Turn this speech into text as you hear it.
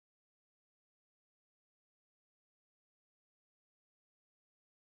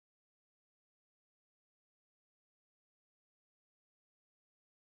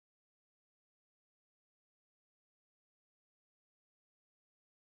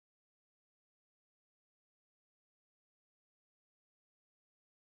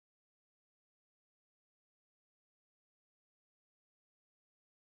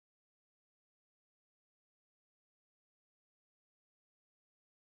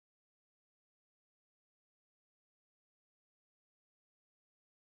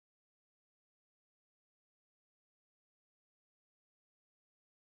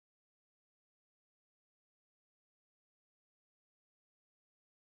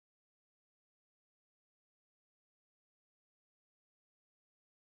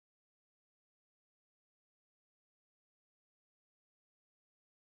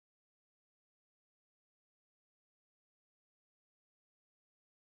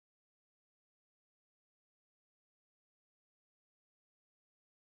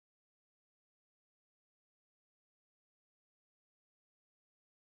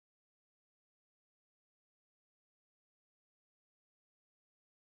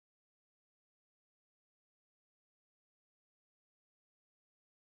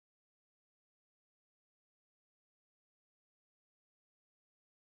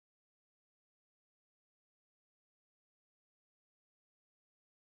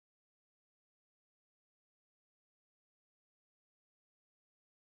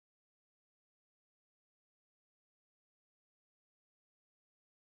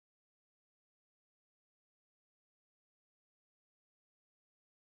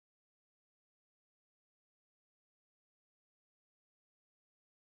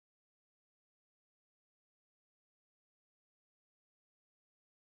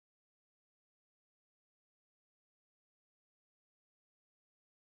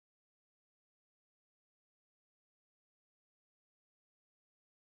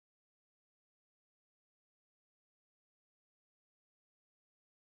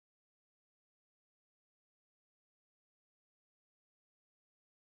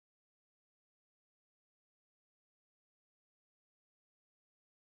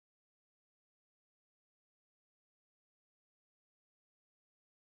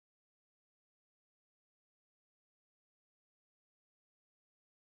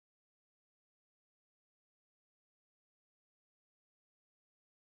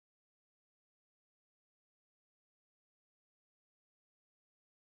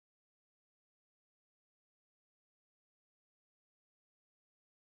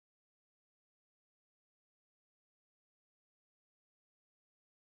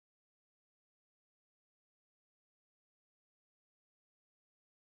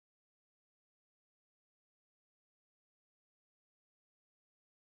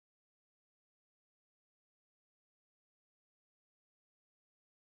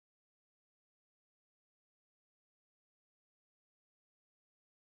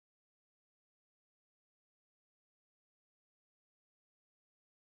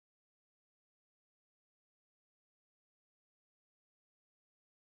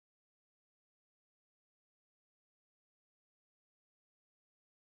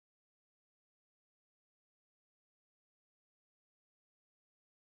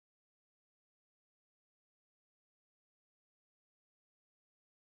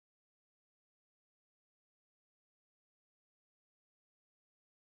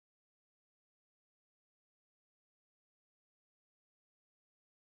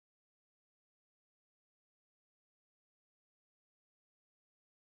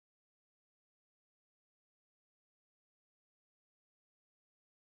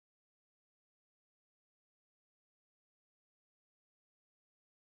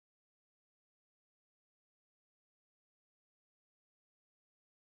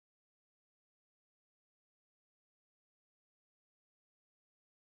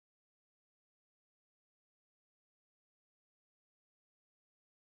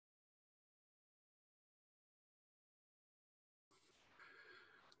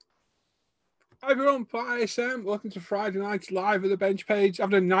Hi everyone, Player SM. Welcome to Friday night's Live at the Bench page.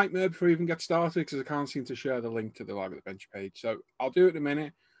 I've had a nightmare before we even get started because I can't seem to share the link to the Live at the Bench page. So I'll do it in a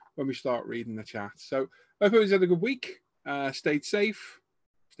minute when we start reading the chat. So I hope everyone's had a good week. Stayed safe,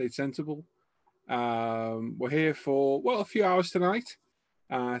 stayed sensible. We're here for, well, a few hours tonight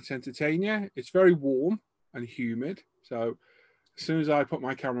to entertain you. It's very warm and humid. So as soon as I put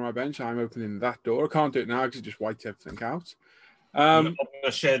my camera on my bench, I'm opening that door. I can't do it now because it just wiped everything out. I'm going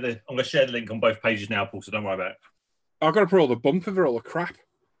to share the link on both pages now, Paul. So don't worry about it. I've got to put all the bump over all the crap.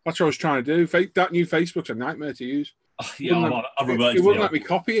 That's what I was trying to do. That new Facebook's a nightmare to use. Yeah, it wouldn't let me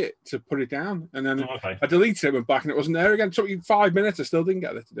copy it to put it down, and then I deleted it, went back, and it wasn't there again. It took me 5 minutes. I still didn't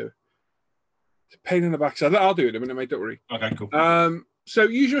get it to do it. It's a pain in the backside. I'll do it in a minute, mate. Don't worry. Okay, cool. So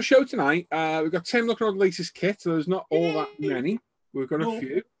usual show tonight. We've got Tim looking at the latest kit. So there's not all that many. We've got a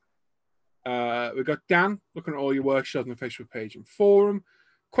few. We've got Dan looking at all your workshops on the Facebook page and forum.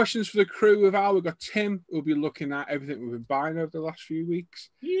 Questions for the crew with Al. We've got Tim who'll be looking at everything we've been buying over the last few weeks.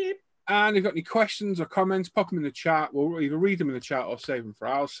 Yep. And if you've got any questions or comments, pop them in the chat. We'll either read them in the chat or save them for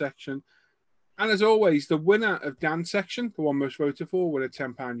Al's section. And as always, the winner of Dan's section, the one most voted for, with a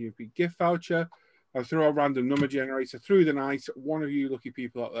 £10 UP gift voucher. Through our random number generator through the night, one of you lucky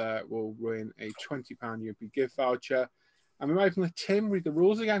people out there will win a £20 UP gift voucher. And we might even let Tim read the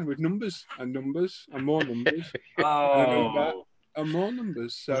rules again with numbers and numbers and more numbers. And more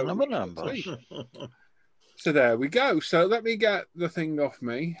numbers. So, numbers. So there we go. So let me get the thing off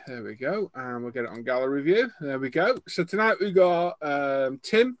me. There we go. And we'll get it on gallery view. There we go. So tonight we got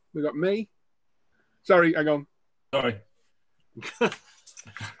Tim. We got me. Sorry, hang on. Sorry.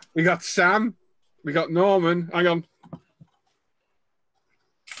 We got Sam. We got Norman. Hang on.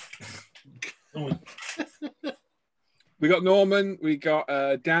 We got Norman. We got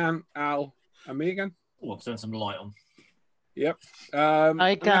Dan, Al, and me again. Oh, I've turned some light on. Yep.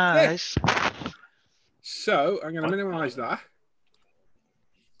 Hi, guys. So I'm going to minimize that.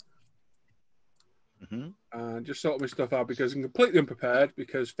 And just sort my stuff out because I'm completely unprepared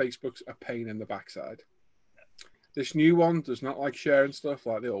because Facebook's a pain in the backside. This new one does not like sharing stuff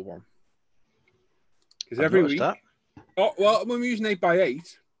like the old one. Because every week... Oh, well, when we're using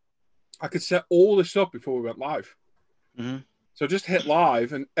 8x8, I could set all this up before we went live. So just hit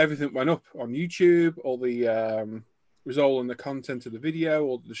live and everything went up on YouTube. All the was all in the content of the video.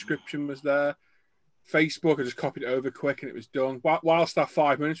 All the description was there. Facebook, I just copied it over quick and it was done. Whilst that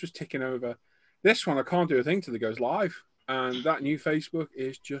 5 minutes was ticking over. This one, I can't do a thing till it goes live. And that new Facebook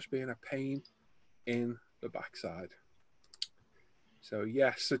is just being a pain in the backside. So,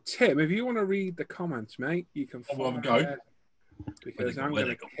 yes. So, Tim, if you want to read the comments, mate, you can go. Because I'm going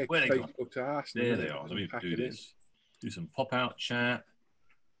to kick Facebook's ass. There they are. Let me do this. Do some pop-out chat.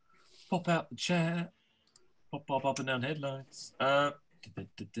 Pop out the chat. Pop up and down headlines.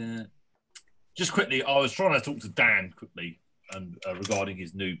 Just quickly, I was trying to talk to Dan quickly and regarding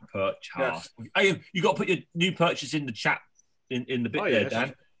his new purchase. Yes. Hey, you got to put your new purchase in the chat in the bit there,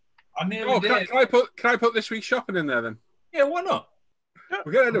 Dan. I nearly did. Can I put this week's shopping in there then? Yeah, why not?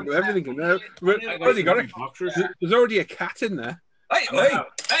 We're going to end up with everything in there. We've already got it. There's already a cat in there.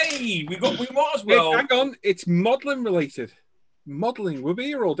 Hey! We might as well. Hey, hang on, it's modelling related. Modelling. We'll be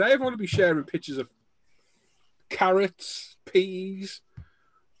here all day. Everyone will be sharing pictures of carrots, peas.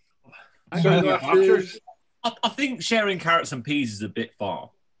 I think sharing carrots and peas is a bit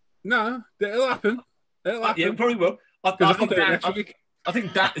far. No, it'll happen. Yeah, it probably will. I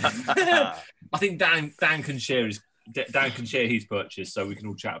think Dan can share his purchase, so we can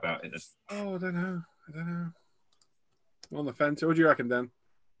all chat about it. Oh, I don't know. I'm on the fence. What do you reckon, Dan?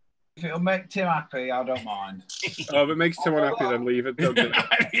 If it'll make Tim happy, I don't mind. Oh, if it makes Tim unhappy, then leave it. Don't do it.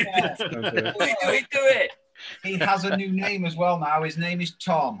 Do it. He has a new name as well now. His name is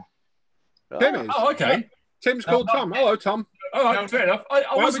Tom. Tim is? Oh, okay. Tim's called Tom. Hello, Tom. All right, fair enough. Why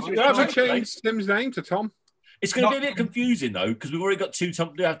have we changed Tim's name to Tom? It's going to be a bit confusing, though, because we've already got two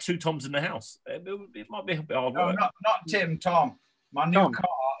Toms in the house. It might be a bit hard work. No, not Tim, Tom. My new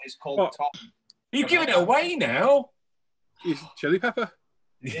car is called Tom. You're giving it away now. It's Chili Pepper.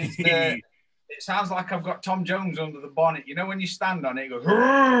 It sounds like I've got Tom Jones under the bonnet. You know when you stand on it, it goes,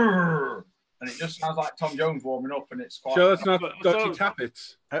 "Rrrr!" And it just sounds like Tom Jones warming up, and it's quite... Sure, that's not Dutchy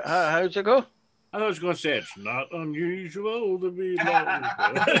Tappets. How's it go? I was going to say, it's not unusual to be like...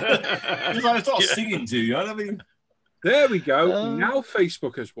 I start singing to you. I mean... There we go. Now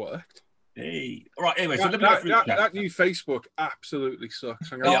Facebook has worked. Hey. All right, anyway, so that new Facebook absolutely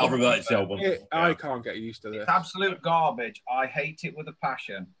sucks. I'll revert it to the one. I can't get used to this. It's absolute garbage. I hate it with a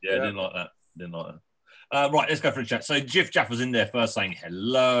passion. Yeah, I didn't like that. Right, let's go for a chat. So Jiff Jaff was in there first saying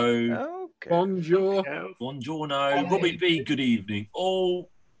hello. Okay. Bonjour. Buongiorno. Robbie B, good evening. All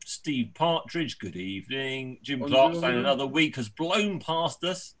Steve Partridge, good evening. Jim Bonjour. Clark saying another week has blown past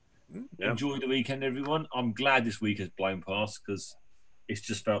us. Yeah. Enjoy the weekend, everyone. I'm glad this week has blown past because it's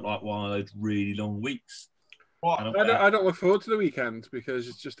just felt like one of those really long weeks. What? I don't look forward to the weekend because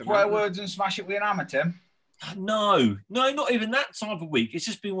it's just a Swear words and smash it with an hammer, Tim. No, not even that type of week. It's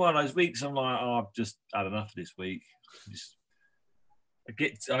just been one of those weeks. I'm like, I've just had enough of this week. I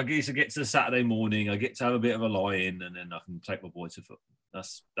get to the Saturday morning. I get to have a bit of a lie-in, and then I can take my boy to football.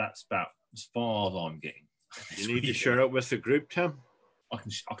 That's about as far as I'm getting. You need to share it with the group, Tim. I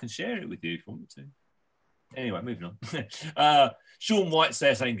can share it with you if you want me to. Anyway, moving on. Sean White's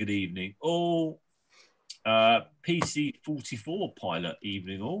there saying good evening. All PC44 pilot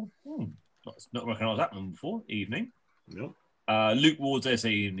evening. All not recognised that one before. Evening. No. Luke Ward's there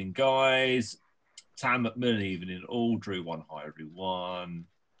saying evening, guys. Tam McMillan evening. All Drew one. Hi everyone.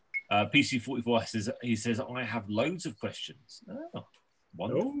 PC44 says I have loads of questions. Oh,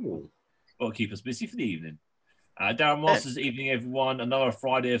 wonderful. Oh. Well, keep us busy for the evening. Darren Masters evening, everyone. Another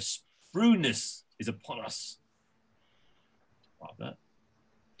Friday of sprueness is upon us. Like that.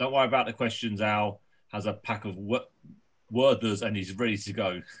 Don't worry about the questions. Al has a pack of Werthers and he's ready to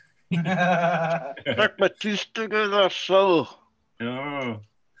go. Pack my teeth together, so. Oh.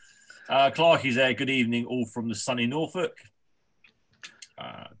 Clark is there. Good evening, all from the sunny Norfolk.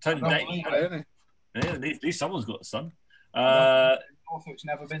 Tony Day. Yeah, at least someone's got the sun. Norfolk's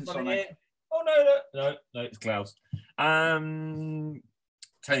never been sunny. Oh, no, it's clouds. Tony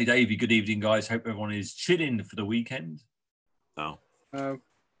Davey, good evening, guys. Hope everyone is chilling for the weekend. No.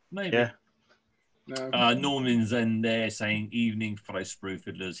 Maybe. Yeah. No. Norman's in there saying, evening, fellow sprue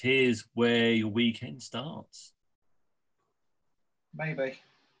fiddlers. Here's where your weekend starts. Maybe.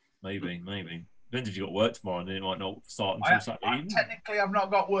 Depends if you've got work tomorrow, and then it might not start until Saturday evening. Technically, I've not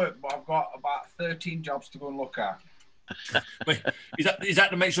got work, but I've got about 13 jobs to go and look at. Wait, is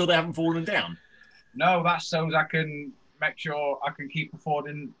that to make sure they haven't fallen down? No, that's so I can make sure I can keep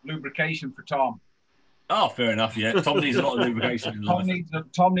affording lubrication for Tom. Oh, fair enough, yeah. Tom needs a lot of lubrication in life.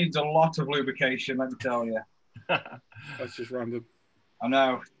 Tom needs a lot of lubrication, let me tell you. That's just random. I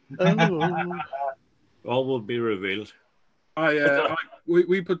know. All will be revealed.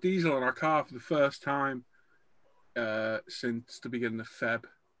 We put diesel on our car for the first time since the beginning of Feb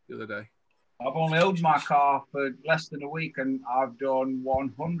the other day. I've only owned my car for less than a week and I've done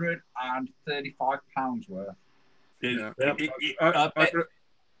 £135 worth. Yeah. I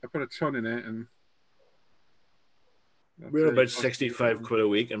put a ton in it and we're about 65 quid a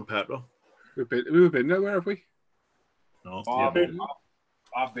week in petrol. We've been nowhere, have we? No.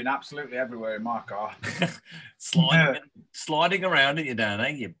 I've been absolutely everywhere in my car. sliding around in you down, eh?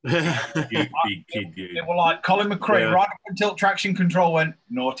 You big kid, you. It was like Colin McRae right up until traction control went,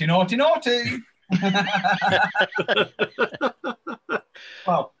 naughty, naughty, naughty.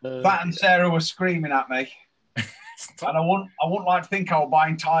 Well, Pat and Sarah were screaming at me. And I wouldn't like to think I was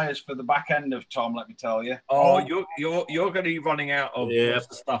buying tyres for the back end of Tom, let me tell you. Oh, you're going to be running out of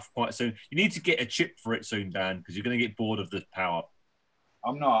stuff quite soon. You need to get a chip for it soon, Dan, because you're going to get bored of the power.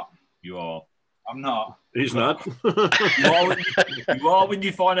 I'm not. You are. I'm not. He's not. you are when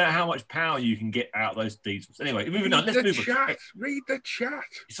you find out how much power you can get out of those diesels. Anyway, moving on. Let's move on. Read the chat.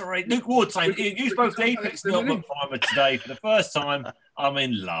 It's all right. Luke Ward saying, you spoke to Apex Notebook Primer today for the first time. I'm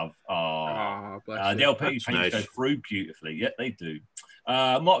in love. The LP paints go through beautifully. Yeah, they do.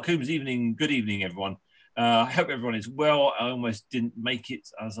 Mark Coombs, good evening, everyone. I hope everyone is well. I almost didn't make it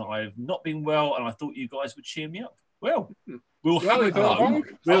as I've not been well, and I thought you guys would cheer me up. Well, we'll have a go.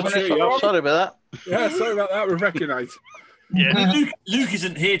 We'll cheer you up. Sorry about that. Yeah, sorry about that. We recognise. Yeah, Luke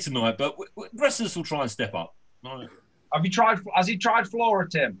isn't here tonight, but the rest of us will try and step up. Right. Has he tried Flora,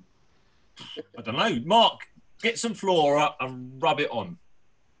 Tim? I don't know. Mark, get some Flora and rub it on.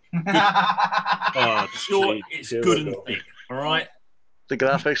 It's good and thick. All right. The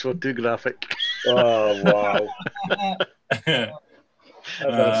graphics were too graphic. Oh wow.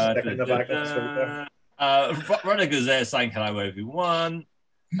 Rudiger's there saying hello, everyone.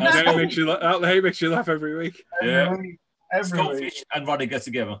 Hey makes you laugh every week. Yeah. Scottfish and Rudiger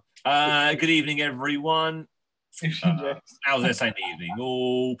together. Good evening, everyone. How's there saying evening?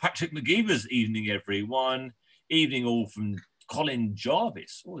 Oh, Patrick McGeever's evening, everyone. Evening all from Colin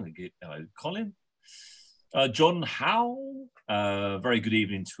Jarvis. Oh, hello, Colin. John Howell. Very good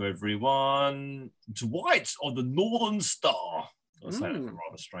evening to everyone. Dwight of the Northern Star. I'll say that in a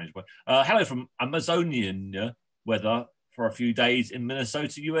rather strange way. Hello from Amazonian weather for a few days in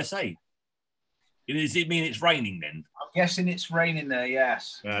Minnesota, USA. Does it mean it's raining then? I'm guessing it's raining there,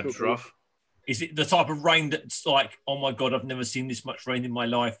 yes. That's rough. Is it the type of rain that's like, oh my God, I've never seen this much rain in my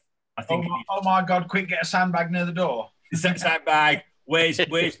life? I think. Oh my God, quick, get a sandbag near the door. Is that sandbag?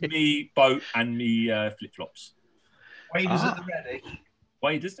 Where's me boat and me flip flops? Waders at the ready.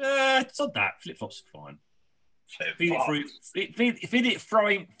 Waders, it's not that. Flip flops are fine. Feed it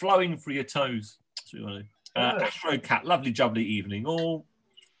flowing through your toes. That's what you want to do. Astro Cat, lovely jubbly evening all.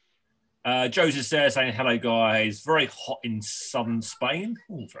 Joseph's there saying hello guys. Very hot in southern Spain.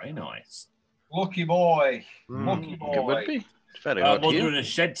 Oh, very nice. Lucky boy. Lucky boy. It would be. It's very hot Mother here. in a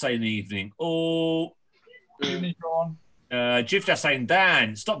shed saying evening. Oh, Evening, John. Jiv just saying,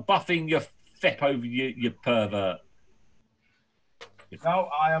 Dan, stop buffing your fep over your pervert. No,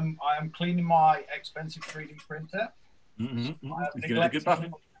 I am cleaning my expensive 3D printer.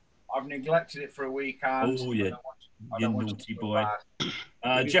 I've neglected it for a week. Oh yeah, you naughty boy.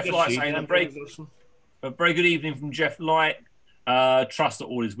 Jeff Light saying a very good evening from Jeff Light. Trust that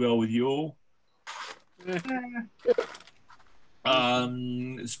all is well with you all.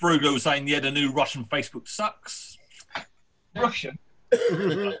 Spruglo was saying, yeah, the new Russian Facebook sucks. Russian?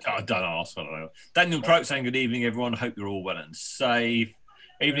 I don't ask. I don't know. Daniel Croak saying, good evening, everyone. Hope you're all well and safe.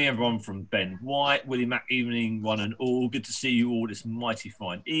 Evening, everyone from Ben White. Willie Mac, evening, one and all. Good to see you all this mighty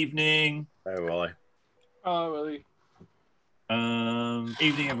fine evening. Hey, Willie. Oh, Willie.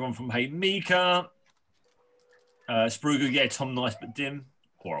 Evening, everyone from Hey Mika. Spruger, yeah, Tom nice but dim.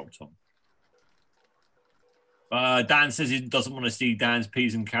 Poor old Tom. Dan says he doesn't want to see Dan's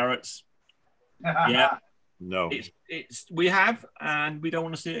peas and carrots. Yeah. No. We have, and we don't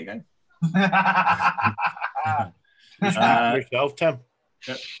want to see it again. Yourself, Tim.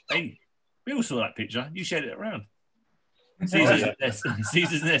 Hey, we all saw that picture. You shared it around.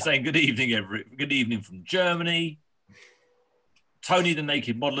 Caesar's there saying good evening from Germany. Tony the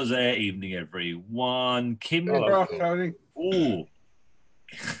Naked Modeler's there. Evening, everyone. Kim. Hello, Tony. Oh.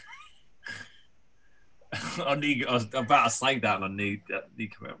 I was about to say that, and I need to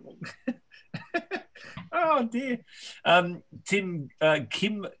come out wrong. Oh dear.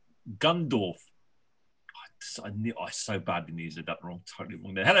 Kim Gundorf. I so badly needed that wrong. Totally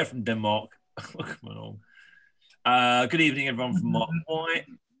wrong there. Hello from Denmark. Come on. Good evening, everyone from Mark White.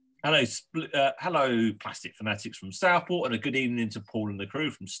 Hello, Plastic Fanatics from Southport, and a good evening to Paul and the crew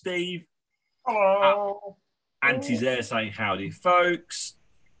from Steve. Hello. Auntie's there saying howdy, folks.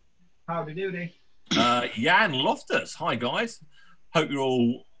 Howdy doody. Jan Loftus. Hi, guys. Hope you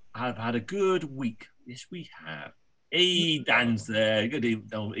all have had a good week. Yes, we have. Hey, Dan's there. Good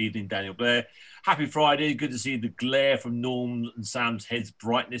evening, Daniel Blair. Happy Friday. Good to see the glare from Norm and Sam's heads.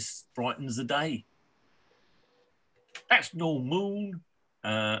 Brightness brightens the day. That's Norm Moon.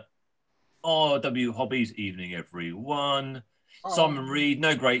 RW Hobbies. Evening, everyone. Simon Reed.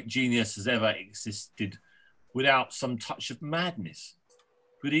 No great genius has ever existed without some touch of madness.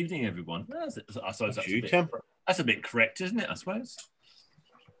 Good evening, everyone. I suppose that's a bit correct, isn't it? I suppose.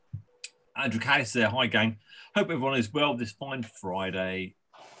 Andrew Callis there. Hi, gang. Hope everyone is well this fine Friday.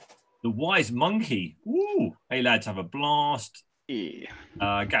 The Wise Monkey. Ooh. Hey, lads, have a blast. Yeah.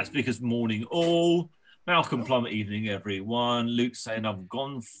 Gats Vickers, morning all. Malcolm Plum, evening, everyone. Luke saying I've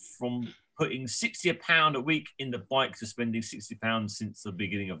gone from putting £60 a week in the bike to spending £60 since the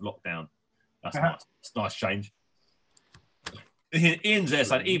beginning of lockdown. That's nice. It's a nice change. Ian's there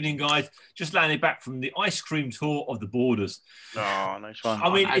saying, evening, guys. Just landed back from the ice cream tour of the Borders. Oh, nice one. I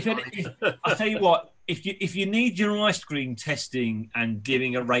mean, I tell you what, if you need your ice cream testing and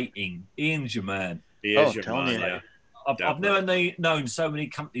giving a rating, Ian's your man. He is your man, you. yeah. I've never known so many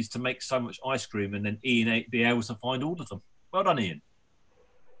companies to make so much ice cream and then Ian be able to find all of them. Well done, Ian.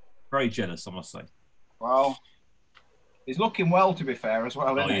 Very jealous, I must say. Well, he's looking well, to be fair, as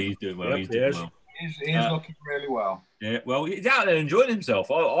well, isn't he? He's doing well. Yep, he's doing well. He's looking really well. Yeah, well, he's out there enjoying himself.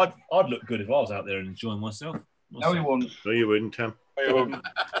 I'd look good if I was out there and enjoying myself. No, he wouldn't. No, you wouldn't, Tim.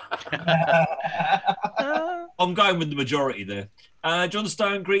 I'm going with the majority there. John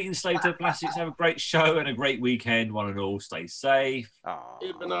Stone, greetings, Slater Classics. Have a great show and a great weekend. One and all, stay safe.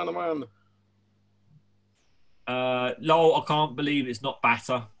 Hey, Banana Man. Lol, I can't believe it's not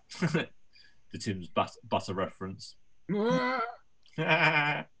batter. The Tim's butter reference.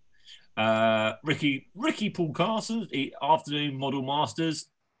 Ricky Paul Carson, afternoon model masters.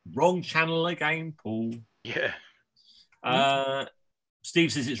 Wrong channel again, Paul. Yeah.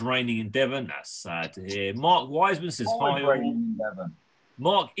 Steve says it's raining in Devon. That's sad to hear. Mark Wiseman says hi all. In Devon.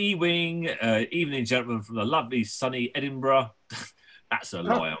 Mark Ewing, evening gentlemen from the lovely sunny Edinburgh. That's a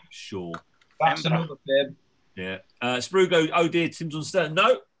lie, I'm sure. That's another fib. Yeah. Sprugo, oh dear, Tim's on Stella.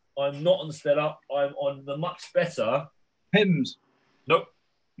 No, I'm not on Stella. I'm on the much better. Pims. Nope.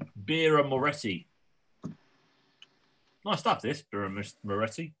 Birra Moretti. Nice stuff, this Birra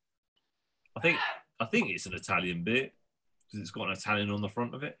Moretti. I think it's an Italian beer because it's got an Italian on the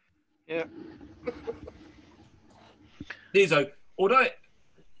front of it. Yeah. Lizzo, Although,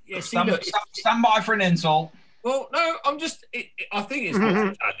 stand by for an insult. Well, no, I think it's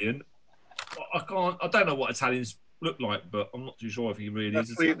quite Italian. I don't know what Italians look like, but I'm not too sure if he really is.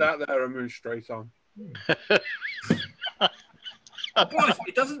 Let's leave that there and move straight on.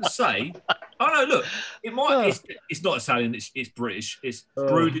 It doesn't say. Oh no! Look, it might. It's not Italian. It's British. It's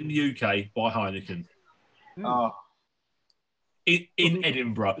brewed in the UK by Heineken. Oh. In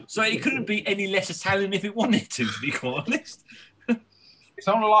Edinburgh, so it couldn't be any less Italian if it wanted to be quite honest. It's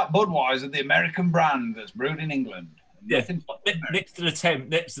only like Budweiser, the American brand that's brewed in England. Yeah, next to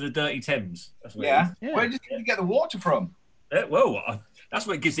the dirty Thames. Yeah. Where did you get the water from? That's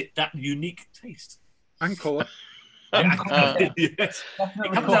what gives it that unique taste and colour. Yes.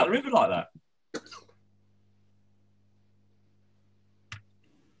 It comes out of the river like that.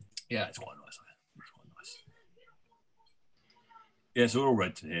 Yeah, it's quite nice. Yeah, so we're all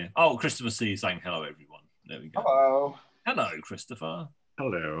ready to hear. Oh, Christopher C is saying hello, everyone. There we go. Hello. Hello, Christopher.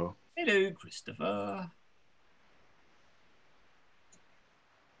 Hello. Hello, Christopher.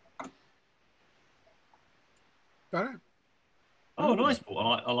 Got it. Oh, nice,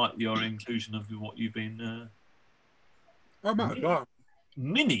 Paul. I like your inclusion of what you've been... I might as well.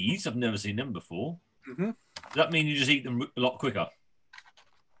 Minis? I've never seen them before. Mm-hmm. Does that mean you just eat them a lot quicker?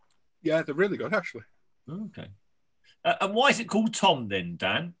 Yeah, they're really good, actually. Okay. And why is it called Tom then,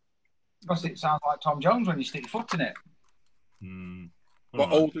 Dan? Because it sounds like Tom Jones when you stick your foot in it.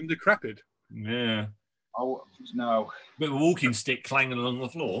 But old and decrepit. Yeah. Oh, no. Bit of a walking stick clanging along the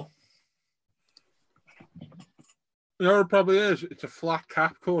floor. You know what it probably is? It's a flat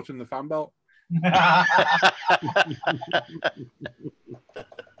cap caught in the fan belt. Yeah.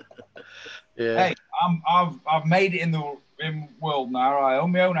 Hey, I've made it in the world now. I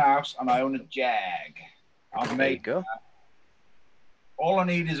own my own house and I own a Jag. I've made go. All I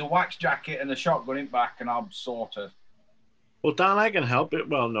need is a wax jacket and a shotgun in back, and I'm sorted. Well, Dan, I can help it.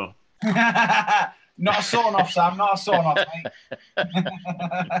 Well, no. Not a sawn off, Sam. Not a sawn off, mate.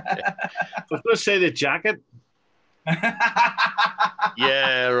 I was going to say the jacket.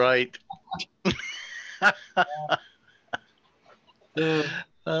 Yeah, right. As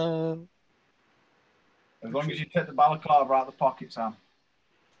long as you take the balaclava out of the pocket, Sam.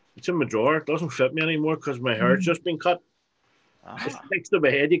 It's in my drawer. It doesn't fit me anymore because my hair's just been cut. It's next to my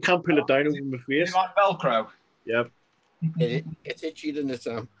head. You can't pull it down over my face. Is it like Velcro? Yep. It's itchy, isn't it,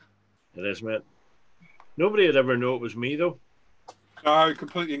 Sam? It is, mate. Nobody would ever know it was me, though. No,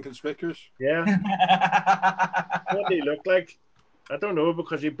 completely inconspicuous. Yeah. What did he look like? I don't know,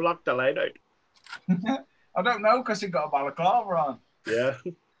 because he blocked the light out. I don't know, because he got a balaclava on. Yeah.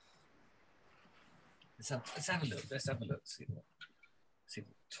 Let's have a look. See what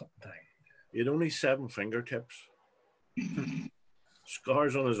top day. He had only 7 fingertips.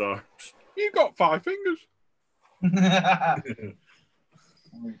 Scars on his arms. You got 5 fingers.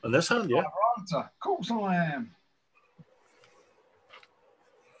 On this hand, yeah. Of course I am.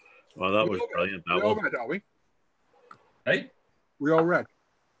 Well, that was brilliant. We all read, are we? Hey? We all read?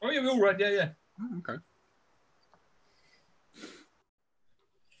 Oh, yeah, we all read. Yeah. Oh, okay.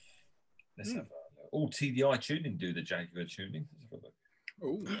 Let's have all TDI tuning do the Jaguar tuning.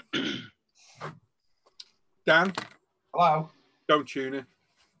 Oh. Dan? Hello? Don't tune it.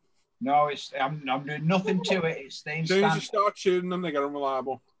 No, I'm doing nothing to it. It's staying as soon as you standard. start tuning them, they get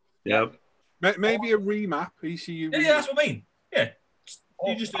unreliable. Yep. Maybe a remap, ECU. Yeah, that's what I mean. Yeah.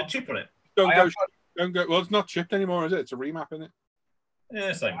 You just do a chip on it. Don't go. Well, it's not chipped anymore, is it? It's a remap, isn't it?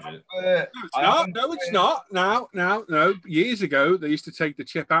 Yeah, same shit. No, it's not. No. Years ago, they used to take the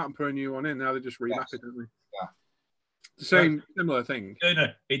chip out and put a new one in. Now they just remap it, don't they? Yeah. The same, similar thing.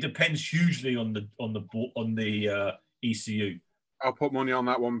 No. It depends hugely on the ECU. I'll put money on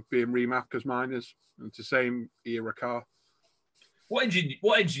that one being remapped because mine is. It's the same era car. What engine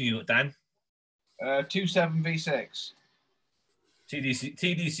you got, Dan? 2.7 V6.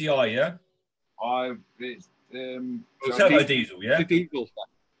 TDCI, yeah? It's turbo diesel, yeah? It's a diesel.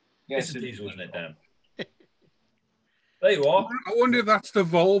 Yes, it's a diesel, isn't it, Dan? There you are. I wonder if that's the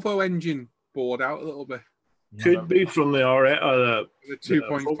Volvo engine bored out a little bit. Could be from the the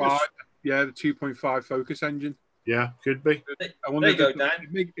 2.5. Yeah, the 2.5 Focus engine. Yeah, could be. I wonder there you go,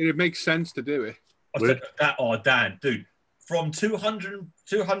 Dan. It makes sense to do it. Dan, dude. From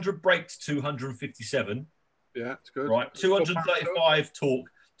 200 brake to 257. Yeah, it's good. Right, 235 torque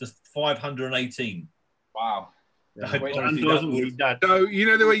to 518. Wow. Yeah. Doesn't need that. So you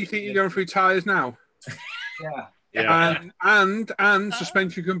know the way you think you're going through tyres now. Yeah. And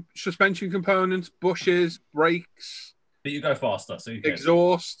suspension components, bushes, brakes. But you go faster, so you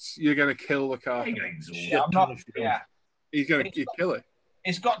exhausts. You're going to kill the car. He's going to kill it.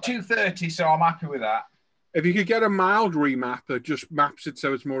 It's got 230, so I'm happy with that. If you could get a mild remap that just maps it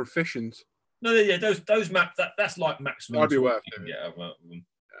so it's more efficient. No, yeah, those maps that's like maximum. That'd be worth it.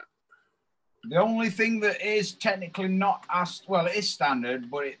 The only thing that is technically not as well, it is standard,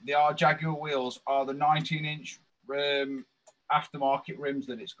 but they are Jaguar wheels, are the 19-inch aftermarket rims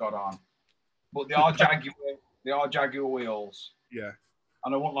that it's got on. But they are Jaguar wheels. Yeah.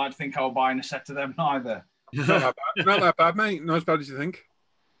 And I wouldn't like to think I was buying a set of them either. Not that bad, mate. Not as bad as you think.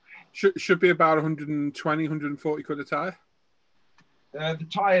 Should be about 120, 140 quid a tyre. The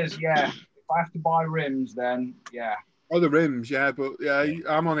tyres, yeah. If I have to buy rims, then yeah. Oh, the rims, yeah, but yeah,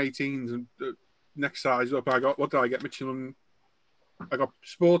 I'm on 18s and next size up. What did I get? Michelin. I got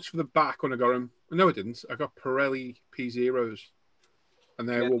sports for the back when I got them. No, I didn't. I got Pirelli P0s, and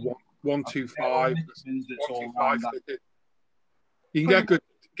they were 125. 125. You can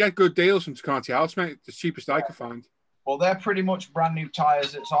get good deals from Ducati House, mate. The cheapest I could find. Well, they're pretty much brand new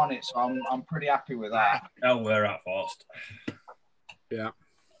tyres that's on it, so I'm pretty happy with that. They'll wear out fast. Yeah.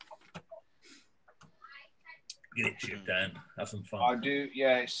 Get it shipped down. Have some fun. I do.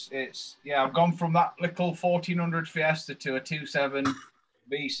 Yeah, it's I've gone from that little 1400 Fiesta to a 2.7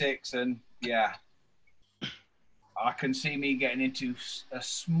 V6, and yeah, I can see me getting into a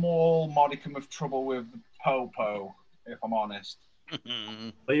small modicum of trouble with the Popo, if I'm honest.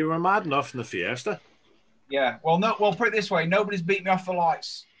 Well, you were mad enough in the Fiesta. Yeah. Well, no. Well, put it this way: nobody's beat me off the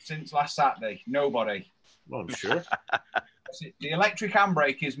lights since last Saturday. Nobody. Well, I'm sure. The electric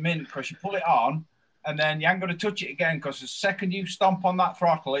handbrake is mint because you pull it on, and then you ain't going to touch it again because the second you stomp on that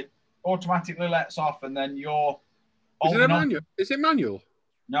throttle, it automatically lets off, and then you're. Is it a manual? Is it manual?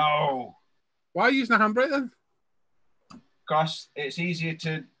 No. Why are you using a handbrake then? Because it's easier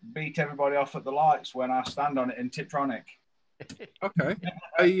to beat everybody off at the lights when I stand on it in Tiptronic. Okay.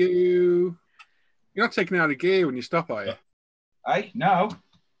 Are you're not taking out of gear when you stop, are you? Hey, no.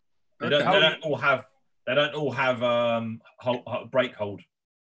 They don't all have brake hold.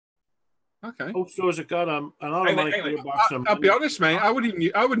 Okay. Also, has it got an automatic gearbox? I'll be honest, mate. I wouldn't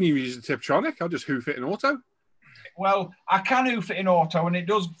even use a Tiptronic. I'll just hoof it in auto. Well, I can hoof it in auto, and it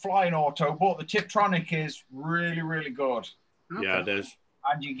does fly in auto, but the Tiptronic is really, really good. Okay. Yeah, it is.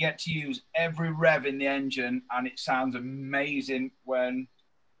 And you get to use every rev in the engine, and it sounds amazing when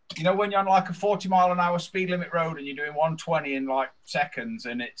you're on like a 40-mile-an-hour speed limit road and you're doing 120 in like seconds,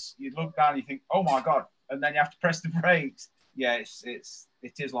 and you look down and you think, oh my God, and then you have to press the brakes. Yeah, it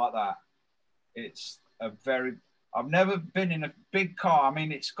is like that. I've never been in a big car. I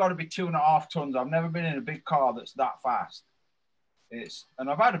mean, it's got to be 2.5 tons. I've never been in a big car that's that fast. And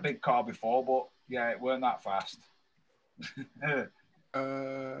I've had a big car before, but yeah, it weren't that fast.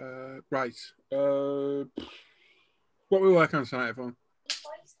 Right. What we working on tonight, everyone?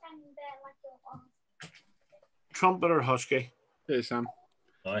 Trumpet or Husky? Here, Sam.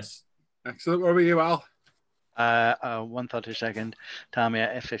 Nice. Excellent. What about you, Al? 132nd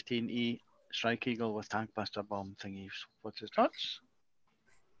Tamiya F15E Strike Eagle with tank buster bomb thingies. What's his nuts?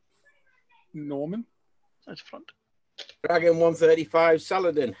 Norman. That's front. Dragon 135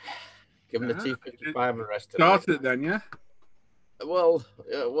 Saladin. Give him the T55 and rest. Started it then, yeah? Well,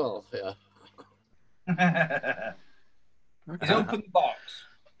 yeah. Okay. He's opened the box.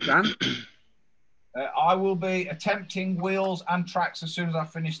 Dan? I will be attempting wheels and tracks as soon as I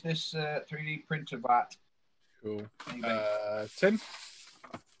finish this 3D printer vat. Cool. Tim?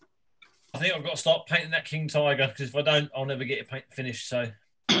 I think I've got to start painting that King Tiger, because if I don't, I'll never get it finished. So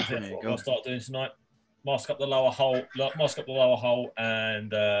I think that's what I'll start doing tonight. Mask up the lower hole, and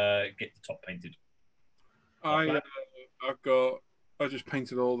get the top painted. I just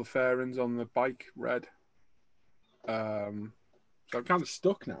painted all the fairings on the bike red. So I'm kind of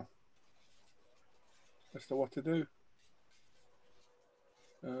stuck now as to what to do.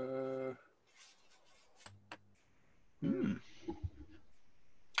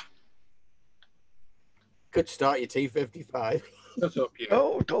 Could start your T55. Shut up, you.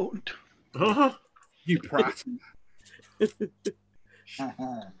 Oh, don't. You prat. That's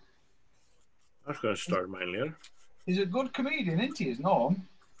going to start mine later. He's a good comedian, isn't he, is Norm?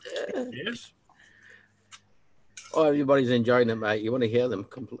 Yes. Oh, everybody's enjoying it, mate. You want to hear them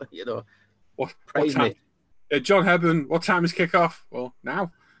complain, What praise time? me. John Hebburn, what time is kick-off? Well,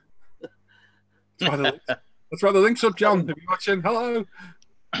 now. That's why the link's up, John. If you're watching, hello.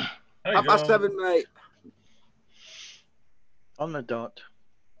 Hey, 7:30, mate. On the dot.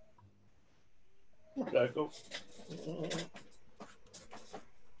 Okay, go.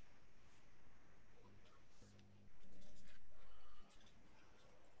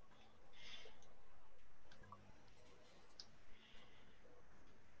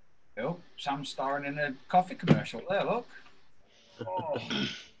 Oh, Sam's starring in a coffee commercial there, look. Oh.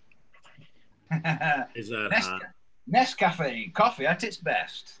 Is that Nescafe, coffee at its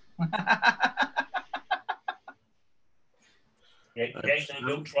best. I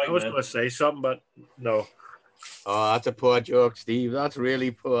was going to say something, but no. Oh, that's a poor joke, Steve. That's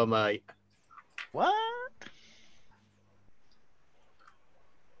really poor, mate. What?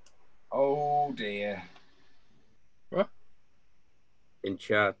 Oh dear. What? In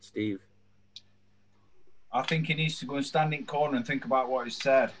chat, Steve. I think he needs to go and stand in corner and think about what he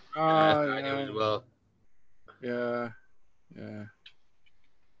said. Oh, I do yeah. as well.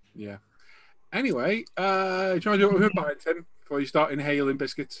 Yeah. Anyway, do you want to do what we're buying, Tim, before you start inhaling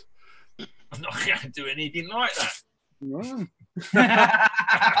biscuits? I'm not going to do anything like that. No.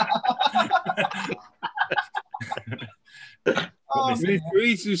 Oh, we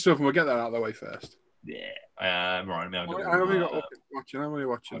need to do stuff, and we'll get that out of the way first. Yeah. Right. How many watching? How many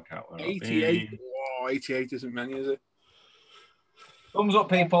watching? 88. Oh, 88 isn't many, is it? Thumbs up,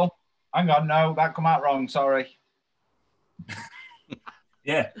 people. Hang on, no, that come out wrong. Sorry.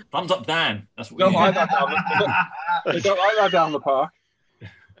 Yeah, thumbs up, Dan. That's what Don't we like that down the, they don't like that down the park.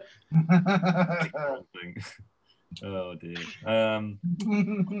 Oh dear.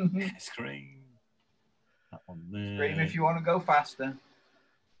 Screen. That one there. Scream if you want to go faster.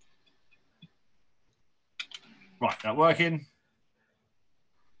 Right, that working?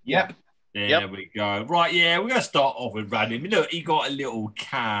 Yep. There we go. Right, yeah, we're gonna start off with Radley. Look, he got a little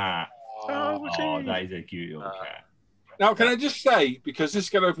cat. Oh, that is a cute little cat. Now, can I just say, because this is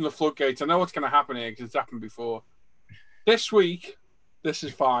going to open the floodgates, I know what's going to happen here because it's happened before. This week, this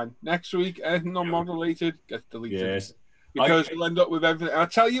is fine. Next week, anything non-modulated gets deleted. Yes. Because we'll end up with everything. And I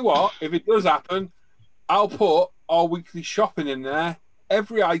tell you what, if it does happen, I'll put our weekly shopping in there,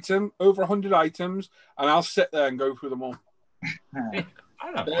 every item, over 100 items, and I'll sit there and go through them all.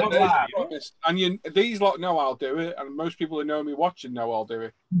 I don't know. And these lot know I'll do it, and most people who know me watching know I'll do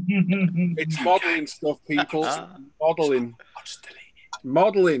it. It's modelling stuff, people. Modelling.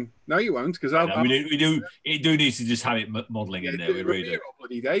 Modelling. No, you won't, because we do need to just have it modelling in there. We really do.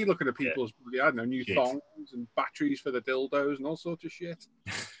 Bloody day looking at people's bloody, I don't know, new thongs and batteries for the dildos and all sorts of shit.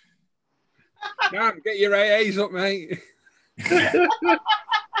 Man, get your AAs up, mate.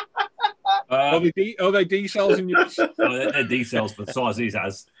 Are they D cells in yours? They're D cells for the size these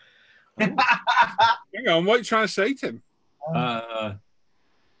has. Hang on, what are you trying to say, Tim?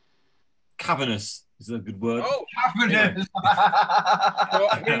 Cavernous is a good word. Oh, cavernous.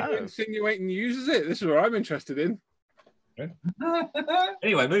 What are you insinuating uses it? This is what I'm interested in.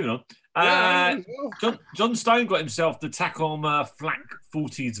 Anyway, moving on. John Stone got himself the Tacom Flak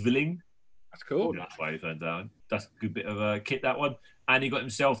 40s Villing. That's cool. That's why he turned down. That's a good bit of a kit, that one. And he got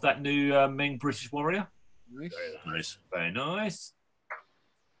himself that new main British Warrior. Nice. Very nice. Very nice.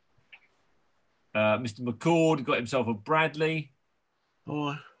 Mr. McCord got himself a Bradley.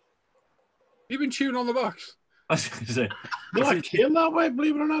 Oh, you've been chewing on the box. I was going to say, I came that way,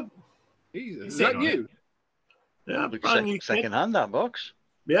 believe it or not. Jesus. Is that new? Yeah, second hand that box.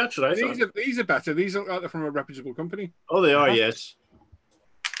 Yeah, that's right. These are better. These look like they're from a reputable company. Oh, they are, yes.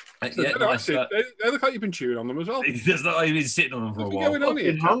 So yeah, nice, they look like you've been chewing on them as well. It does look like you've been sitting on them for a while. Going on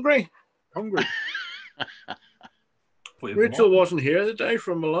here? Hungry. Rachel wasn't here today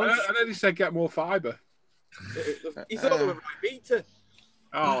from my lunch. I know they said get more fibre. He thought they were beta.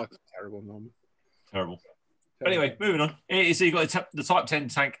 Oh, it's terrible, Norman. Terrible. Anyway, moving on. So you got the Type 10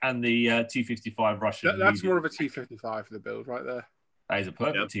 tank and the T-55 Russian. That's more of a T-55 for the build right there. That is a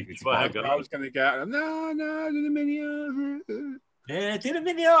perfect T-55. I was going to get no, the mini. Yeah, did a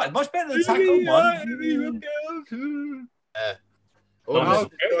mini art. Much better than the Tacom one. Oh,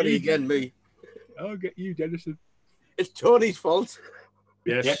 Tony again, me. I'll get you, Dennison. It's Tony's fault.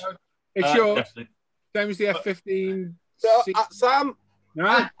 Yes. Yeah. It's yours. Definitely. Same as the F-15. Sam.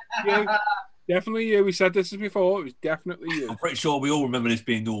 No, you. Definitely you. We said this before. It was definitely you. I'm pretty sure we all remember this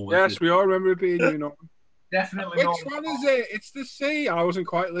being Norman. Yes, we all remember it being you, Norman. Definitely. Which one is it? It's the C. I wasn't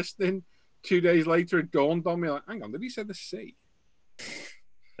quite listening. 2 days later, it dawned on me. Like, hang on, did he say the C?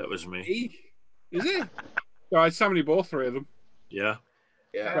 That was me. E? Is it? All right, somebody bought 3 of them. Yeah.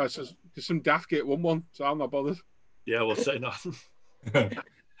 Yeah. Right, so there's some daft git one, so I'm not bothered. Yeah, we'll say nothing.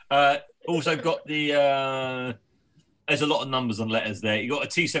 Also got the. There's a lot of numbers and letters there. You got a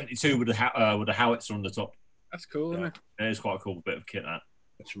T-72 with a howitzer on the top. That's cool, isn't it? It is quite a cool bit of kit, that.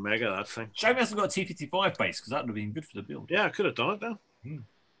 It's mega, that thing. Shame it hasn't got a T-55 base, because that would have been good for the build. Yeah, I could have done it,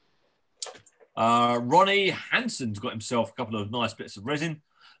 though. Ronnie Hansen's got himself a couple of nice bits of resin.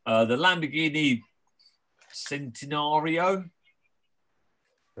 The Lamborghini Centenario.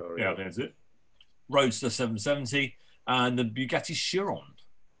 Yeah, there's it. Roadster 770. And the Bugatti Chiron.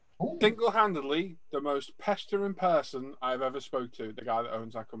 Single-handedly, the most pestering person I've ever spoke to, the guy that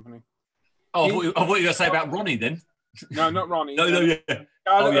owns that company. Oh, I thought you were going to say about Ronnie then. No, not Ronnie. No, yeah.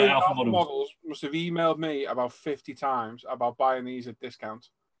 Alpha Models must have emailed me about 50 times about buying these at discount.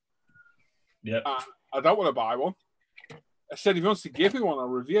 Yep. I don't want to buy one. I said if he wants to give me one, I'll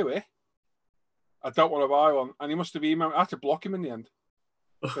review it. I don't want to buy one. And he must have emailed me. I had to block him in the end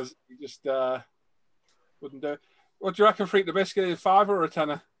because he just wouldn't do it. What do you reckon, Freak the Biscuit? Is $5 or a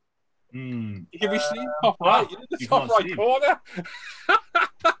tenner? Mm. Can you see top right? The top right corner.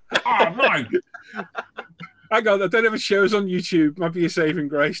 Oh, no. Hang on, I don't know if it shows on YouTube. Might be a saving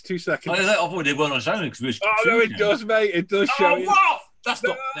grace. 2 seconds. I thought they weren't on showing because we're no, it does, mate. It does show. Oh, what? That's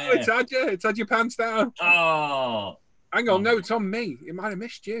not fair. It's had your pants down. Oh. Hang on, no, it's on me. It might have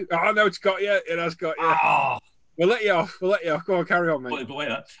missed you. Oh, no, it's got you. It has got you. Oh. We'll let you off. Go on, carry on, mate.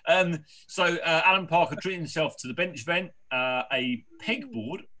 So Alan Parker treating himself to the bench vent, a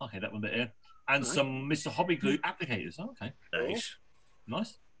pegboard. Okay, that one bit here. And some Mr. Hobby Glue applicators. Oh, okay.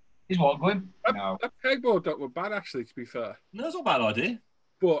 Nice. Is what going? No. That pegboard don't look bad, actually, to be fair. No, that's not a bad idea.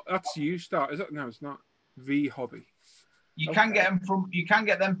 But that's you start, is it? No, it's not. V Hobby. You can get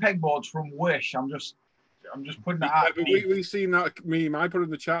them pegboards from Wish. I'm just putting that out. But we seen that meme I put in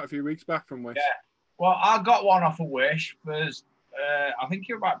the chat a few weeks back from Wish. Yeah. Well, I got one off of Wish because I think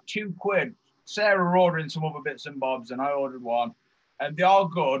it was about £2. Sarah ordering some other bits and bobs, and I ordered one. And they are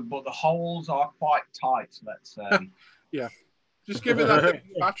good, but the holes are quite tight, let's say. Yeah. Just give it that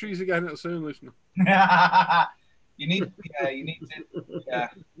batteries again, it'll soon loosen them. You need to, yeah.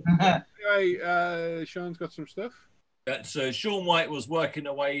 Anyway, Sean's got some stuff. So Sean White was working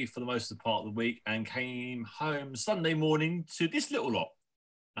away for the most of the part of the week and came home Sunday morning to this little lot.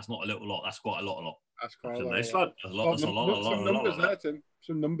 That's not a little lot. That's quite a lot. That's quite a lot. nice lot. That's a lot. Some numbers there, Tim.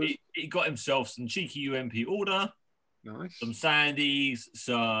 Some numbers. He got himself some cheeky UMP order. Nice. Some sandies,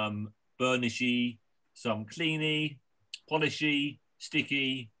 some burnishy, some cleany, polishy,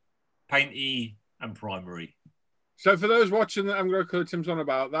 sticky, painty, and primary. So for those watching that haven't got a clue Tim's on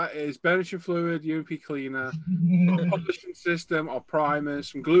about, that is burnishing fluid, UMP cleaner, a polishing system, our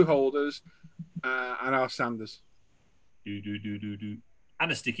primers, some glue holders, and our sanders.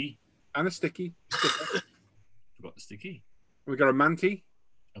 And a sticky. And a sticky. Forgot the sticky. We got a manty.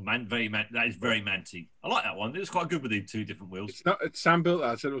 That is very manty. I like that one. It was quite good with the two different wheels. It's Sam built that.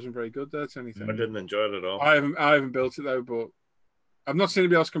 I said it wasn't very good there. It's anything. I didn't enjoy it at all. I haven't built it though, but I've not seen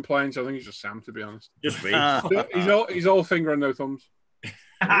anybody else complain, so I think it's just Sam, to be honest. Just me. He's all finger and no thumbs.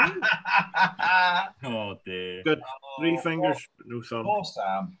 Oh dear. Good. 3 fingers, no thumb. Poor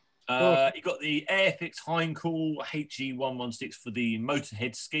Sam. You got the Airfix Heinkel HE116 for the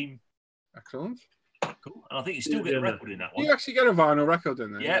Motorhead scheme. Excellent. Cool. And I think you still get a record in that one. You actually get a vinyl record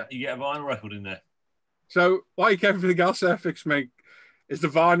in there. Yeah, you get a vinyl record in there. So, like everything else Airfix make, is the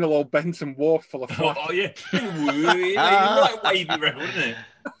vinyl all bent and warped full of flash? Oh, yeah. Right wavy record, isn't it?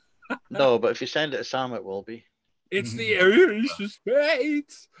 No, but if you send it to Sam, it will be. It's the Ace of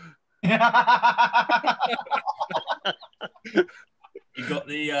Spades. You got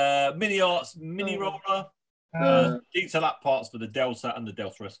the Mini Arts Mini Roller. Detail up parts for the Delta and the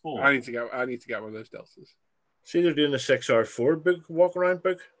Delta S4. I need to get one of those Deltas. See, they're doing the 6R4 big walk around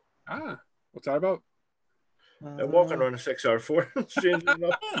book. What's that about? They're walking around a 6R4. Strangely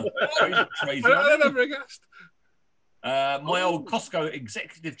enough. Crazy. I never guessed. My old Costco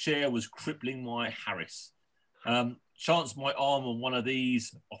executive chair was crippling my Harris. Chanced my arm on one of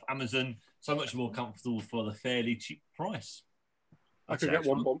these off Amazon. So much more comfortable for the fairly cheap price. I could get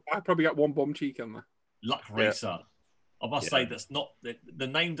one bum. I'd probably get one bum cheek on there. Luck Racer. I must say that's not the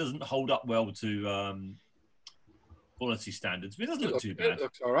name doesn't hold up well to quality standards, but it doesn't look too bad. It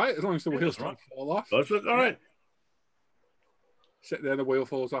looks all right as long as the wheels don't fall off. Does look all right. Sit there, the wheel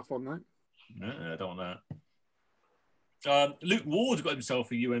falls off one night. No, I don't want that. Luke Ward got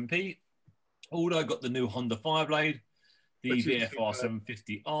himself a UMP. Aldo got the new Honda Fireblade, the VFR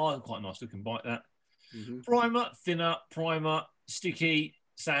 750R, quite a nice looking bike that. Primer, thinner, primer, sticky,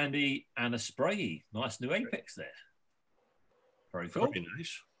 sandy, and a spray. Nice new Apex there. Very cool. Very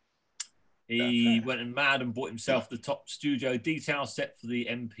nice. He went and mad and bought himself the top studio detail set for the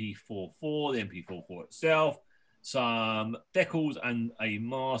MP44, the MP44 itself, some decals and a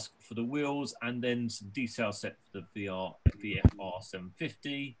mask for the wheels, and then some detail set for the VFR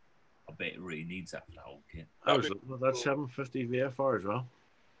 750. I bet it really needs that for the whole kit. That's 750 VFR as well.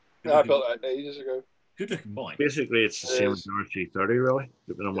 Yeah, I built that ages ago. Good looking bike. Basically, it's the same as the RC30, really.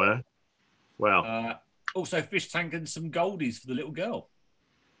 Dipping away. Wow. Also, fish tank and some goldies for the little girl.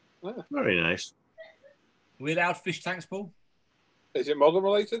 Very nice. Are we allowed fish tanks, Paul? Is it model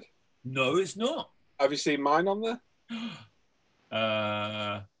related? No, it's not. Have you seen mine on there?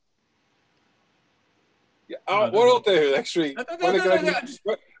 Yeah. What I'll do next week,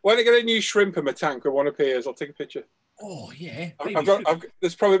 when I get a new shrimp in my tank or one appears, I'll take a picture. Oh, yeah.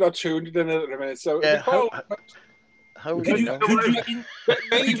 There's probably about 200 in it at the minute. So Yeah,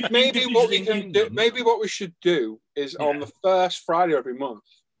 maybe what we should do is on the first Friday every month,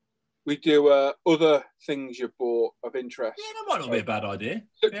 we do other things you bought of interest. Yeah, that might not be a bad idea.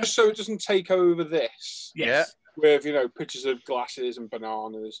 Just so it doesn't take over this. Yes. With, pictures of glasses and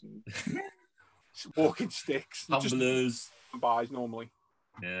bananas and walking sticks. Tumblers. Buys normally.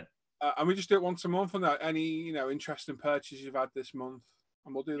 Yeah. And we just do it once a month on that. Any, interesting purchases you've had this month.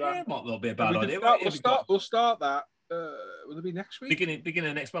 And we'll do that. Yeah, might not be a bad idea. We'll start that. Will it be next week? Beginning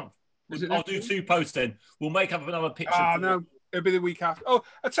of next month. I'll do 2 posts then. We'll make up another picture. Oh, no. It'll be the week after. Oh,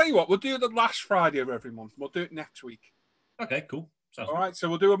 I'll tell you what. We'll do it the last Friday of every month. We'll do it next week. Okay, cool. Sounds all right. So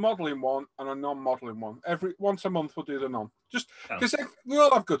we'll do a modelling one and a non-modelling one. Once a month, we'll do the non. Just because we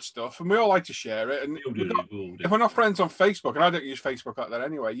all have good stuff and we all like to share it. And if we're not friends on Facebook, and I don't use Facebook like that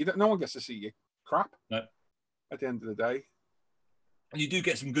anyway, no one gets to see you crap. No. At the end of the day. And you do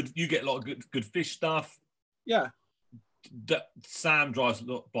get some good. You get a lot of good fish stuff. Yeah. Sam buys a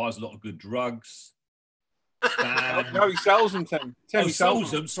lot of good drugs. No, he sells them, Tim. He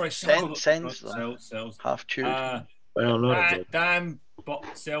sells them. Sorry, sends them. Sells. Half chewed. Dan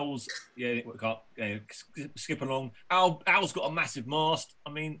sells. Yeah, we can't skip along. Al's got a massive mast. I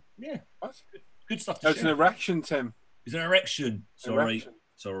mean, yeah, good stuff. It's an erection, Tim. It's an erection. Sorry.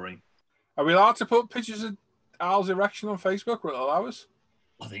 Are we allowed to put pictures of Al's erection on Facebook? Will it allow us?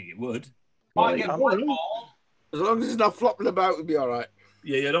 I think it would. As long as it's not flopping about, it'll be all right.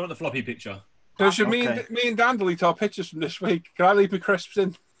 Yeah, I don't want the floppy picture. So should me and Dan delete our pictures from this week? Can I leave my crisps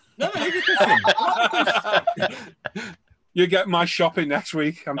in? No, leave your crisps in. You get my shopping next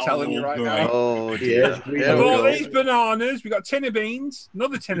week. I'm telling you right now. Oh dear. All these bananas. We got tin of beans.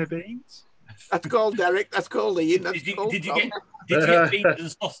 Another tin of beans. That's called Derek. That's called Ian. Did you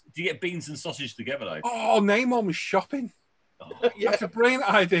get beans and sausage together though? Oh, name on was shopping. Oh, yeah. That's a brilliant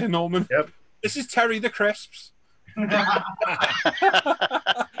idea, Norman. Yep. This is Terry the Crisps.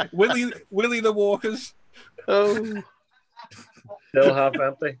 Willie the Walkers. Oh, still half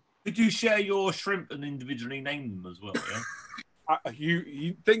empty. Could you share your shrimp and individually name them as well? Yeah.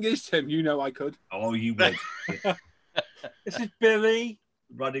 You thing is, Tim, I could. Oh, you would. This is Billy,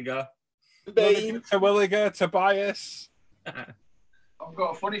 Rudiger, Williger, Tobias. I've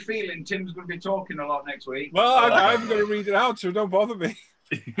got a funny feeling Tim's going to be talking a lot next week. Well, I'm going to read it out, so don't bother me.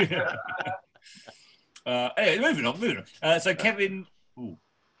 Anyway, moving on. So Kevin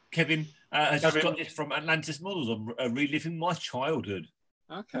has just got this from Atlantis Models on reliving my childhood.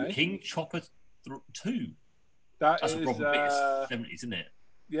 Okay. King Chopper 2. That's a proper bit of 70s, isn't it?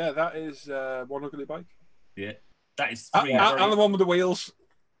 Yeah, that is One Ugly Bike. Yeah, that is 3. And the one with the wheels.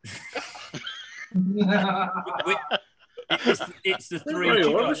 It's the 3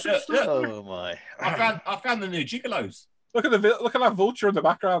 gigolos. Look. Oh my! I found the new gigolos. Look at that vulture in the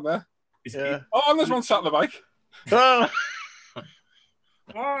background there. And there's one sat on the bike.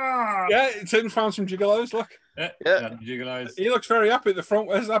 Yeah, Tim found some gigolos. Look. Yeah. Gigolos. He looks very happy at the front.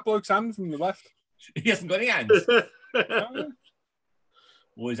 Where's that bloke's hand from the left? He hasn't got any hands.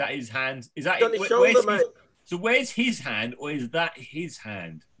 Or is that his hand? Is that on his shoulder, mate? So where's his hand, or is that his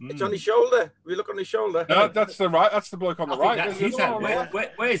hand? It's on his shoulder. If you look on his shoulder. No, that's the right. That's the bloke on the right. That's his hand.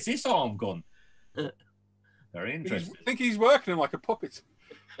 Where's this arm gone? Very interesting. I think he's working him like a puppet.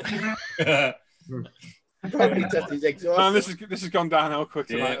 Probably just his exhaust. Man, this has gone downhill quick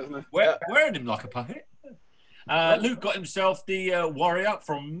tonight, hasn't it? Wearing him like a puppet. Luke got himself the Warrior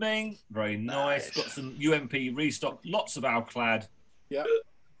from Ming. Very nice. Got some UMP restock. Lots of Alclad. Yeah.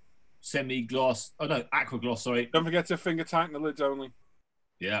 Semi-gloss. Oh, no, aqua gloss, sorry. Don't forget to finger tighten the lids only.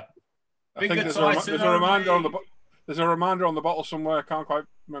 Yeah. I think there's a reminder on the there's a reminder on the bottle somewhere. I can't quite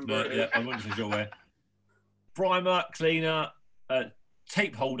remember. Yeah, I wasn't sure where. Primer, cleaner,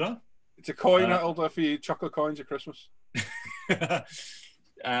 tape holder. It's a coin holder for your chocolate coins at Christmas. They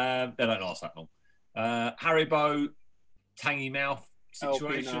don't last that long. Haribo, tangy mouth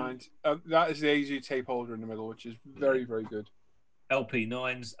situation. That is the AZ tape holder in the middle, which is very, very good.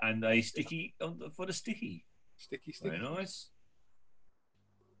 LP9s and a sticky for the sticky. Sticky. Very nice.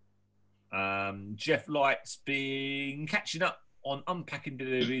 Jeff Light's been catching up on unpacking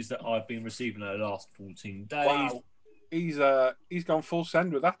deliveries that I've been receiving in the last 14 days. Wow. He's gone full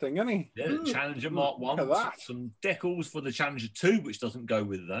send with that thing, hasn't he? Yeah, the Challenger Mark 1. Look at that. Some decals for the Challenger 2, which doesn't go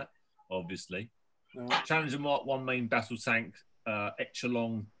with that, obviously. No. Challenger Mark 1 main battle tank,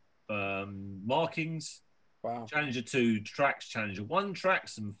 echelon markings. Wow. Challenger 2 tracks, Challenger 1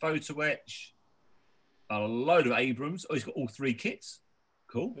 tracks, some photo etch, a load of Abrams. Oh, he's got all 3 kits.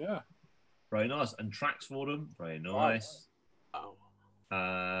 Cool. Yeah. Very nice. And tracks for them. Very nice. Wow.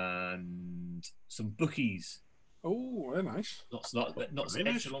 And some bookies. Oh, very nice. Not some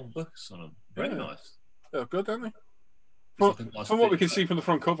echelon books on them. Very nice. They're good, aren't they? Nice From what we can see from the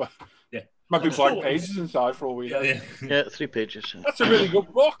front cover. Yeah. Might be blank pages inside for all we know. Yeah, 3 pages. That's a really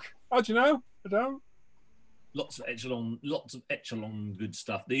good book. How do you know? I don't. Lots of echelon good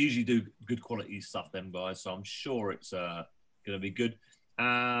stuff. They usually do good quality stuff, them guys, so I'm sure it's going to be good.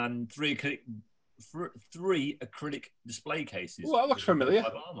 And three acrylic display cases. Oh, that looks familiar.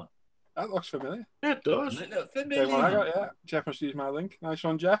 That looks familiar. Yeah, it does. Doesn't it look Same familiar? one I got, yeah. Jeff must use my link. Nice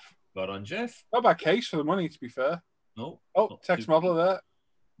one, Jeff. Well done, Jeff. Not a bad case for the money, to be fair. No. Oh, Tex model there.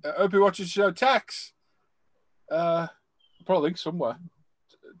 Hope you watches the show. Tex. I'll put a link somewhere.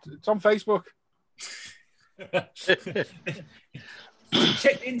 It's on Facebook. Check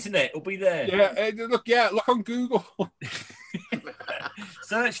the internet, it'll be there. Look on Google.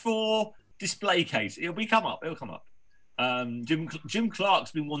 Search for display case. It'll come up. Jim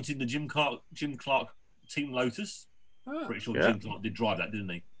Clark's been wanting the Jim Clark Team Lotus. Pretty sure Jim Clark did drive that, didn't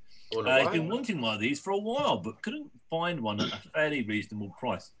he? He's been wanting one of these for a while, but couldn't find one at a fairly reasonable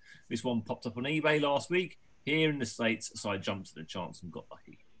price. This one popped up on eBay last week here in the States, so I jumped at the chance and got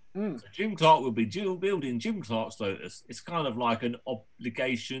lucky. So Jim Clark will be dual building Jim Clark's Lotus. It's kind of like an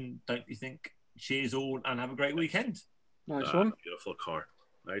obligation, don't you think? Cheers all and have a great weekend. Nice one. Beautiful car.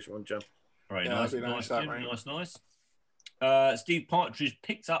 Nice one, Jim. Very Yeah, nice. that'd be Nice, nice, Jim. that, Nice. Steve Partridge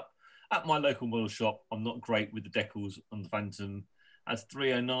picked up at my local model shop. I'm not great with the decals on the Phantom. Has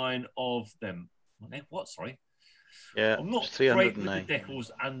 309 of them. What? Sorry. Yeah, I'm not great with the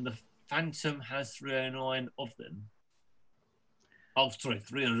decals, and the Phantom has 309 of them. Oh, sorry,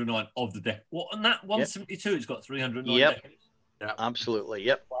 309 of the deck. What on that 172? It's got 309 decals. Yeah, absolutely.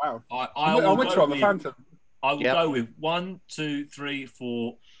 Yep. Wow. I went on the Phantom. I will go with 1, 2, 3,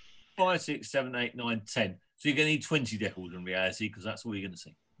 4, 5, 6, 7, 8, 9, 10. So you're going to need 20 decals in reality because that's all you're going to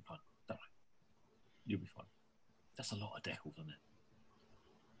see. Fine. Don't worry. You'll be fine. That's a lot of decals, isn't it?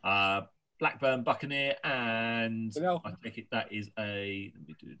 Blackburn Buccaneer, and I take it that is a. Let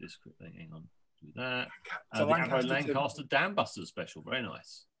me do this quickly. Hang on. Do that. The Lancaster Dam Busters special. Very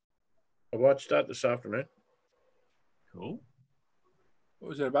nice. I watched that this afternoon. Cool. What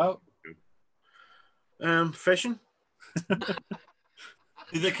was it about? Fishing.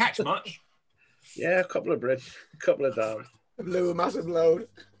 Did they catch much? Yeah, a couple of bridge, a couple of dams. Blew a massive load.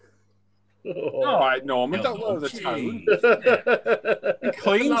 All right, Norman, don't lower the tone. It's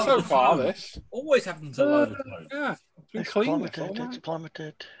clean so far, this. Always happens to lower the tone. Yeah, it's been clean. It's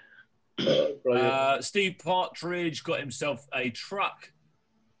plummeted. Steve Partridge got himself a truck.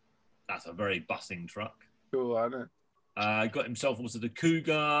 That's a very bussing truck. Cool, I know. Got himself also the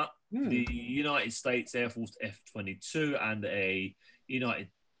Cougar, the United States Air Force F-22, and a United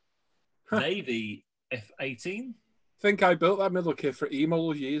Navy F-18. I think I built that middle kit for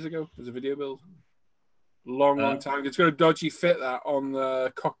E-models years ago as a video build. Long time. It's got a dodgy fit that on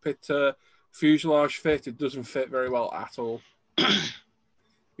the cockpit fuselage fit. It doesn't fit very well at all.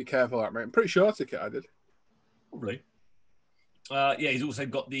 Be careful of that, mate. I'm pretty sure it's a kit I did. Probably. He's also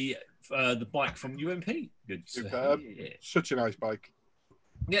got the bike from UMP. Good. Superb. Such a nice bike.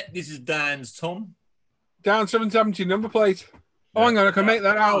 Yeah, this is Dan's Tom. Dan 770 number plate. Oh, hang on, I can make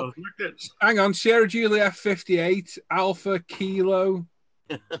that out. Hang on, Sierra Juliet 58, Alpha Kilo.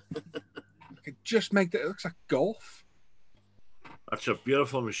 I could just make that. It looks like golf. That's a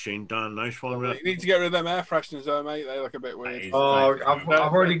beautiful machine, Dan. Nice one. You need to get rid of them air fresheners, though, mate. They look a bit weird. Oh, I've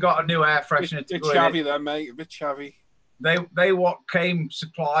already got a new air freshener. A bit chavvy, there, mate. A bit chavvy. They what came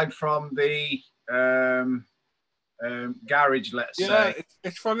supplied from the garage, let's say.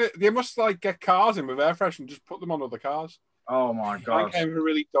 It's funny. They must like get cars in with air freshener and just put them on other cars. Oh my god! I came with a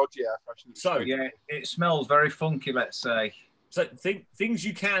really dodgy air freshener. So yeah, it smells very funky. Let's say. So things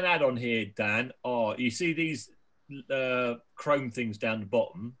you can add on here, Dan, are you see these chrome things down the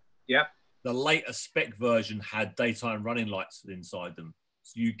bottom? Yep. The later spec version had daytime running lights inside them,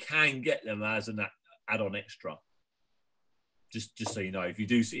 so you can get them as an add-on extra. Just so you know, if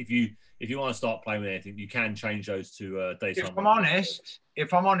you want to start playing with anything, you can change those to daytime.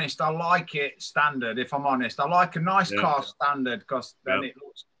 If I'm honest, I like it standard. If I'm honest, I like a nice car standard because then it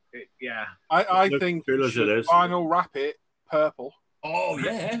looks. I think final wrap it purple. Oh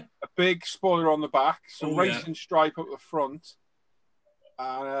yeah, a big spoiler on the back, some racing stripe up the front,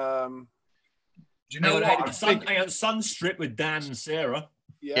 and do you know what? Sun strip with Dan and Sarah.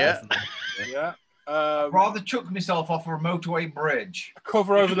 Yeah. Rather chuck myself off a motorway bridge. A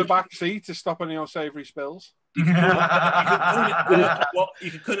cover over the back seat to stop any unsavoury spills. You could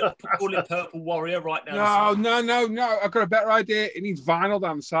call it Purple Warrior right now. No. I've got a better idea. It needs vinyl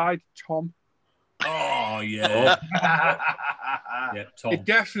down the side, Tom. Oh yeah. Yeah, Tom.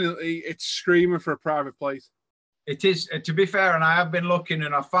 It's screaming for a private plate. It is, to be fair, and I have been looking,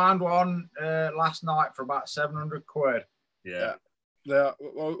 and I found one last night for about 700 quid. Yeah.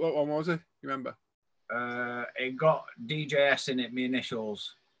 What one was it? You remember? It got DJS in it, my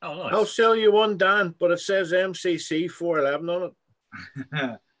initials. Oh, nice. I'll sell you one, Dan, but it says MCC 411 on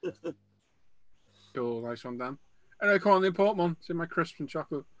it. Cool, nice one, Dan. And I call the important one. It's in my crisps and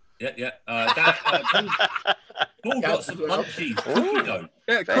chocolate. Yeah. Paul got some munchies. Cookie dough.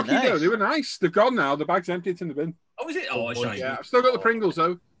 Yeah, cookie dough. They were nice. They're gone now. The bag's empty. It's in the bin. Oh, is it? Oh, a shame. Yeah, I've still got the Pringles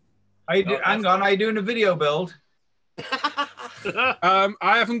though. Hang on, are you doing a video build? I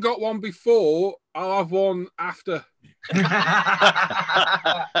haven't got one before. I'll have one after. So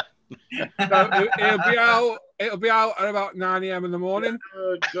it'll be out at about 9 a.m. in the morning.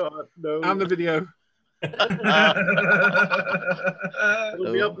 Oh God, no! And the video.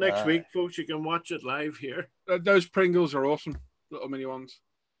 It'll be up next week, folks. You can watch it live here. Those Pringles are awesome, little mini ones.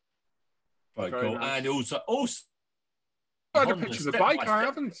 Very cool. Nice. And also, I had a picture of the bike. I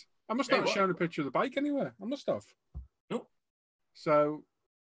haven't. I must not have shown a picture of the bike anywhere. I must have. Nope. So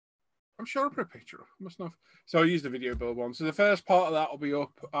I'm sure I put a picture up. I must not have. So I used the video build one. So the first part of that will be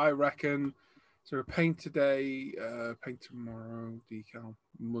up, I reckon. So paint today, paint tomorrow, decal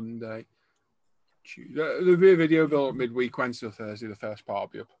Monday. There'll be a video build midweek, Wednesday or Thursday. The first part will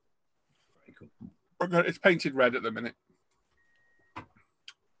be up. Very cool. It's painted red at the minute.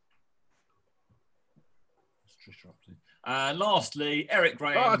 And lastly, Eric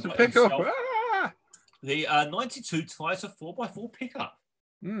Graham. Oh, it's a pickup. The 92 Toyota 4x4 pickup.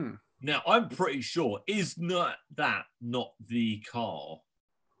 Mm. Now, I'm pretty sure, is not the car?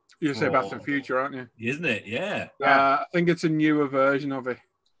 You say Back to the Future, aren't you? Isn't it? Yeah. I think it's a newer version of it.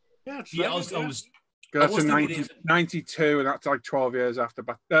 Yeah, That's a 92, and that's like 12 years after.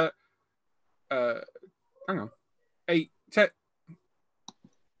 Hang on.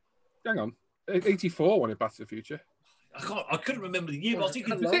 84 when it Back to the Future. I couldn't remember the year, but I think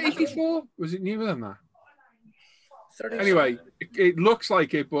was it 84? Was it newer than that? Anyway, it looks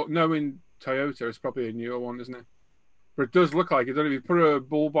like it, but knowing Toyota, it's probably a newer one, isn't it? But it does look like it. Don't if you put a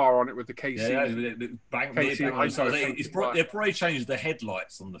bull bar on it with the KC. They probably changed the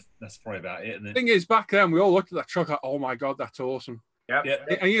headlights on the. That's probably about it. The thing is, back then we all looked at that truck like, "Oh my god, that's awesome."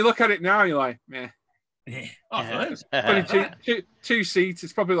 Yep. And you look at it now, and you're like, "Meh." Yeah. Two seats.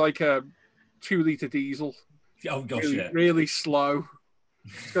 It's probably like a 2-liter diesel. Oh gosh, really slow.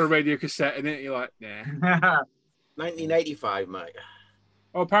 It's got a radio cassette in it. You're like, nah. 1985, mate.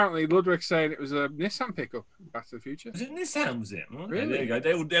 Oh, apparently Ludwig's saying it was a Nissan pickup. Back to the Future. Was it Nissan? Was it? Okay, really? There you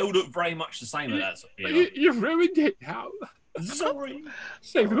go. They all look very much the same at that. You've ruined it now. Sorry.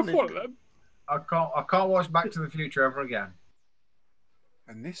 Saving up one of them. I can't watch Back to the Future ever again.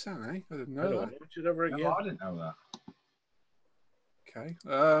 A Nissan, eh? I didn't know that. Watch it ever again. No, I didn't know that. Okay.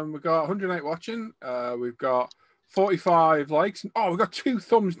 We've got 108 watching. We've got 45 likes. Oh, we've got 2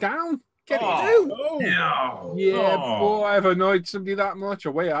 thumbs down. Get it down. Oh. No. Yeah, boy, I've annoyed somebody that much.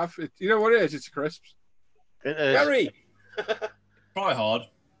 Or we have. You know what it is? It's crisps. It is. Gary. Try hard.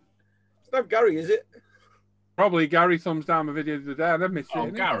 It's not Gary, is it? Probably Gary thumbs down the video today. I never missed it. Oh,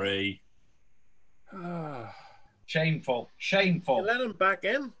 Gary. Shameful. Shameful. You let him back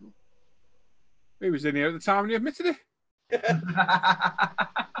in. He was in here at the time and he admitted it.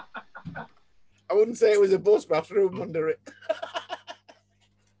 I wouldn't say it was a bus, but I threw him under it.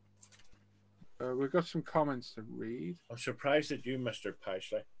 We've got some comments to read. I'm surprised at you, Mr.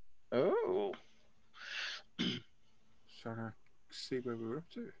 Paisley. Oh. Trying to see where we were up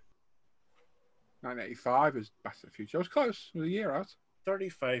to. 1985 is Back to the Future. I was close. It was a year out.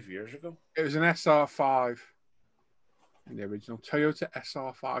 35 years ago. It was an SR5 in the original Toyota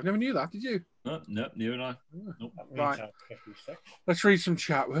SR5. Never knew that, did you? No, neither did I. Nope. Right. Let's read some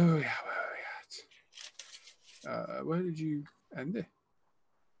chat. Where are we at? Where did you end it?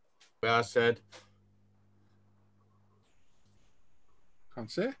 Where I said.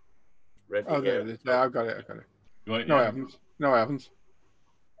 Can't see it. Ready, oh, there it is. Yeah, I've got it. Right, no, I haven't. No, I haven't.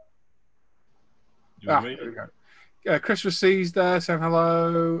 There we go. Christopher C's there saying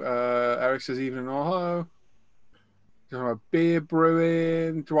hello. Eric says evening or hello. Talking about beer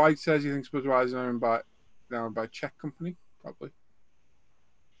brewing. Dwight says he thinks Budweiser is owned by Czech company, probably.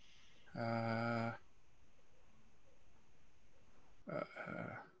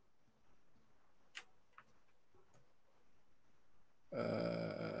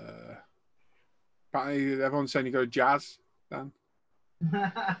 Apparently everyone's saying you go jazz, Dan.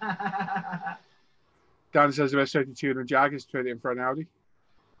 Dan says the best 32 in a Jag is trading for an Audi.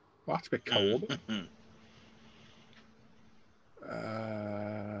 Well, that's a bit cold.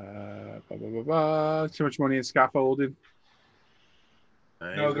 Too much money in scaffolding.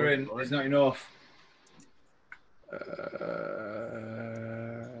 No, there's not enough. Trying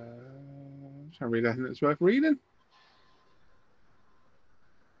to read anything that's worth reading.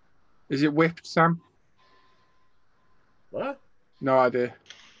 Is it whipped, Sam? What? No idea.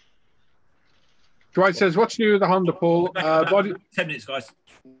 Dwight says, "What's new with the Honda Pool? Body 10 minutes, guys.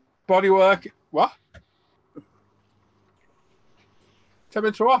 bodywork. What? 10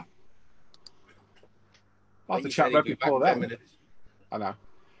 minutes for what? I'll have to chat right before that. I know.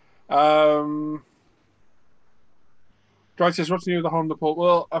 Dwight says, "What's new with the Honda Pool?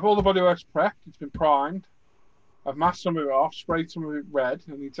 Well, I've all the bodywork's prepped. It's been primed. I've masked some of it off, sprayed some of it red.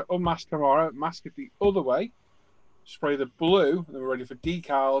 I need to unmask tomorrow, mask it the other way, spray the blue, and then we're ready for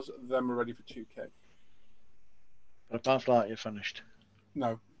decals, then we're ready for 2K. Apart from that, you're finished.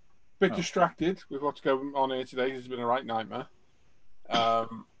 No. Bit distracted with what's going on here today. It's been a right nightmare. I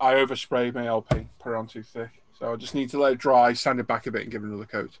oversprayed my LP, put it on too thick. So I just need to let it dry, sand it back a bit, and give it another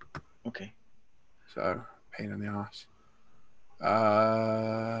coat. Okay. So, pain in the arse.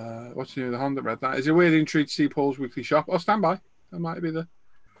 What's new with the Honda Red? That is it weird intrigue to see Paul's weekly shop? Oh, stand by. That might be the.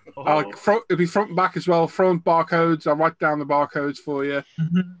 It'll be front and back as well. Front barcodes. I'll write down the barcodes for you.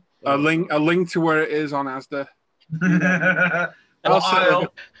 A link to where it is on Asda. I'll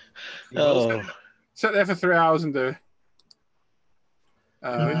sit there for 3 hours and do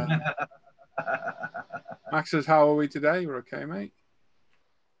it. Max says, "How are we today? We're okay, mate."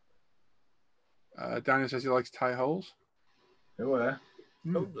 Daniel says he likes tie holes. Who are?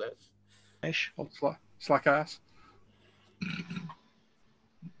 Oh, bless. Ish. Old slack ass.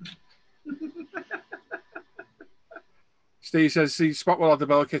 Steve says, "See, Spot will have the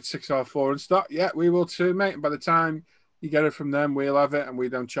Bella Kit 6R4 in stock." Yeah, we will too, mate. And by the time you get it from them, we'll have it, and we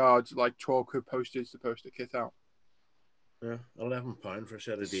don't charge like 12 quid postage to post the kit out. Yeah, £11 for a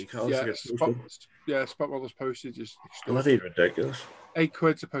set of decals. Yeah, Spot Model's postage is bloody ridiculous. 8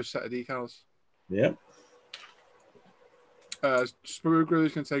 quid to post a set of decals. Yeah. Spuru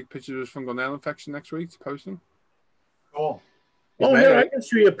Grill's going to take pictures of his fungal nail infection next week to post them. Cool. Oh, here, I can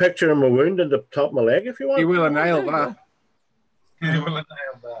show you a picture of my wound in the top of my leg if you want. He will have nailed that. He will have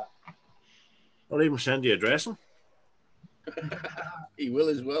nailed that. I'll even send you a dressing. He will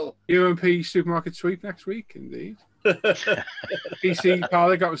as well. UMP supermarket sweep next week, indeed. PC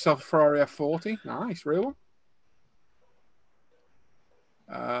Parley got himself a Ferrari F40. Nice, real one.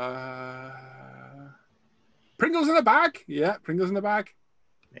 Pringles in the bag. Yeah, Pringles in the bag.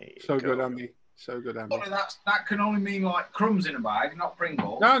 So good, Andy. So good, Andy. Well, that can only mean like crumbs in a bag, not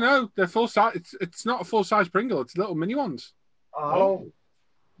Pringles. No, they're full size. It's not a full size Pringle. It's little mini ones. Oh.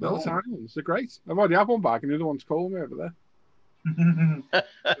 Little tiny ones. They're great. I've already had one bag, and the other one's calling me over there. The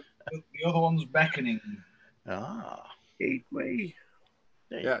other one's beckoning. Gateway.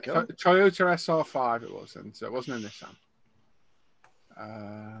 There Yeah, you go. Toyota SR5 it was, and so it wasn't a Nissan.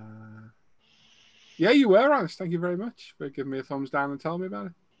 Yeah, you were honest. Thank you very much for giving me a thumbs down and telling me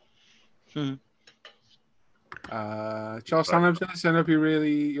about it. Charles Stanham's going to send up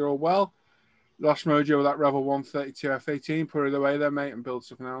you're all well. Lost mojo with that Rebel 132 F18. Put it away there, mate, and build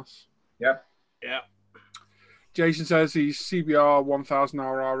something else. Yep. Yeah. Jason says he's CBR 1000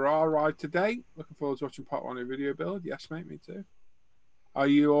 RRR ride today. Looking forward to watching part one of your video build. Yes, mate, me too. Are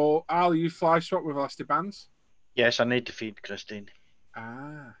you fly swap with elastic bands? Yes, I need to feed Christine.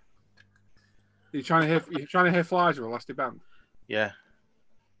 You're trying to hit flies with elastic band? Yeah.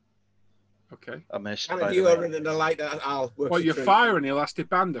 Okay. I missed. And you are in the light that I'll work. What, you're firing the elastic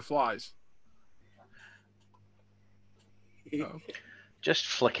band of flies? Oh. Just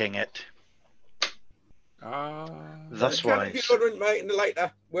flicking it. That's why. why. Deodorant, mate, in the lighter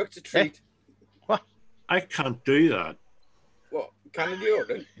works a treat. What? I can't do that. What? Can of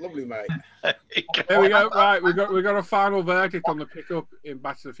deodorant? Lovely, mate. There we go. Right, we got a final verdict on the pickup in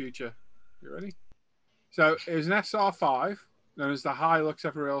Back to the Future. You ready? So it was an SR5, known as the Hilux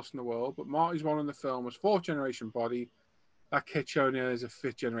everywhere else in the world, but Marty's one in the film was 4th generation body. That kit shown here is a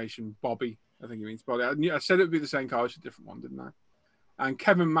 5th generation Bobby. I think it means body. I said it would be the same car, it's a different one, didn't I? And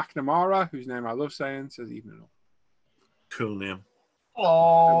Kevin McNamara, whose name I love saying, says evening up. Cool name.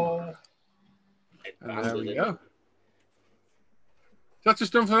 Oh. And there we go. That's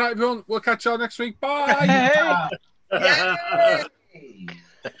just done for tonight, everyone. We'll catch y'all next week. Bye.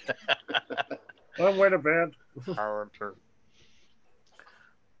 I'm going to bed. Okay.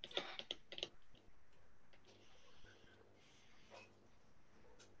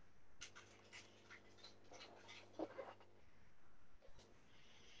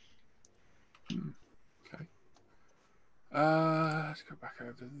 Let's go back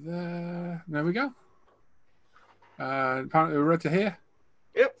over there. There we go. Apparently we're ready to hear.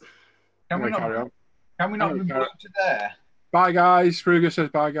 Yep. Can we not be glued to there? Bye, guys. Spruger says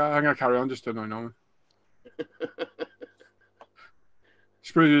bye, guys. I'm going to carry on just to annoy Norman.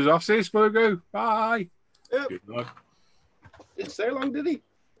 Spruger's off. See you, Spruger. Bye. Yep. Didn't stay long, did he?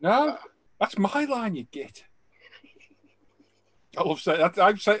 No, that's my line, you git. I love saying that.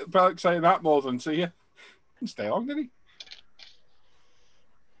 I'm saying that more than see you. Didn't stay long, did he?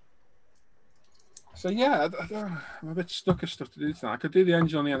 So yeah, I'm a bit stuck of stuff to do tonight. I could do the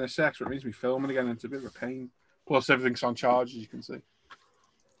engine on the NSX, but it means me filming again, and it's a bit of a pain. Plus, everything's on charge, as you can see.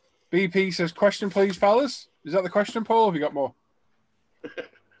 BP says, question, please, fellas. Is that the question, Paul? Have you got more?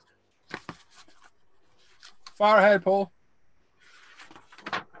 Far ahead, Paul.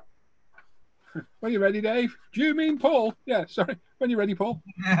 When you're ready, Dave. Do you mean Paul? Yeah, sorry. When you're ready, Paul.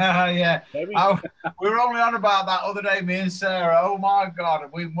 Yeah. We were only on about that other day, me and Sarah. Oh, my God.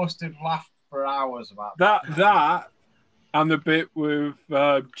 We must have laughed for hours about that. And the bit with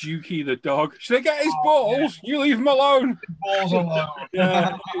Dukey the dog. Should they get his balls? Yeah. You leave him alone. Balls alone.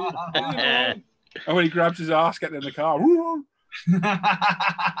 Yeah. And when he grabs his ass getting in the car.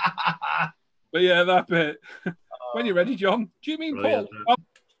 But yeah, that bit. When you're ready, John. Do you mean Paul?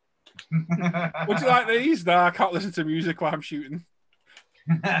 Would you like these? No, I can't listen to music while I'm shooting.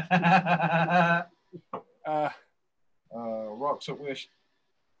 Rocks up wish.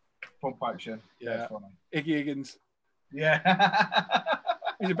 Pump action. Yeah. Iggy Higgins. Yeah.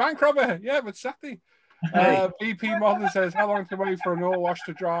 He's a bank robber. Yeah, but Saturday. BP Modern says, how long to wait for an oil wash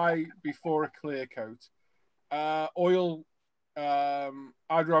to dry before a clear coat? Oil,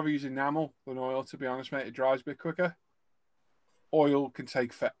 I'd rather use enamel than oil, to be honest, mate. It dries a bit quicker. Oil can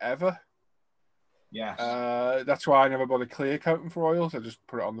take forever. Yes. That's why I never bother clear coating for oils. I just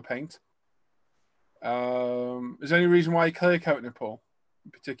put it on the paint. Is there any reason why you clear coating it, Paul,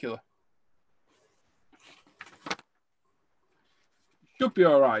 in particular? Should be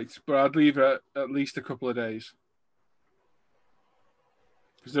all right, but I'd leave it at least a couple of days.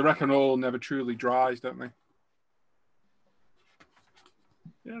 Because they reckon oil never truly dries, don't they?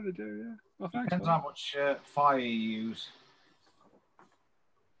 Yeah, they do, yeah. Well, thanks. Depends how much fire you use.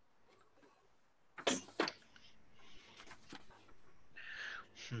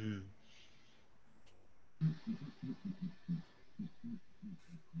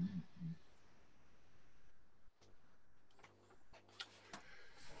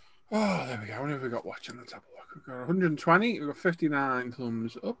 Oh, there we go. What have we got watching? Let's have a look. We've got 120. We've got 59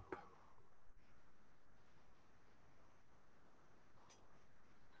 thumbs up.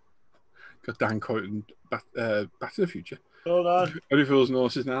 Got Dan quoting Back to the Future. Hold on. Only fools and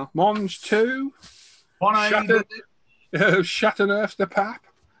horses now. Mons 2. Shatter nerfs the pap.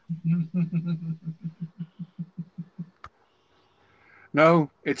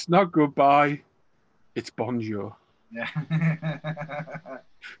 No, it's not goodbye. It's bonjour. Yeah.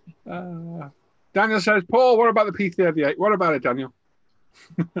 Daniel says, Paul, what about the P-38? What about it, Daniel?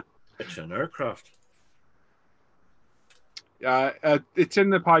 It's an aircraft. It's in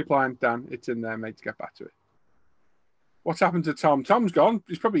the pipeline, Dan. It's in there, mate, to get back to it. What's happened to Tom? Tom's gone.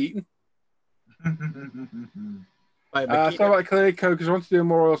 He's probably eaten. I thought about clear code because I want to do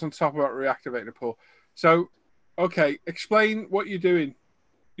more oils on top about reactivating the pool. So, okay, explain what you're doing.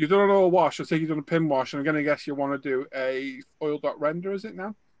 You've done an oil wash. I think you've done a pin wash, and I'm going to guess you want to do a oil dot render, is it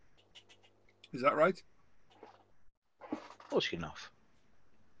now? Is that right? Close enough.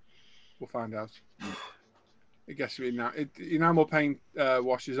 We'll find out. I guess enamel paint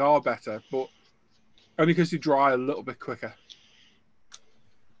washes are better, but only because they dry a little bit quicker.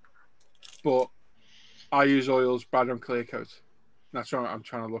 But I use oils bad on clear coat. That's what I'm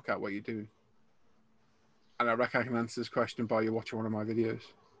trying to look at what you're doing. And I reckon I can answer this question by you watching one of my videos.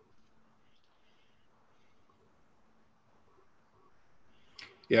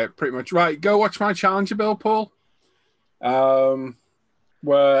 Yeah, pretty much. Right, go watch my Challenger build, Paul.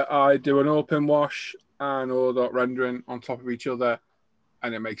 Where I do an open wash and oil dot rendering on top of each other,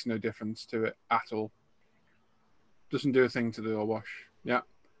 and it makes no difference to it at all. Doesn't do a thing to the oil wash. Yeah.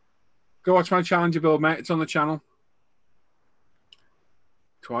 Go watch my Challenger build, mate. It's on the channel.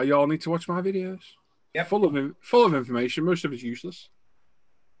 That's why you all need to watch my videos. Yep. Full of information. Most of it's useless.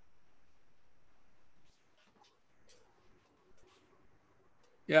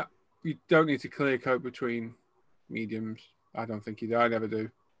 Yeah. You don't need to clear coat between mediums. I don't think you do. I never do.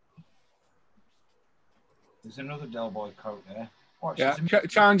 There's another Del Boy coat there. Watch, yeah.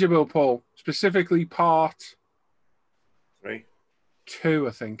 Challenger build, Paul. Specifically part 2,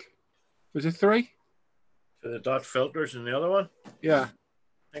 I think. Was it 3? For the dot filters and the other one? Yeah.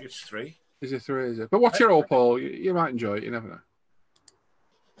 I think it's 3. Is it 3, is it? But what's your all, Paul? You might enjoy it. You never know.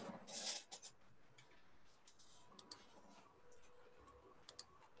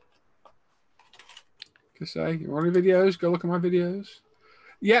 to say. You want any videos? Go look at my videos.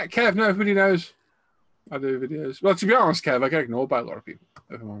 Yeah, Kev, no, everybody knows I do videos. Well, to be honest, Kev, I get ignored by a lot of people,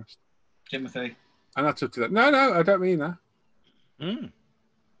 if I'm honest. Timothy. And that's up to that. No, I don't mean that.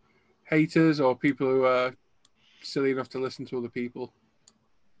 Haters or people who are silly enough to listen to other people.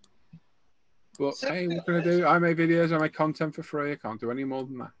 But hey, what can I do? I make videos, I make content for free. I can't do any more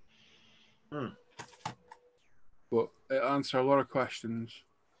than that. But it answers a lot of questions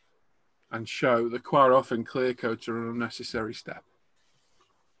and show that quite often clear coats are an unnecessary step.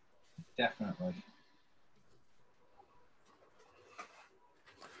 Definitely.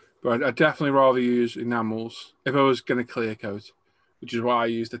 But I'd definitely rather use enamels if I was going to clear coat, which is why I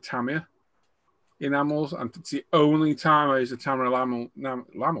use the Tamiya enamels. And it's the only time I use the Tamiya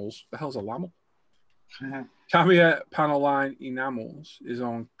lamels. The hell's a lamel? Tamiya panel line enamels is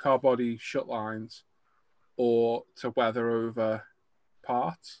on car body shut lines or to weather over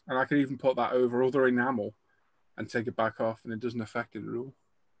parts. And I can even put that over other enamel and take it back off, and it doesn't affect it at all.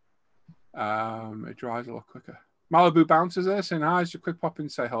 It dries a lot quicker. Malibu Bouncers there saying hi. Just a quick pop in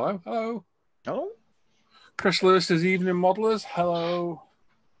and say hello. Hello. Hello. Chris Lewis says evening modelers. Hello.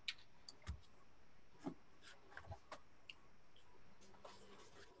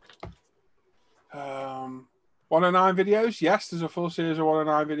 Um, 109 videos. Yes, there's a full series of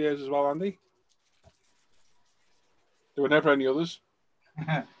 109 videos as well, Andy. There were never any others.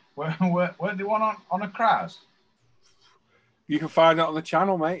 Were they one on a crash? You can find it on the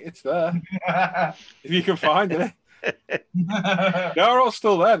channel, mate. It's there. If you can find it. They're all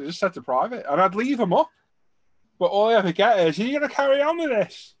still there. They just set to private. And I'd leave them up. But all I ever get is, are you going to carry on with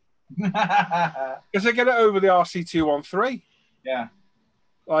this? Because I get it over the RC213. Yeah.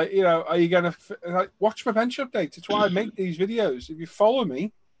 Like, you know, are you going to watch my bench updates? It's why I make these videos. If you follow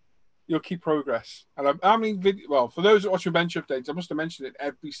me, you'll keep progress. And I mean, well, for those that watch my bench updates, I must have mentioned it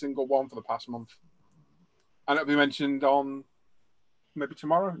every single one for the past month. And it'll be mentioned on maybe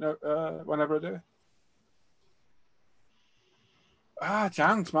tomorrow, whenever I do it. It's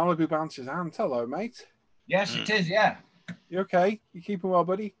Ant, Malibu Bounces Ant. Hello, mate. Yes, it is, yeah. You okay? You keeping well,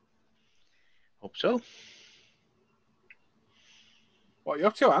 buddy? Hope so. What are you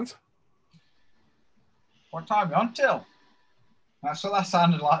up to, Ant? What time are you on till? That's what that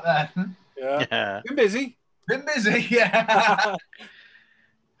sounded like then. Yeah. Been busy. Been busy, yeah.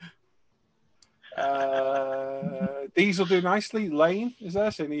 Diesel do nicely. Lane is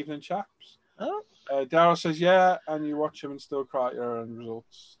there saying evening chaps. Oh. Daryl says yeah, and you watch them and still cry at your own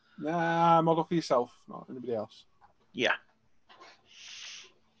results. Nah, model for yourself, not anybody else. Yeah.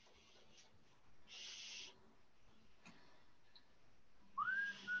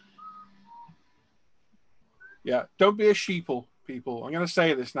 Yeah, don't be a sheeple, people. I'm going to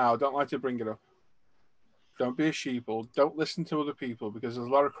say this now. I don't like to bring it up. Don't be a sheeple. Don't listen to other people because there's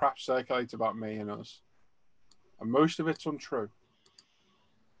a lot of crap circulates about me and us. And most of it's untrue.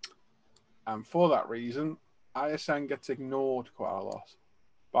 And for that reason, ISN gets ignored quite a lot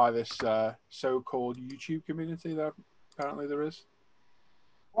by this so-called YouTube community that apparently there is.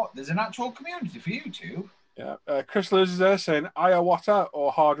 What? There's an actual community for YouTube? Yeah. Chris Lewis is there saying Iowata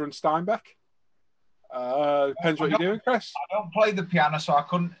or Harder and Steinbeck. Depends what you're doing, Chris. I don't play the piano, so I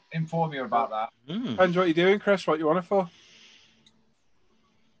couldn't inform you about that. Depends what you're doing, Chris, what you want it for.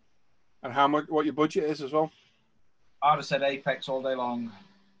 And how much, what your budget is as well. I'd have said Apex all day long.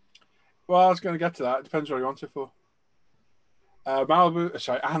 Well, I was going to get to that. It depends what you want it for.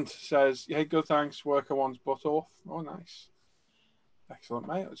 Ant says, hey, good, thanks. Worker one's butt off. Oh, nice. Excellent,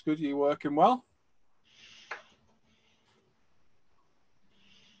 mate. It's good you're working well.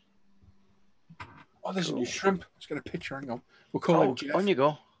 Oh, there's a new shrimp. Let's get a picture. Hang on. We'll call him Jeff. On you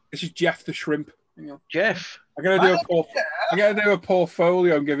go. This is Jeff the shrimp. Hang on. Jeff. I'm going to do a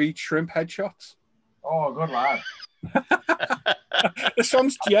portfolio and give each shrimp headshots. Oh, good lad. This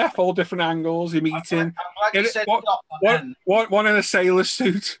one's Jeff, all different angles. Him eating. One in a sailor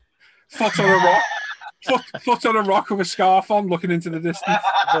suit, foot on a rock, foot on a rock with a scarf on, looking into the distance.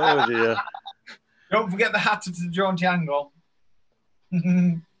 Oh dear! Don't forget the hat to the jaunty angle.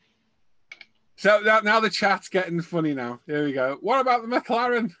 So now the chat's getting funny. Now here we go. What about the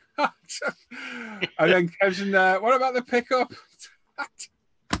McLaren? And then Kev's in there. What about the pickup?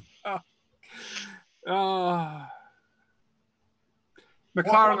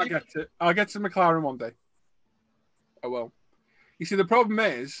 McLaren, I'll get to McLaren one day. I will. You see, the problem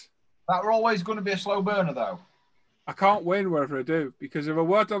is that we're always going to be a slow burner, though. I can't win wherever I do because if I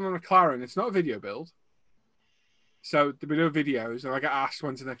worked on the McLaren, it's not a video build. So there'll be no videos, and I get asked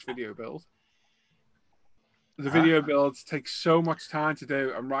when's the next video build. The video builds take so much time to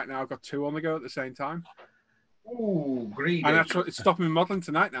do, and right now I've got 2 on the go at the same time. Ooh, greedy. And that's what it's stopping me modelling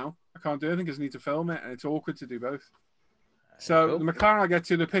tonight now. I can't do anything because I need to film it, and it's awkward to do both. So the McLaren I get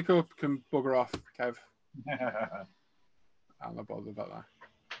to, the pickup can bugger off, Kev. I'm not bothered about that.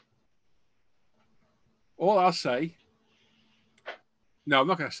 All I'll say... No, I'm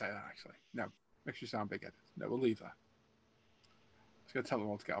not going to say that, actually. No, makes you sound big-headed. No, we'll leave that. Just going to tell them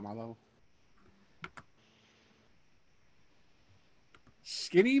all to get on my level.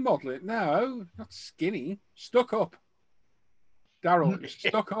 Skinny modelling? No, not skinny. Stuck up. Daryl, you're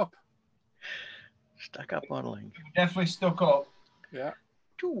stuck up. Stuck up modelling. Definitely stuck up. Yeah.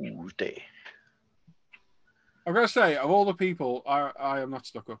 Tuesday. I'm going to say, of all the people, I am not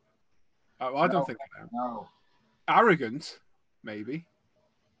stuck up. I don't think I am. No. Arrogant, maybe.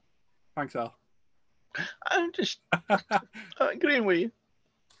 Thanks, Al. I'm just agreeing with you.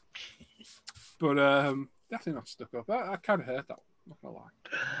 But definitely not stuck up. I kind of heard that. I'm not going to lie.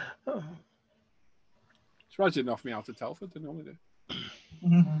 Oh. Surprised you didn't offer me out to Telford. They normally do.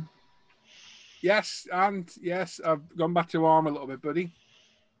 Yes, I've gone back to arm a little bit, buddy.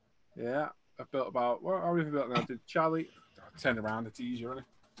 Yeah, I've built about, what are we built now? Did Charlie? Turn around, it's easier, isn't it?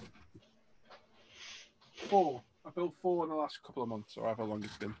 4. I built 4 in the last couple of months, or however long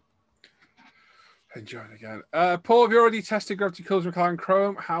it's been. Enjoy it again. Paul, have you already tested Gravity Kills McLaren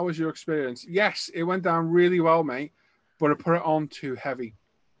Chrome? How was your experience? Yes, it went down really well, mate, but I put it on too heavy.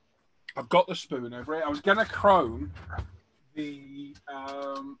 I've got the spoon over it. I was going to chrome the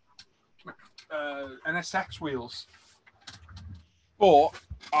NSX wheels, but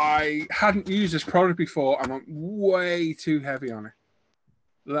I hadn't used this product before and I'm way too heavy on it.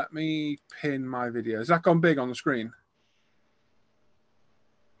 Let me pin my video. Has that gone big on the screen?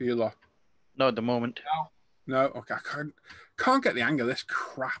 For you lot? Not at the moment. No? Okay. I can't get the angle of this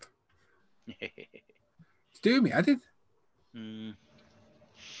crap. It's doing me, I did.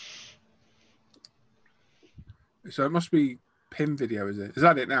 So it must be pin video, is it? Is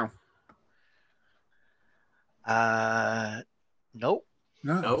that it now? Nope.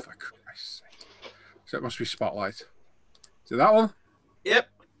 No, for Christ's sake. So it must be Spotlight. Is it that one? Yep.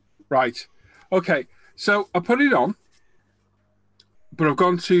 Right. Okay. So I put it on, but I've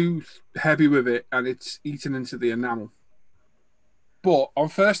gone too heavy with it and it's eaten into the enamel. But on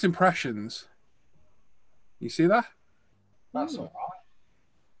first impressions, you see that? That's all right.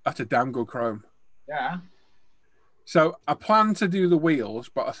 That's a damn good chrome. Yeah. So I plan to do the wheels,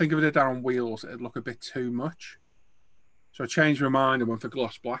 but I think if I did that on wheels, it'd look a bit too much. So I changed my mind and went for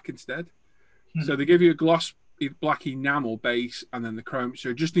gloss black instead. So they give you a gloss black enamel base and then the chrome. So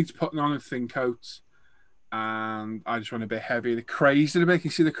it just needs putting on a thin coat. And I just went a bit heavy. The crazed it a bit. Can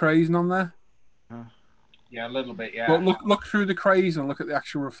you see the crazing on there? Yeah, a little bit, yeah. But look through the craze and look at the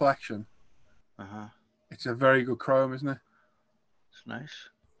actual reflection. It's a very good chrome, isn't it? It's nice.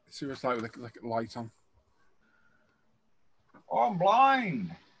 Let's see what it's like with the light on. Oh, I'm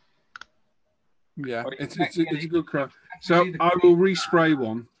blind. Yeah, it's a good chrome. So I will respray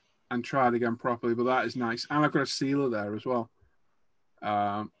one and try it again properly, but that is nice. And I've got a sealer there as well.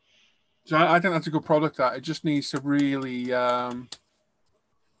 So I think that's a good product. That it just needs to really,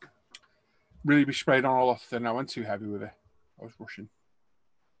 really be sprayed on a lot thin. I went too heavy with it. I was rushing,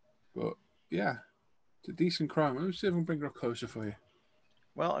 but yeah, it's a decent chrome. Let me see if I can bring it up closer for you.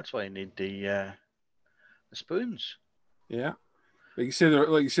 Well, that's why you need the spoons. Yeah, but you see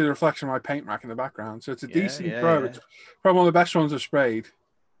the reflection of my paint rack in the background. So it's a decent chrome. Yeah. It's probably one of the best ones I've sprayed.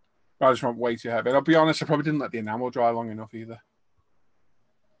 But I just went way too heavy. And I'll be honest, I probably didn't let the enamel dry long enough either.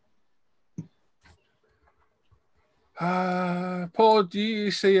 Paul, do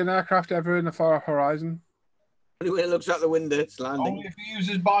you see an aircraft ever in the far horizon? When it looks out the window, it's landing. Only if he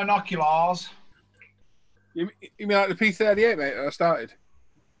uses binoculars. You mean like the P-38, mate, that I started?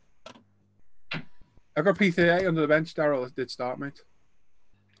 I've got P-38 under the bench, Daryl. It did start, mate.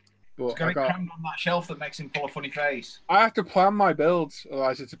 But It's got crammed on that shelf that makes him pull a funny face. I have to plan my builds,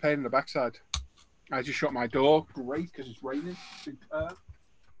 otherwise it's a pain in the backside. I just shut my door. Great, because it's raining. Superb.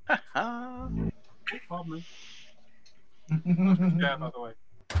 Pardon me. Yeah, by the way.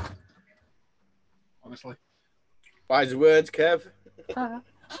 Honestly. Wise words, Kev.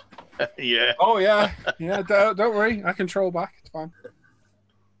 Yeah. Oh, yeah. Yeah, don't worry. I control back. It's fine.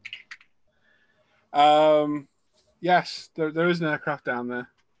 Yes, there is an aircraft down there.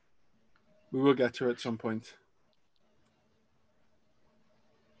 We will get to it at some point.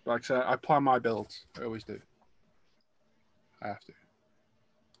 Like I said, I plan my builds. I always do. I have to.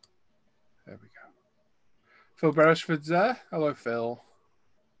 There we go. Phil Beresford's there. Hello, Phil.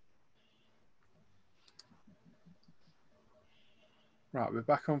 Right, we're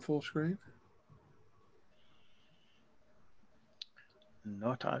back on full screen.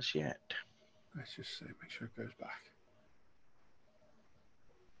 Not as yet. Let's just see, make sure it goes back.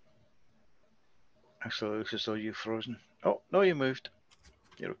 Actually, it looks as though you've frozen. Oh, no, you moved.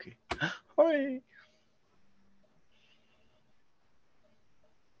 You're okay. Hooray!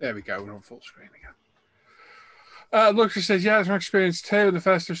 There we go. We're on full screen again. Lucas says, yeah, it's my experience too. The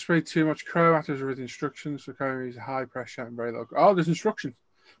first time sprayed too much chrome after with instructions. So chrome is high pressure and very low. Oh, there's instructions.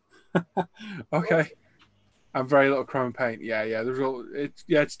 Okay. And very little chrome paint. Yeah.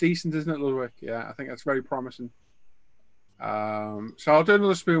 It's decent, isn't it, Ludwig? Yeah, I think that's very promising. So I'll do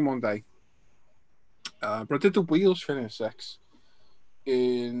another spoon one day. But I did the wheels finish 6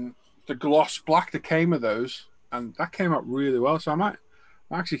 in the gloss black that came with those, and that came out really well. So I might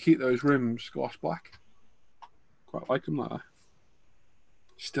actually keep those rims gloss black. Quite like them like that.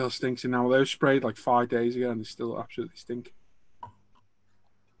 Still stinks in now. Those sprayed like 5 days ago, and they still absolutely stink.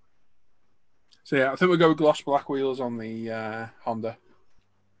 So yeah, I think we'll go with gloss black wheels on the Honda.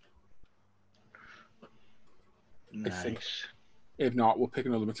 Nice. If not, we'll pick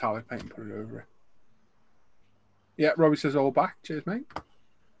another metallic paint and put it over it. Yeah, Robbie says all back. Cheers, mate.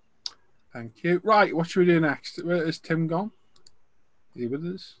 Thank you. Right, what should we do next? Where is Tim gone? Is he with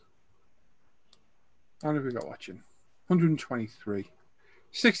us? How many have we got watching? 123.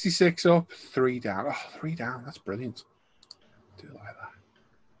 66 up, 3 down. Oh, 3 down. That's brilliant. Do like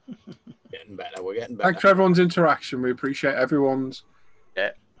that. Getting better. We're getting better. Thanks for everyone's interaction. We appreciate everyone's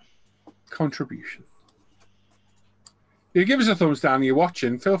contribution. If you give us a thumbs down and you're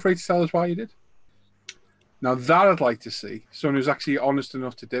watching, feel free to tell us why you did. Now that I'd like to see someone who's actually honest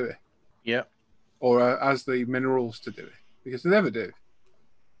enough to do it. Yeah. Or has the minerals to do it. Because they never do.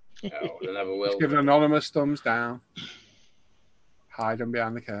 No, they never will. Just give an anonymous thumbs down. Hide them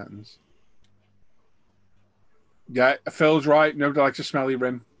behind the curtains. Yeah, Phil's right. Nobody likes a smelly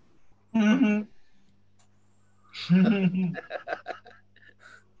rim. Nigel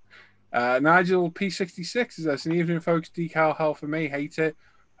P66 is this. An evening, folks. Decal hell for me. Hate it.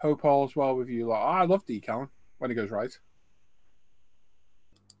 Hope all's well with you. Like, I love decaling when it goes right.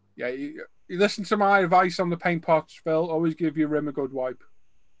 Yeah, you listen to my advice on the paint pots, Phil. Always give your rim a good wipe.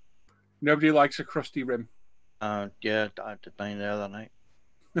 Nobody likes a crusty rim. Yeah, I did mine the other night.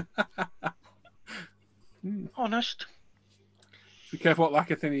 Honest. Be careful what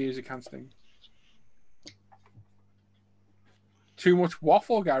lacquer thin you use, it can sting. Too much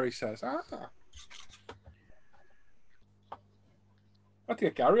waffle, Gary says. I'll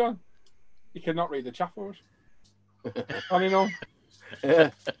get Gary on. He cannot read the chat for us. On and on.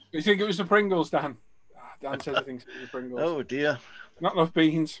 You think it was the Pringles, Dan? Dan says he thinks it was the Pringles. Oh, dear. Not enough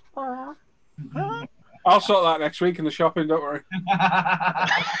beans. I'll sort that next week in the shopping, don't worry.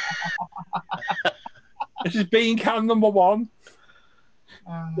 This is bean can number 1.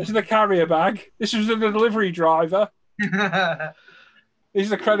 This is the carrier bag. This is the delivery driver. These are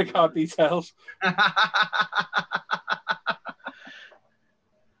the credit card details.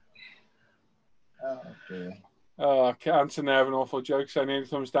 Oh, dear. Oh, Anton there have an awful joke saying he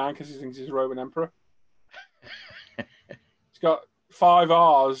thumbs down because he thinks he's a Roman emperor. He's got 5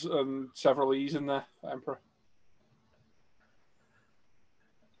 R's and several E's in there, emperor.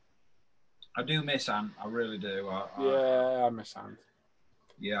 I do miss Ant. I really do. I miss Ant.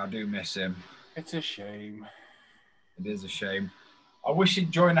 Yeah, I do miss him. It's a shame. It is a shame. I wish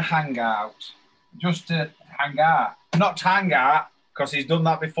he'd join a hangout. Just to hang out. Not to hang out, because he's done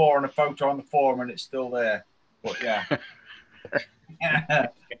that before on a photo on the forum and it's still there. But yeah.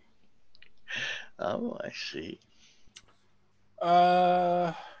 Oh, I see.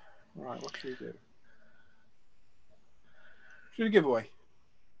 Right, what should we do? Should we give away?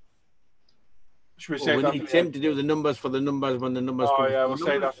 Should we save we that need Tim to do the numbers for the numbers when the numbers come. Yeah, we'll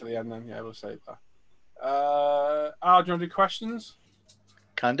save that for the end then. Yeah, we'll save that. Al, do you want to do questions?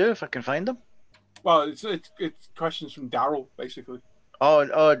 Can do if I can find them. Well, it's questions from Daryl, basically. We're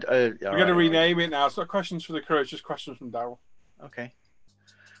going to rename it now. It's not questions for the crew, it's just questions from Daryl. Okay.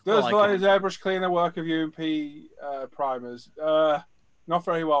 Does the airbrush cleaner work with UMP primers? Not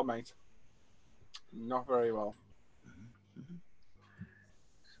very well, mate. Not very well.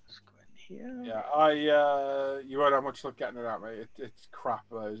 Let's go in here. Yeah, you won't have much luck getting it out, mate. It's crap,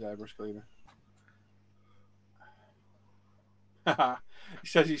 those airbrush cleaner. He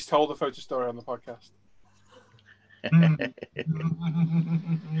says he's told the photo story on the podcast.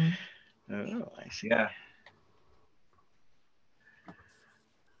 Oh, I see. Yeah.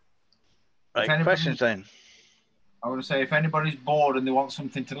 Right, questions then. I want to say, if anybody's bored and they want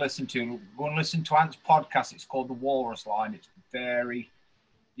something to listen to, go and listen to Ant's podcast. It's called The Walrus Line. It's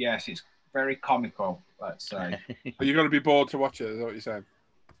it's very comical, let's say. Are you going to be bored to watch it? Is that what you're saying?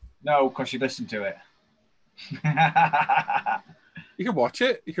 No, because you listen to it. You can watch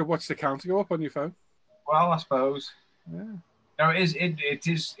it. You can watch the counter go up on your phone. Well, I suppose. Yeah. No, it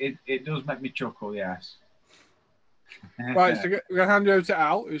is. It does make me chuckle. Yes. Right, so we're going to hand you over to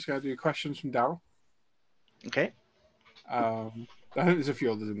Al, who's going to do questions from Daryl. Okay. I think there's a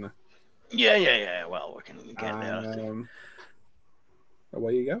few others in there. Yeah. Well, we can get there.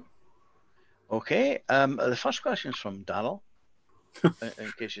 Away you go. Okay. The first question is from Daryl,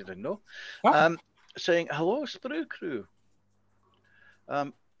 in case you didn't know. Saying, hello, Sprue Crew.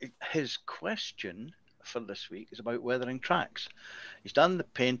 His question for this week is about weathering tracks. He's done the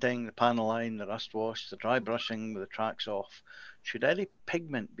painting, the panel line, the rust wash, the dry brushing with the tracks off. Should any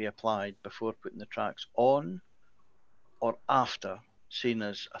pigment be applied before putting the tracks on or after, seeing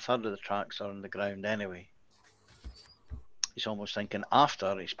as a third of the tracks are on the ground anyway? He's almost thinking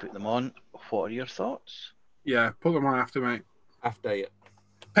after he's put them on. What are your thoughts? Yeah, put them on after, mate. After, yeah.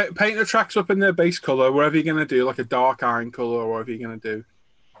 Paint the tracks up in their base colour, wherever you're going to do, like a dark iron colour or whatever you're going to do.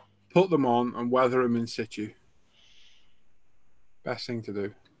 Put them on and weather them in situ. Best thing to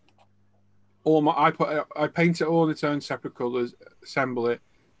do. I paint it all in its own separate colours, assemble it,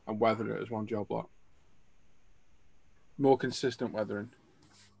 and weather it as one job lot. More consistent weathering.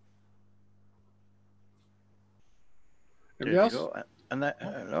 Anybody else? Go. And that,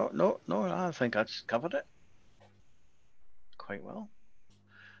 no, I think that's covered it quite well.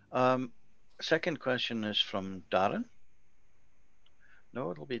 Second question is from Darren. No,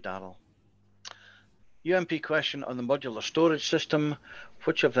 it'll be Daryl. UMP question on the modular storage system.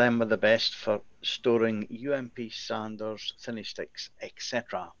 Which of them are the best for storing UMP sanders, thinny sticks,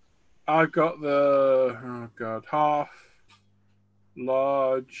 etc.? I've got the half,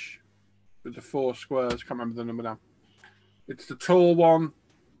 large, with the 4 squares. I can't remember the number now. It's the tall one,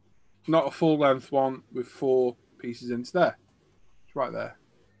 not a full length one with 4 pieces in. It's there. It's right there.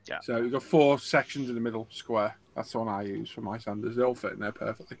 Yeah. So you've got 4 sections in the middle square. That's the one I use for my sanders. They all fit in there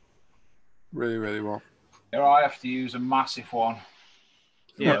perfectly. Really, really well. Here I have to use a massive one.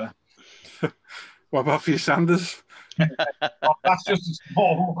 Yeah. What about for your sanders? That's just a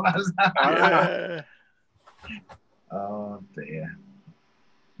small one. Yeah. Oh dear.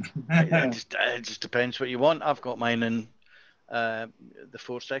 It just depends what you want. I've got mine in the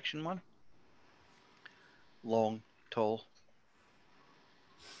 4-section one. Long, tall.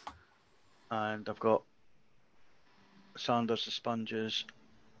 And I've got sanders, the sponges,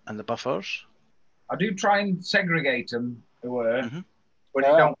 and the buffers. I do try and segregate them, but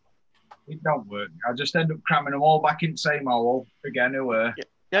it don't work. I just end up cramming them all back in the same hole again.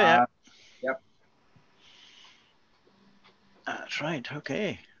 Yeah. Yep. That's right.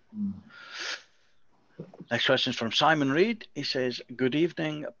 Okay. Next question is from Simon Reed. He says, "Good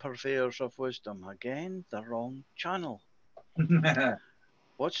evening, purveyors of wisdom. Again, the wrong channel.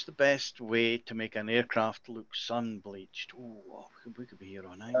 What's the best way to make an aircraft look sun-bleached?" Oh, we could be here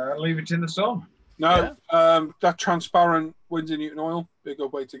all night. Leave it in the sun. No, that transparent Windsor Newton oil, be a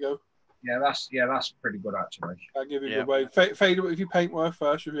good way to go. Yeah, that's pretty good actually. I'll give you a good way. Fade it with your paintwork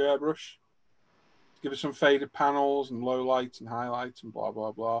first with your airbrush. Give it some faded panels and low lights and highlights and blah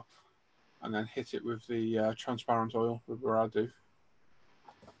blah blah, and then hit it with the transparent oil with where I do.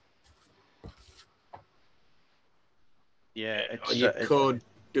 Yeah, you could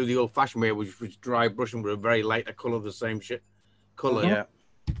do the old-fashioned way, which was dry brushing with a very lighter colour, the same colour. Yeah.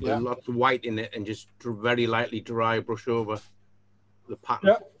 With lots of white in it, and just very lightly dry brush over the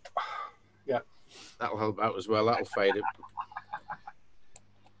pattern. Yeah. That'll help out as well. That'll fade it.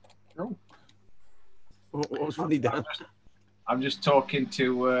 Oh. What was funny, Dan? I'm just talking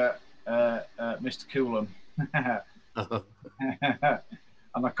to Mr. Coolum.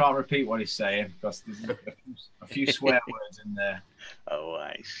 And I can't repeat what he's saying because there's a few swear words in there. Oh,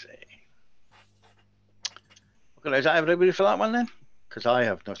 I see. Okay, is that everybody for that one then? Because I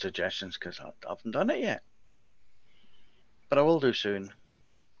have no suggestions because I haven't done it yet. But I will do soon.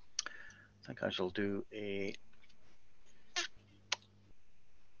 I think I shall do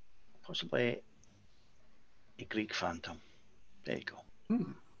possibly a Greek Phantom. There you go.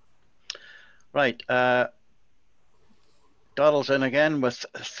 Right. Darrell's in again with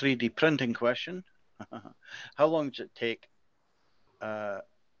a 3D printing question. How long does it take, I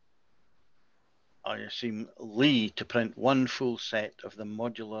assume, Lee to print one full set of the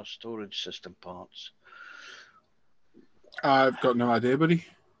modular storage system parts? I've got no idea, buddy.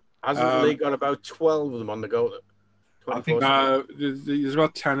 Hasn't Lee got about 12 of them on the go? I think there's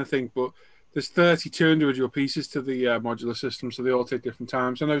about 10, I think, but there's 32 individual pieces to the modular system, so they all take different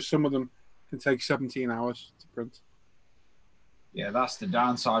times. I know some of them can take 17 hours to print. Yeah, that's the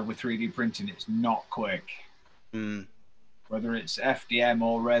downside with 3D printing. It's not quick. Whether it's FDM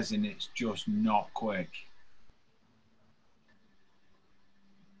or resin, it's just not quick.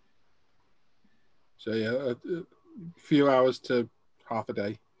 So yeah, few hours to half a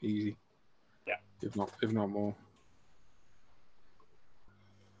day, easy. Yeah, if not more.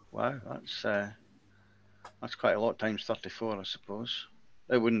 Wow, that's quite a lot times 34, I suppose.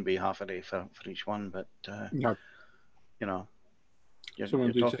 It wouldn't be half a day for each one, but No, you know, you're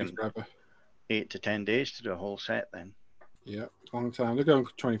someone do take talking forever. 8 to 10 days to do a whole set then. Yeah, long time. They're going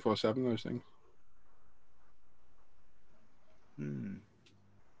 24/7. Those things.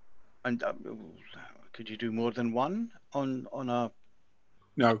 And could you do more than one on a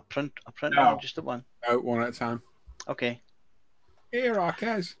No, print No. run? Just the one? no, one at a time. Okay. Here,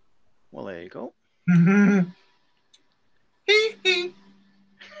 Arquez. Well, there you go.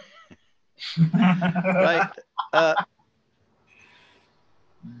 Right.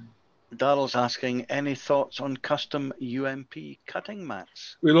 Darrell's asking, any thoughts on custom UMP cutting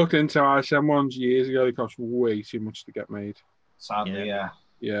mats? We looked into ISM ones years ago. They cost way too much to get made. Sadly, yeah.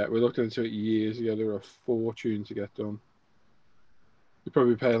 Yeah, we looked into it years ago. They were a fortune to get done. You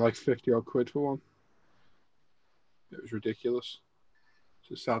probably pay like 50 odd quid for one. It was ridiculous.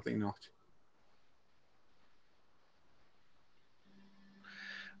 So sadly not.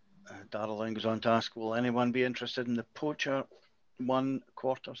 Darrell then goes on to ask, will anyone be interested in the Poacher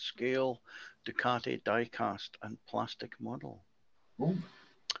 1/4 scale Ducati diecast and plastic model? Ooh.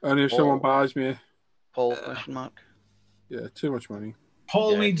 Only if someone buys me. Paul, question mark? Yeah, too much money.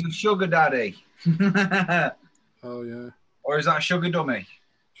 Paul needs a sugar daddy. Oh, yeah. Or is that a sugar dummy?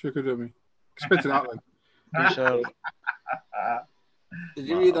 Sugar dummy. Spit it out then. Who's Did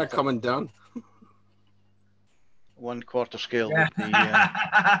you read that comment down? 1/4 scale Yeah.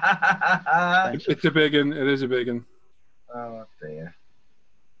 would be It's a big one. It is a big one. Oh, dear.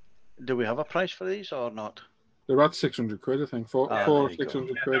 Do we have a price for these or not? They're about 600 quid, I think. Four there or you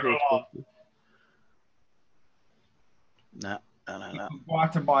 600 go. quid. Yeah, No. You could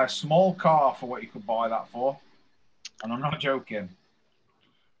have to buy a small car for what you could buy that for. And I'm not joking.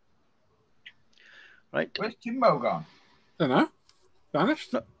 Right. Where's Timbo gone? Don't know.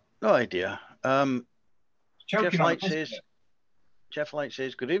 Vanished? No idea. Jeff Choking on Light the biscuit.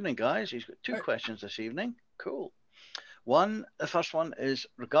 says, good evening, guys. He's got two questions this evening. Cool. The first one is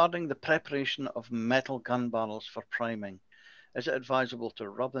regarding the preparation of metal gun barrels for priming. Is it advisable to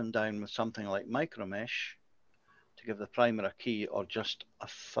rub them down with something like micromesh to give the primer a key, or just a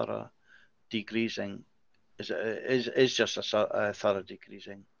thorough degreasing? Is just a thorough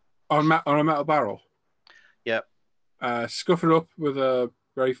degreasing On a metal barrel? Yep. Scuff it up with a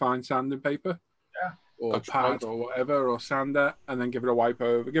very fine sanding paper. Yeah. Or pad or whatever, or sander, and then give it a wipe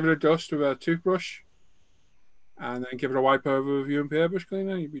over. Give it a dust with a toothbrush, and then give it a wipe over with UMP airbrush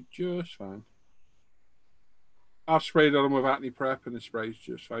cleaner. You'll be just fine. I've sprayed on them with acne prep, and the spray's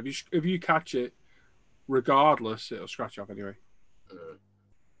just fine. If you catch it, regardless, it'll scratch off anyway.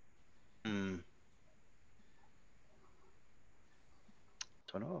 Don't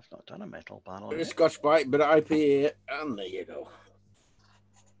know. I've not done a metal barrel. Bit of Scotch Brite, bit of IPA, and there you go.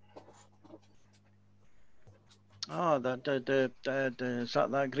 Oh, is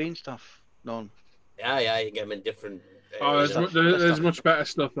that green stuff? No. Yeah, you get them in different. There's much better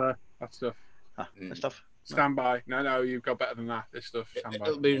stuff there. That stuff. That stuff. Stand by. No, you've got better than that. This stuff. Stand by.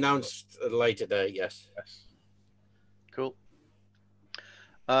 It'll be announced at a later date. Yes. Cool.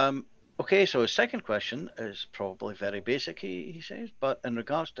 Okay, so his second question is probably very basic, he says, but in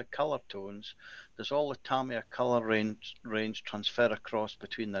regards to color tones, does all the Tamiya color range transfer across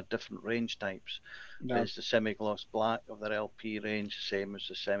between their different range types? No. Is the semi-gloss black of their LP range the same as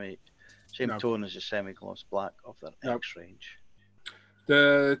the same tone as the semi-gloss black of their X range?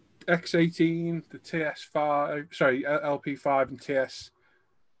 The X18, the TS5, sorry, LP5 and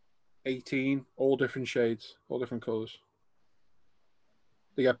TS18, all different shades, all different colors.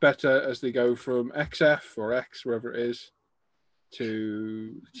 They get better as they go from XF or X, wherever it is,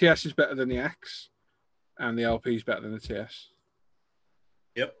 to TS is better than the X, and the LP is better than the TS.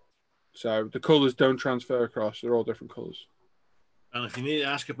 Yep. So the colors don't transfer across; they're all different colors. And if you need to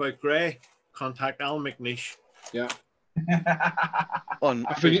ask about grey, contact Alan McNish. Yeah.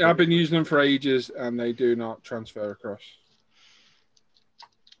 I've been using them for ages, and they do not transfer across.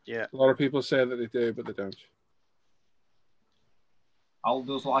 Yeah. A lot of people say that they do, but they don't. Al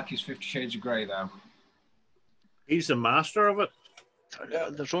does like his 50 Shades of Grey, though. He's the master of it.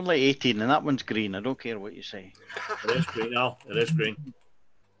 There's only 18, and that one's green. I don't care what you say. It is green, Al. It is green.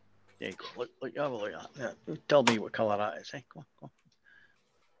 There you go. Look, have a look at that. Yeah. Tell me what colour that is. Go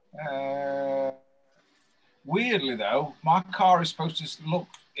on. Weirdly, though, my car is supposed to look,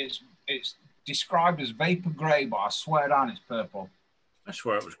 it's described as vapor grey, but I swear down it's purple. I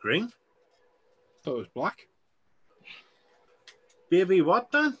swear it was green. I thought it was black. Baby,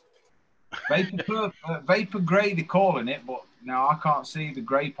 what then? Vapor grey, they're calling it, but now I can't see the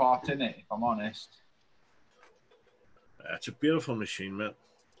grey part in it, if I'm honest. It's a beautiful machine, man.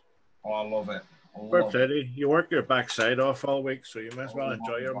 Oh, I love it. Fair play to you. You work your backside off all week, so you might as well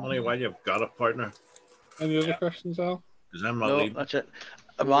enjoy your money while you've got a partner. Any other questions, Al? Because I'm not leaving. That's it.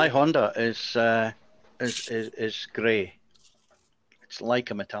 My Honda is grey. It's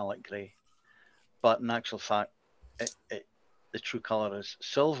like a metallic grey, but in actual fact, the true colour is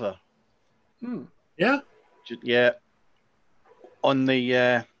silver. Yeah. Yeah. On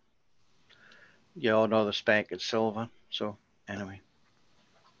the on the spec, it's silver. So anyway.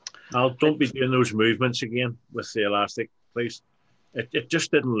 Al, don't be doing those movements again with the elastic, please. It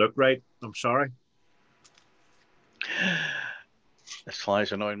just didn't look right. I'm sorry. This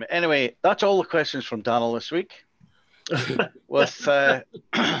fly's annoying me. Anyway, that's all the questions from Daniel this week. with a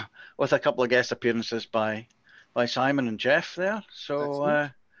couple of guest appearances by Simon and Jeff there. So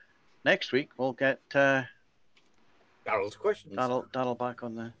next week we'll get Daryl's questions. Daryl back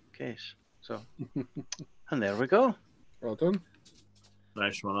on the case. So and there we go. Well done.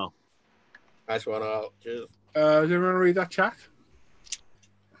 Nice one, Al. Nice one, Al. Cheers. Do you want to read that chat?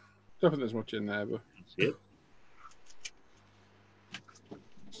 Don't think there's much in there, but see it.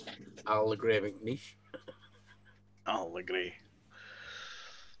 Al the Grey McNiche. Al the Grey.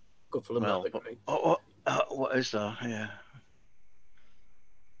 Good for them, Al the Grey. What is that? Yeah.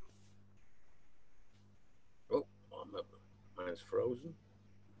 Oh, mine's frozen.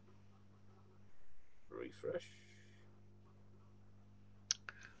 Refresh.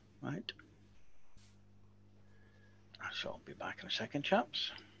 Right. So I'll be back in a second,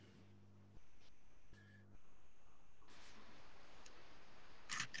 chaps.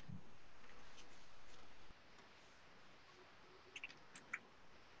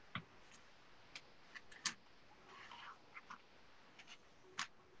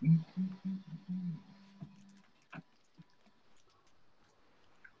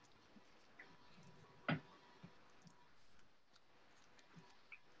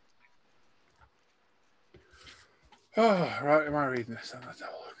 oh, right. Am I reading this? Let's have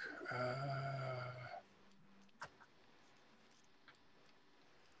a look.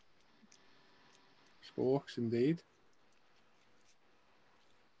 Sporks, indeed.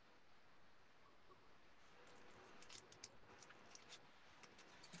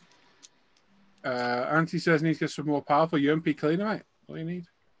 Auntie says need to get some more powerful UMP cleaner, mate. What do you need?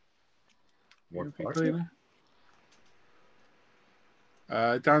 UMP cleaner.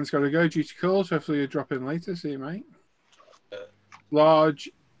 Dan's got to go due to calls. Hopefully you'll drop in later. See you, mate. Large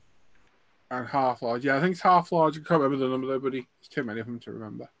and half large. Yeah, I think it's half large. I can't remember the number though, buddy. There's too many of them to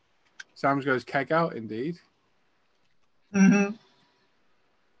remember. Sam's goes keg out, indeed. Mm-hmm.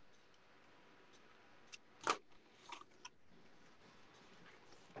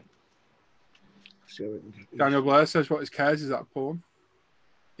 Daniel Blair says what his cares is that porn.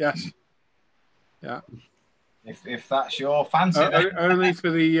 Yes. Yeah. If that's your fancy, only for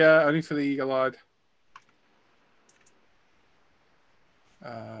the eagle-eyed.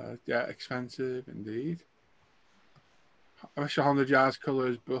 Yeah, expensive indeed. I wish a Honda Jazz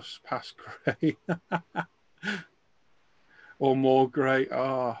colours bus past grey. Or more grey.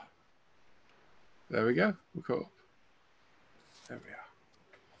 Oh. There we go. We're caught up. There we are.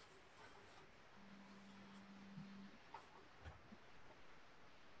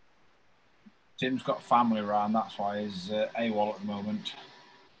 Tim's got family around, that's why he's AWOL at the moment.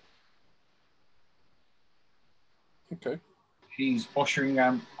 Okay. He's ushering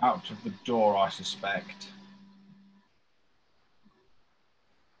them out of the door, I suspect.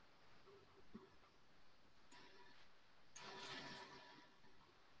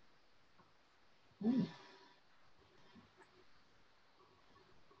 Ooh.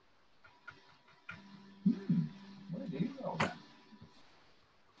 Where do you go then?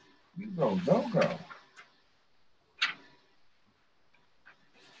 You go.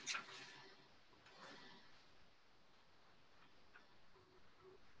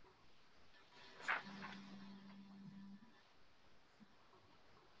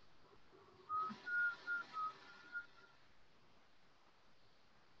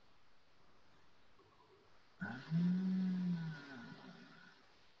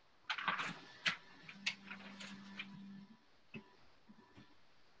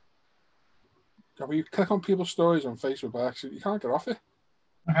 When you click on people's stories on Facebook by accident, you can't get off it.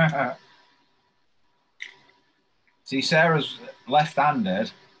 See, Sarah's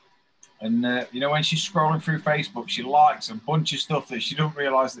left-handed, and when she's scrolling through Facebook, she likes a bunch of stuff that she doesn't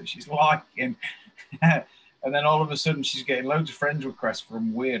realise that she's liking, and then all of a sudden she's getting loads of friends requests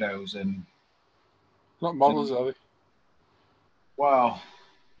from weirdos and not models, are they? Well,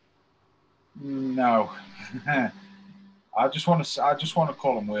 No. I just want to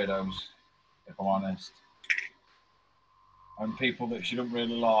call them weirdos, if I'm honest. And people that she don't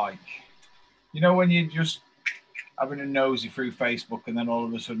really like. You know, when you just having a nosy through Facebook and then all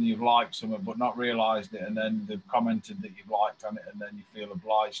of a sudden you've liked something but not realised it, and then they've commented that you've liked on it, and then you feel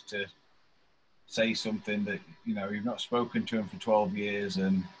obliged to say something that, you know, you've not spoken to them for 12 years,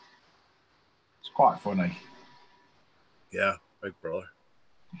 and it's quite funny. Yeah, big brother.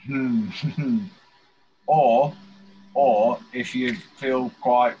 Or if you feel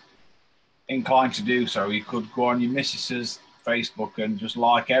quite inclined to do so, you could go on your missus's Facebook and just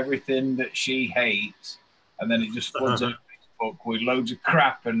like everything that she hates, and then it just floods her Facebook with loads of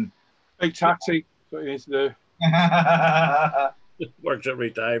crap and big taxi. That's what you need to do. Works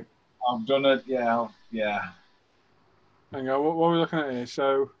every time. I've done it. Yeah. Hang on, what are we looking at here?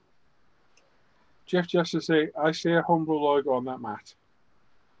 So, Jeff just to say, I see a Humble logo on that mat.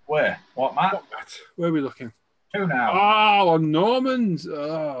 Where? What mat? What mat? Where are we looking? Who now? Oh, on Norman's.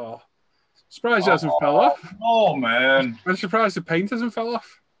 Oh, surprised it hasn't fell off. Oh man! I'm surprised the paint hasn't fell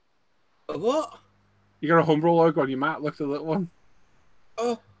off. What? You got a Humble logo on your mat. Look at the little one.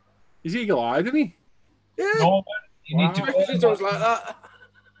 Oh, he's eagle-eyed, isn't he? Yeah. Norman, you need to. She does like that.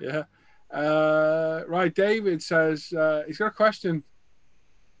 Yeah. Right, David says he's got a question.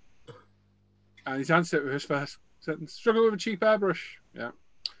 And he's answered it with his first sentence. Struggle with a cheap airbrush. Yeah.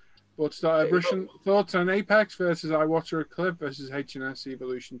 But start airbrushing. Thoughts on Apex versus iWater Clip versus H&S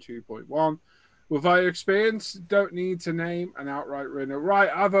Evolution 2.1. With our experience, don't need to name an outright winner. Right,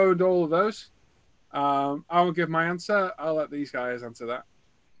 I've owned all of those. I won't give my answer. I'll let these guys answer that.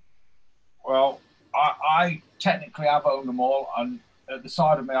 Well, I technically have owned them all, and at the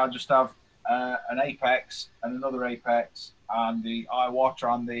side of me, I just have an Apex and another Apex, and the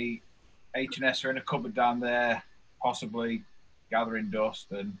iWater and the H&S are in a cupboard down there, possibly gathering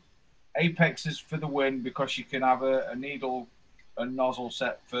dust. And Apex is for the win because you can have a needle and nozzle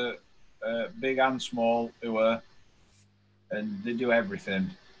set for big and small and they do everything.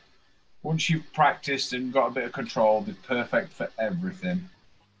 Once you've practiced and got a bit of control, they're perfect for everything.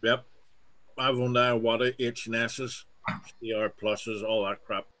 Yep. I've owned iWater, H&S's, CR Pluses, all that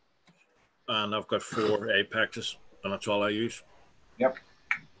crap. And I've got 4 Apexes, and that's all I use. Yep.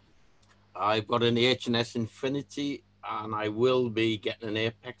 I've got an H&S Infinity, and I will be getting an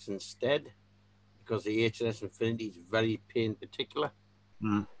Apex instead because the H&S Infinity is very paint particular.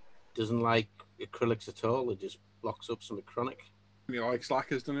 Doesn't like acrylics at all. It just blocks up some acrylic. You likes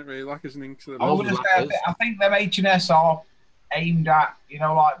lacquers, doesn't it? Really, lacquers and inks. I think them H&S are aimed at, you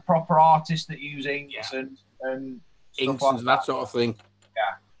know, like proper artists that use inks and inks like and that sort of thing.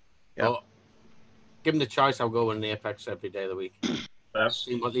 Yeah. But given the choice, I'll go with an Apex every day of the week.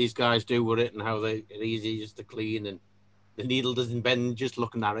 See what these guys do with it and how it's easy just to clean and the needle doesn't bend just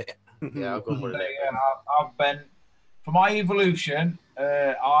looking at it. Yeah, I'll go with it. I've been for my Evolution.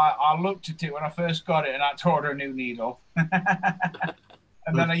 I looked at it when I first got it and I had to order a new needle,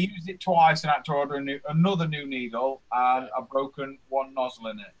 and then I used it twice and I had to order another new needle, and I've broken one nozzle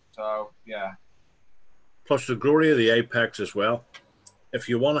in it. So yeah. Plus the glory of the Apex as well. If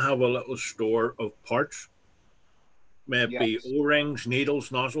you want to have a little store of parts, maybe O-rings,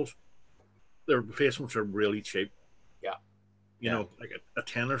 needles, nozzles, their replacements are really cheap. Yeah. You know, like a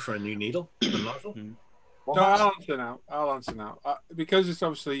tenner for a new needle, a nozzle. So I'll answer now. Because it's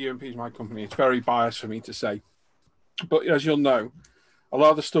obviously UMP's my company, it's very biased for me to say. But as you'll know, a lot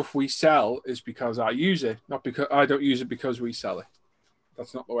of the stuff we sell is because I use it, not because I don't use it because we sell it.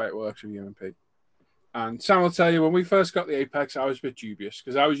 That's not the way it works with UMP. And Sam will tell you, when we first got the Apex, I was a bit dubious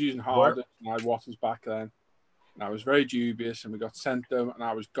because I was using Harder and iWaters back then. And I was very dubious, and we got sent them, and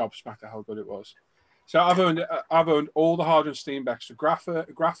I was gobsmacked at how good it was. So I've owned all the Harder and Steenbecks. So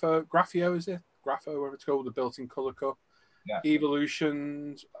Graphio, is it? Grapho, whatever it's called, the built-in color cup. Yeah.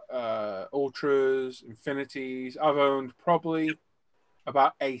 Evolutions, Ultras, Infinities. I've owned probably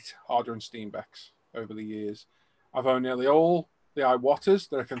about 8 Harder and Steenbecks over the years. I've owned nearly all the iWaters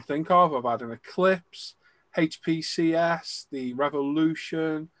that I can think of. I've had an Eclipse, HPCS, the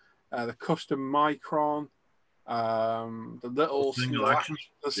Revolution, the Custom Micron, the little single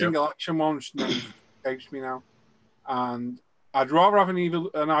action one, which escapes me now. And I'd rather have an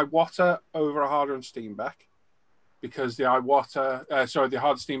iWater over a Harder and Steenbeck because the Harder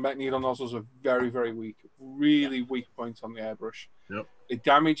Steenbeck needle nozzles are very, very weak. Really weak points on the airbrush. Yep. They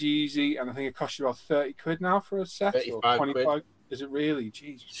damage easy, and I think it costs you about 30 quid now for a set. 35 or 25 quid. Is it really?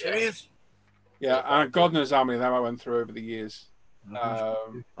 Jesus. Serious? Yeah, and God knows how many of them I went through over the years. That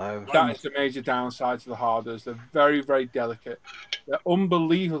is the major downside to the Harders. They're very, very delicate. They're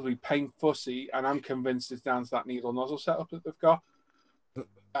unbelievably paint fussy, and I'm convinced it's down to that needle nozzle setup that they've got.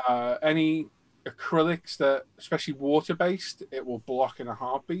 any acrylics that, especially water-based, it will block in a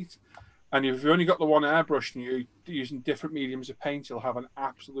heartbeat. And if you've only got the one airbrush and you're using different mediums of paint, you'll have an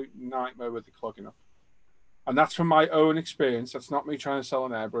absolute nightmare with the clogging up. And that's from my own experience. That's not me trying to sell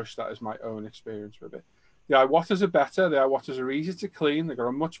an airbrush. That is my own experience with it. The Iwatas are better. The Iwatas are easy to clean. They've got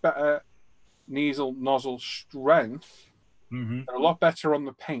a much better nozzle strength. Mm-hmm. They're a lot better on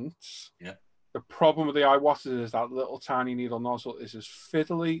the paints. Yeah. The problem with the Iwatas is that little tiny needle nozzle is as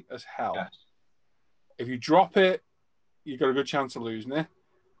fiddly as hell. Yeah. If you drop it, you've got a good chance of losing it.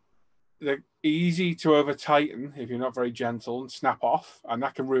 They're easy to over tighten if you're not very gentle and snap off, and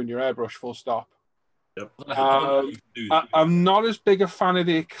that can ruin your airbrush full stop. Yep. I'm not as big a fan of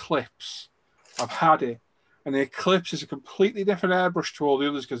the Eclipse. I've had it, and the Eclipse is a completely different airbrush to all the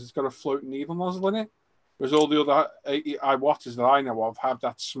others because it's got a floating needle nozzle in it. Whereas all the other Iwatas that I know of have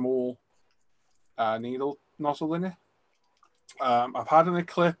that small needle nozzle in it. I've had an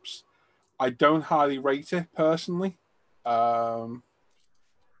Eclipse. I don't highly rate it personally.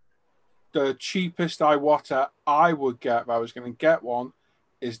 The cheapest Iwata I would get if I was going to get one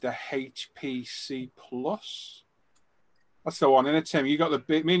is the HPC Plus. That's the one, isn't it, Tim? You got the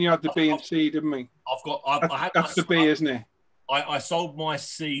B. Me and you had the B and C, didn't we? That's the B, isn't it? I sold my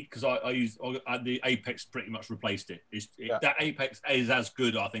C because the Apex pretty much replaced it. That Apex is as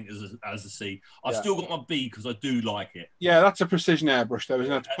good, I think, as the C. I've still got my B because I do like it. Yeah, that's a precision airbrush, though,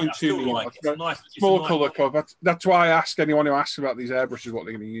 isn't it? It's 0.2 like it's nice. Small colour cover. That's why I ask anyone who asks about these airbrushes what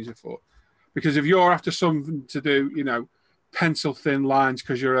they're going to use it for. Because if you're after something to do, pencil thin lines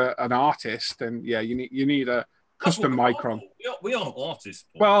because you're an artist, then yeah, you need a custom micron. We are artists.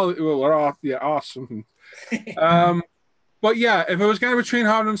 Paul. Well, we're awesome. But yeah, if I was going between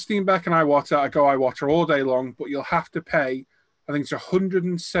Harman, Steenbeck and Iwata, I'd go Iwata all day long. But you'll have to pay, I think it's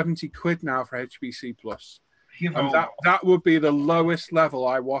 170 quid now for HBC Plus. And that would be the lowest level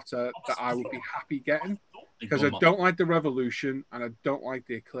Iwata that I would be happy getting. Because I don't like the Revolution and I don't like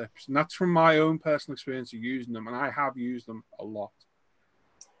the Eclipse. And that's from my own personal experience of using them. And I have used them a lot.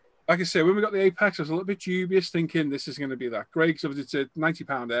 Like I say, when we got the Apex, I was a little bit dubious thinking this is going to be that great. Because it's a £90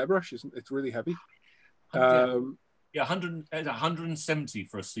 airbrush. It's really heavy. Yeah, 170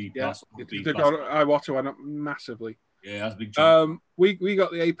 for a C+. Yeah, Iwata went up massively. Yeah, that's a big jump. We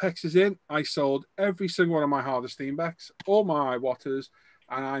got the Apexes in. I sold every single one of my Harder Steenbecks, all my Iwatas,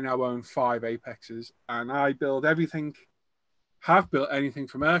 and I now own 5 Apexes. And I build everything, have built anything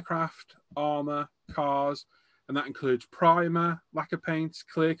from aircraft, armor, cars, and that includes primer, lacquer paints,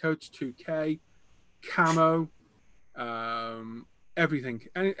 clear coats, 2K, camo, everything,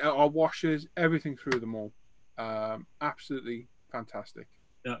 our washers, everything through them all. Absolutely fantastic.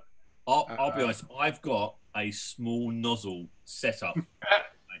 Yeah, I'll be honest. I've got a small nozzle set up.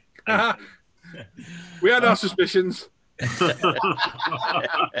 We had our suspicions. I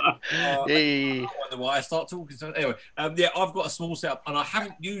wonder why I start talking. So anyway, I've got a small setup, and I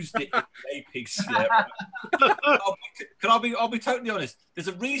haven't used it in Apex yet. I'll be totally honest. There's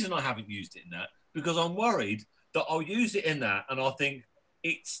a reason I haven't used it in that because I'm worried that I'll use it in that, and I think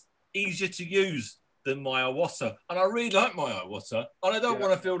it's easier to use than my Iwata, and I really like my Iwata, and I don't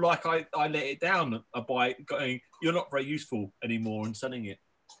want to feel like I let it down by going, you're not very useful anymore and selling it.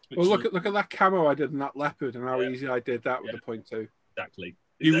 Well, look at that camo I did in that leopard, and how easy I did that with the 0.2. Exactly.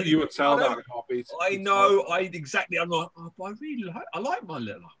 You would sell that in a heartbeat. I know. I'm like, I like my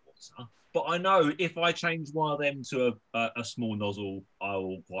little Iwata, but I know if I change one of them to a small nozzle, I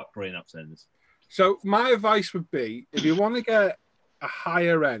will quite bring up senders. So my advice would be, if you want to get a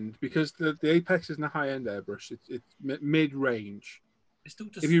higher end, because the Apex isn't a high end airbrush, it's mid range.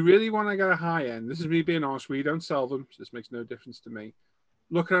 If you really want to get a high end, this is me being honest, we don't sell them, so this makes no difference to me.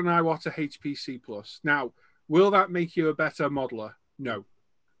 Look at an Iwata HPC Plus. Now, will that make you a better modeler? No.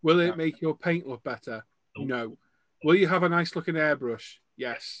 Will it make your paint look better? No. Will you have a nice looking airbrush?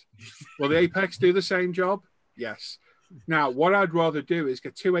 Yes. Will the Apex do the same job? Yes. Now, what I'd rather do is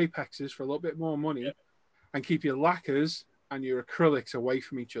get 2 Apexes for a little bit more money and keep your lacquers and your acrylics away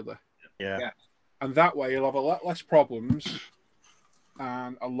from each other. Yeah. And that way you'll have a lot less problems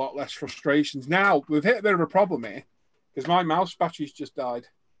and a lot less frustrations. Now, we've hit a bit of a problem here because my mouse battery's just died.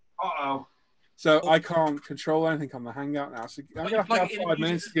 Uh-oh. So I can't control anything on the Hangout now. So I'm going to have 5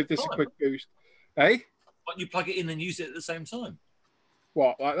 minutes to give this a quick boost. Hey? Why don't you plug it in and use it at the same time?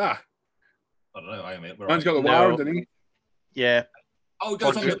 What, like that? I don't know. Mine's got the wire underneath. Yeah. Oh, it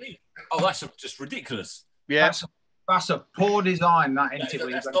goes underneath. Oh, that's just ridiculous. Yeah. That's a poor design, that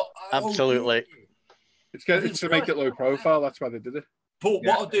Absolutely. It's to make it low profile. That's why they did it. Paul,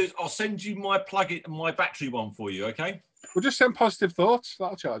 what I'll do is I'll send you my battery one for you, okay? We'll just send positive thoughts.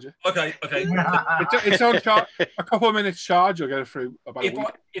 That'll charge you. Okay. It's on charge. A couple of minutes charge. You'll get it through about a week.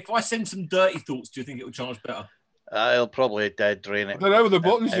 If I send some dirty thoughts, do you think it will charge better? It'll probably dead drain it. I don't know. The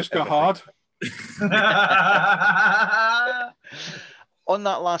buttons just go hard. On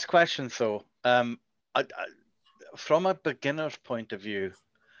that last question, though, from a beginner's point of view,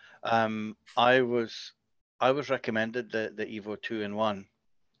 I was recommended the Evo 2-in-1,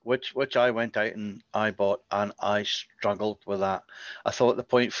 which I went out and I bought, and I struggled with that. I thought the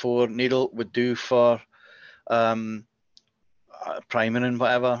 0.4 needle would do for priming and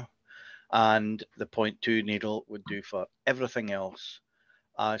whatever, and the 0.2 needle would do for everything else.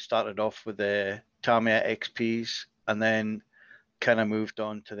 I started off with the Tamiya XPs and then kind of moved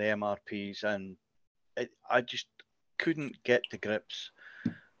on to the MRPs, and I just couldn't get to grips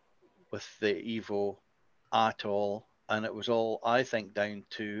with the Evo at all. And it was all, I think, down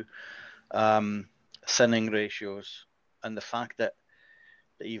to thinning ratios and the fact that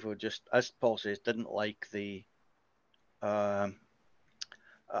the Evo just, as Paul says, didn't like the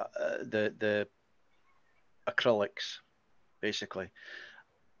acrylics, basically.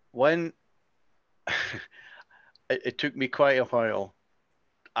 When it took me quite a while,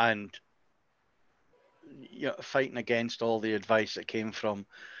 and fighting against all the advice that came from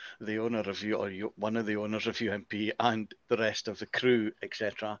the owner of one of the owners of UMP and the rest of the crew,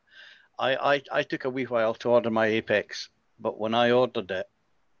 etc. I took a wee while to order my Apex, but when I ordered it,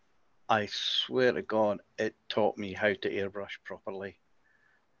 I swear to God, it taught me how to airbrush properly,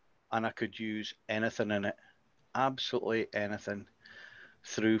 and I could use anything in it, absolutely anything,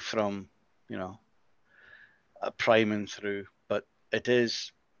 through from priming through. But it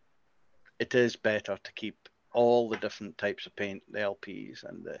is better to keep all the different types of paint, the LPs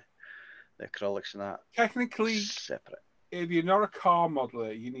and the acrylics and that, technically separate. If you're not a car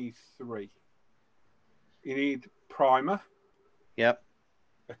modeler, you need 3. You need primer, yep,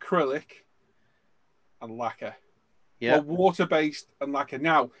 acrylic, and lacquer. Yeah, Well, water-based and lacquer.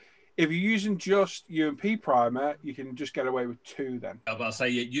 Now, if you're using just UMP primer, you can just get away with 2 then. I was about to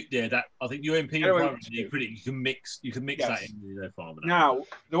say, that I think UMP and primer, you can mix Yes. that in their farm. Now,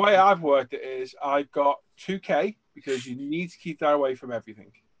 the way I've worked it is I've got 2K because you need to keep that away from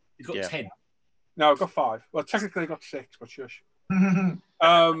everything. You've got 10. No, I've got 5. Well, technically I've got 6, but shush.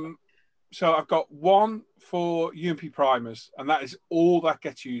 So I've got 1 for UMP primers, and that is all that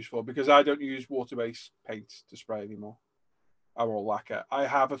gets used for because I don't use water-based paints to spray anymore. I'm all lacquer. I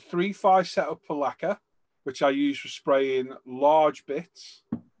have a 3.5 setup for lacquer, which I use for spraying large bits,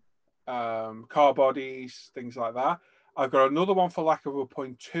 car bodies, things like that. I've got another one for lacquer with a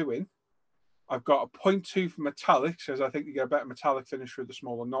 0.2 in. I've got a 0.2 for metallics, because I think you get a better metallic finish through the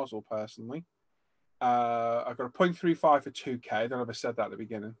smaller nozzle, personally. I've got a 0.35 for 2K. I don't know if I said that at the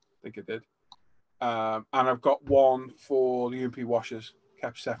beginning. I think I did. And I've got 1 for the UMP washers,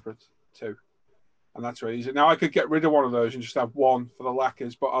 kept separate too. And that's really easy. Now, I could get rid of one of those and just have 1 for the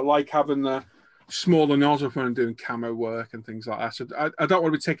lacquers, but I like having the smaller nozzle when I'm doing camo work and things like that. So I don't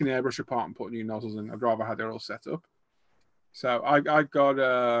want to be taking the airbrush apart and putting new nozzles in. I'd rather have it all set up. So I've got...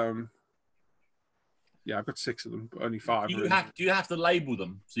 yeah, I've got 6 of them, but only 5. Do you have to label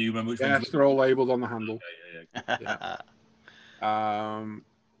them so you remember which ones? Yes, they're all labelled on the handle.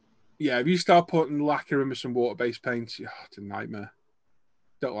 Yeah, if you start putting lacquer in with some water-based paints, it's a nightmare.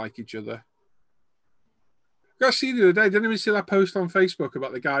 Don't like each other. I see the other day, didn't even see that post on Facebook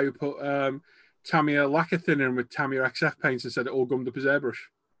about the guy who put Tamiya lacquer thinner in with Tamiya XF paints and said it all gummed up his airbrush.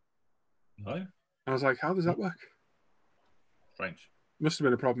 No. I was like, how does that work? Strange. Must have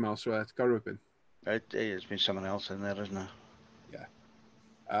been a problem elsewhere. It's got to have been. It's been someone else in there, isn't it? Yeah.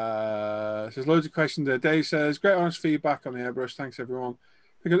 So there's loads of questions there. Dave says, great honest feedback on the airbrush. Thanks, everyone.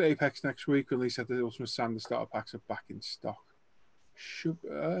 Pick up the Apex next week. Release at the Ultimate Sander starter packs are back in stock.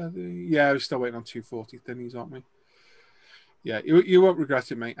 Yeah, we're still waiting on 240 thinnies, aren't we? Yeah, you won't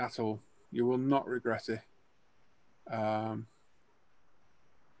regret it, mate, at all. You will not regret it.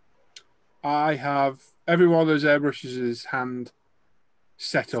 I have every one of those airbrushes is hand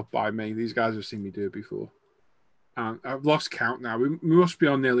set up by me. These guys have seen me do it before. And I've lost count now. We must be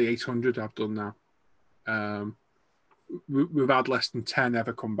on nearly 800 I've done now. We've had less than 10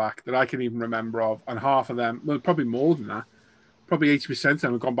 ever come back that I can even remember of. And half of them, well, probably more than that, probably 80% of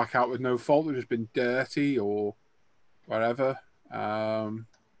them have gone back out with no fault. They've just been dirty or whatever.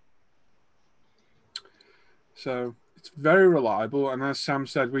 So it's very reliable. And as Sam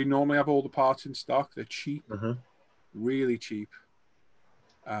said, we normally have all the parts in stock. They're cheap, really cheap.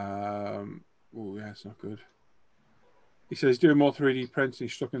 Oh, yeah, it's not good. He says doing more 3D prints and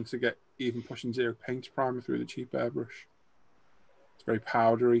he's struggling to get even pushing 0 paint primer through the cheap airbrush. It's very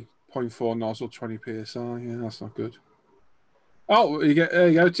powdery. 0.4 nozzle, 20 psi. Yeah, that's not good. Oh, you go.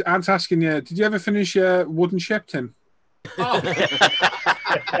 Ant's asking you, did you ever finish Wooden Ship, Tim? Oh, you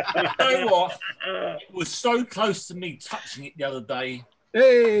know what? It was so close to me touching it the other day.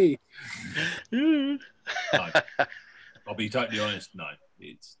 Hey! No. I'll be totally honest. No,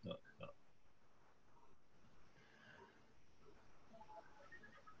 it's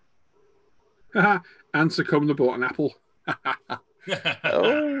not. Answer come the bought an apple.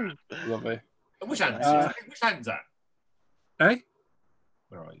 Oh, Lovely. Which hand? Which hand's that? Hey?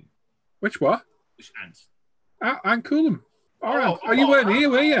 Where are you? Which what? Which hands? I'm Coolum. All right. Oh, you weren't here,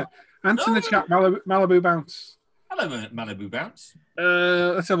 were you? Ant's in the chat, Malibu Bounce. Hello, Malibu Bounce.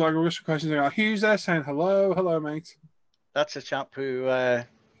 Let's have a look at some questions. Who's there saying hello? Hello, mate. that's a chap who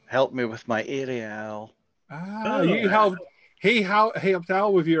helped me with my Ariel. You helped. He helped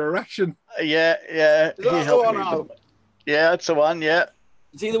Al with your erection. Yeah. Is that the one, Al? Yeah, that's the one. Yeah.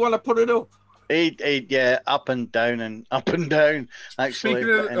 Is he the one that put it up? Yeah, up and down.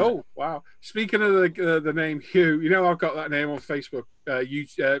 Actually. Wow. Speaking of the name Hugh, you know I've got that name on Facebook.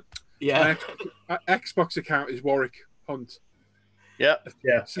 Yeah. My Xbox account is Warwick Hunt. Yeah.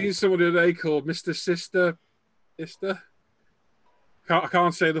 Seen someone today called Mr. Sister. I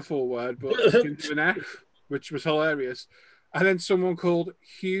can't say the full word, but it's an F, which was hilarious. And then someone called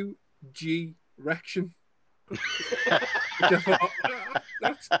Hugh G. Rection. Which I thought,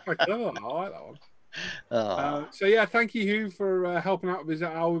 that's quite clever. I like that one. So yeah, thank you, Hugh, for helping out with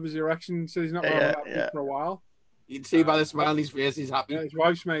his erection. So he's not going to have that for a while. You can see by the smile on his face, he's happy. Yeah, his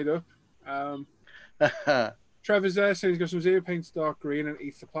wife's made up. Trevor's there saying he's got some zero paint dark green and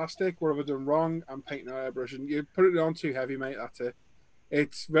eats the plastic. What have I done wrong? I'm painting an airbrush. And you put it on too heavy, mate. That's it.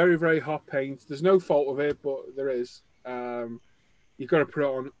 It's very, very hot paint. There's no fault of it, but there is. You've got to put it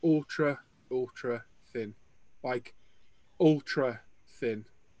on ultra, ultra thin. Like, ultra thin.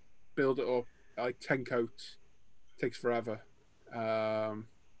 Build it up. Like 10 coats. Takes forever. I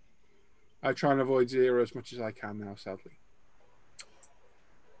try and avoid zero as much as I can now, sadly.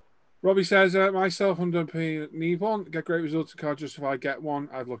 Robbie says, myself, 100p, need one. Get great results in car just if I get one.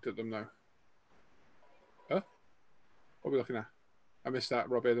 I've looked at them now. Huh? What are we looking at? I missed that,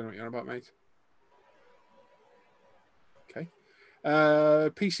 Robbie. I don't know what you're on about, mate. Okay.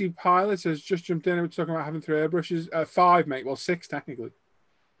 PC Pilot has just jumped in and we're talking about having 3 airbrushes. 5, mate. Well, 6, technically.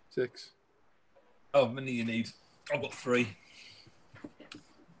 6. Oh, how many you need? I've got 3.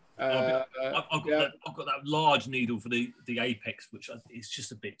 I've got that large needle for the apex, which is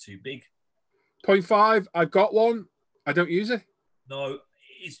just a bit too big. 0.5, I've got one. I don't use it. No,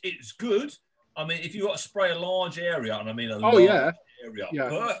 it's good. I mean, if you got to spray a large area, and I mean area,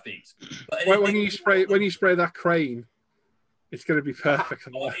 perfect. But when you spray that crane, it's going to be perfect.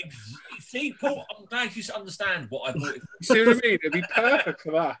 See, Paul, I'm glad you understand what I thought. See what I mean? It'd be perfect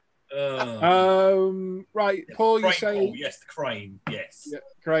for that. Right, Paul, you say yes, the crane, yes,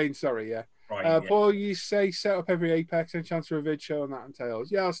 crane. Sorry, yeah. Crane, Paul, you say set up every apex and chance for a vid show on that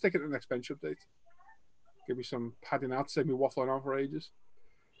entails. Yeah, I'll stick it in the next bench update. Give me some padding out, save me waffling on for ages.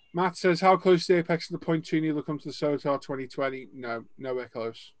 Matt says, how close to the apex to the 0.2 needle come to the Sotar 2020? No, nowhere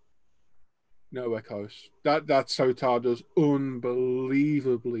close. Nowhere close. That Sotar does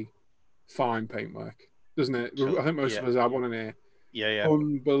unbelievably fine paintwork, doesn't it? So, I think most of us have one in here. Yeah.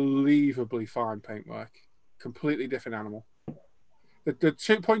 Unbelievably fine paintwork. Completely different animal. The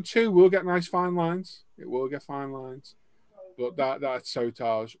 2.2 will get nice fine lines. It will get fine lines. But that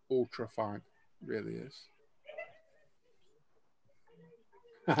Sotar's ultra fine. It really is.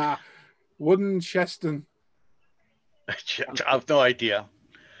 Wooden Cheston. I've no idea.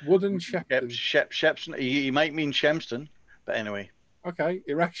 Wooden Shepton. Shepston. You might mean Shemston, but anyway. Okay,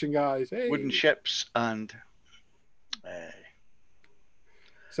 erection guys. Hey. Wooden ships and.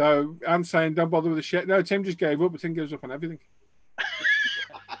 So I'm saying don't bother with the shit. No, Tim just gave up, but Tim gives up on everything.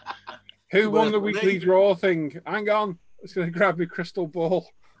 Who won the weekly draw thing? Hang on. It's going to grab me crystal ball.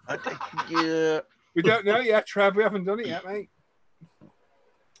 We don't know yet, Trev. We haven't done it yet, mate.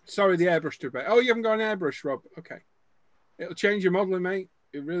 Sorry, the airbrush too bad. Oh, you haven't got an airbrush, Rob. Okay. It'll change your modelling, mate.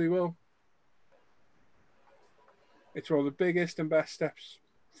 It really will. It's one of the biggest and best steps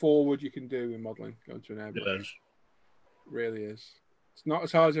forward you can do in modelling, going to an airbrush. It is. It really is. It's not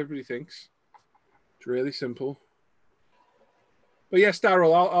as hard as everybody thinks. It's really simple. But yes,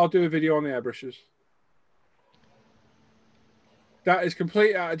 Daryl, I'll do a video on the airbrushes. That is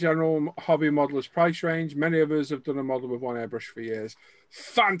complete out of general hobby modeller's price range. Many of us have done a model with one airbrush for years.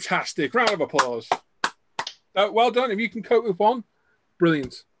 Fantastic. Round of applause. Well done. If you can cope with one,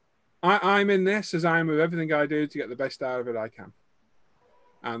 brilliant. I'm in this as I am with everything I do to get the best out of it I can.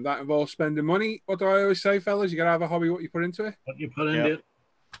 And that involves spending money. What do I always say, fellas? You got to have a hobby, what you put into it. What you put into it.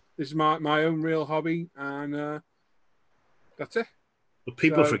 This is my own real hobby. And That's it. But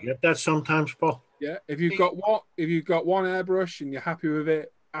people forget that sometimes, Paul. Yeah, if you've got one airbrush and you're happy with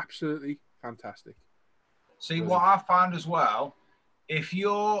it, absolutely fantastic. See, what I found as well, if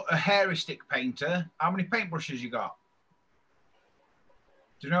you're a hairy stick painter, how many paintbrushes you got?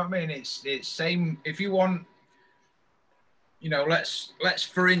 Do you know what I mean? It's same. If you want, you know, let's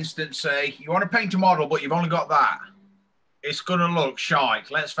for instance say you want to paint a model, but you've only got that, it's gonna look shite.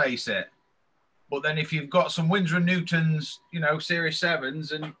 Let's face it. But then if you've got some Winsor & Newton's, you know, Series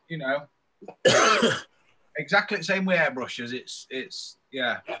 7s and, you know, exactly the same with airbrushes, it's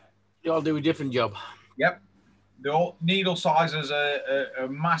yeah. They all do a different job. Yep. The needle sizes are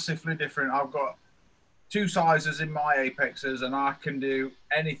massively different. I've got 2 sizes in my Apexes and I can do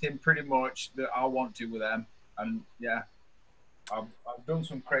anything pretty much that I want to with them. And yeah, I've done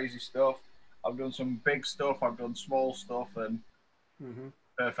some crazy stuff. I've done some big stuff. I've done small stuff and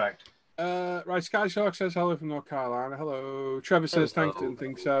perfect. Right, Sky Shark says hello from North Carolina. Hello. Trevor says thanks, didn't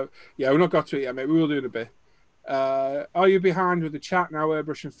think so. Yeah, we've not got to it yet, mate. We will do in a bit. Are you behind with the chat now,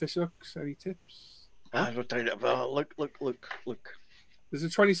 Airbrush and Fissux? Any tips? I will tell you about. Look. There's a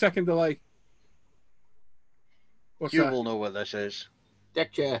 20-second delay. What's you that? will know what this is.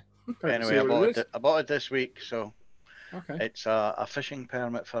 Deck chair. Anyway, I bought it this week, so okay. It's a fishing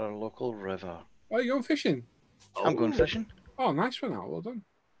permit for a local river. Oh, you're going fishing? I'm going fishing. Oh, nice one, Al. Well done.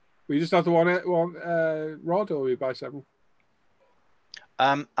 We just have the one rod, or we buy several?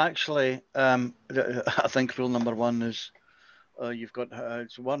 Actually, I think rule number 1 is you've got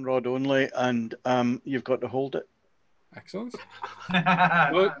it's one rod only, and you've got to hold it. Excellent.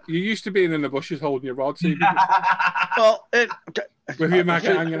 Well, you used to being in the bushes holding your rod, so you well, with your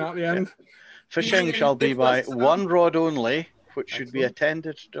maggot hanging out the end. Fishing shall be by one rod only, which should be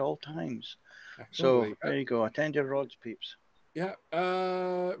attended at all times. So there you go. Attend your rods, peeps. Yeah.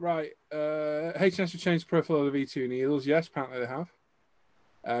 Right. H&S have changed the profile of the V2 needles. Yes, apparently they have.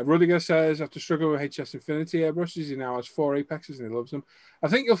 Rudiger says, after struggling with HS Infinity airbrushes, he now has 4 Apexes and he loves them. I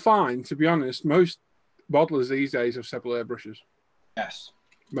think you'll find, to be honest, most modelers these days have several airbrushes. Yes.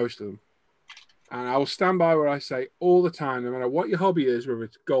 Most of them. And I will stand by what I say all the time, no matter what your hobby is, whether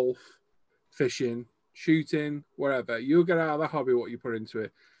it's golf, fishing, shooting, whatever, you'll get out of the hobby what you put into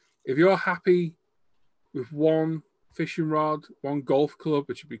it. If you're happy with one fishing rod, one golf club,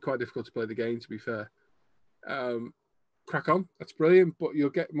 which would be quite difficult to play the game, to be fair, crack on. That's brilliant, but you'll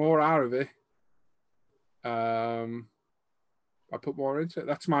get more out of it. I put more into it.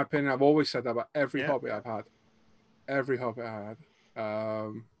 That's my opinion. I've always said that about every hobby I've had. Every hobby I had.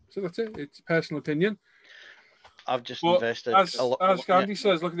 So that's it. It's a personal opinion. I've just invested as a lot. As Gandhi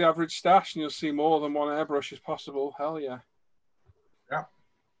says, look at the average stash and you'll see more than one airbrush is possible. Hell yeah. Yeah.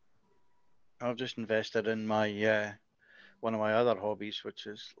 I've just invested in my one of my other hobbies, which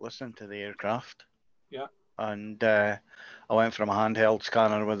is listening to the aircraft. Yeah. And I went from a handheld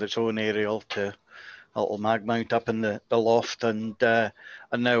scanner with its own aerial to a little mag mount up in the loft, and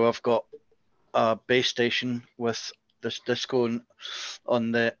now I've got a base station with this disco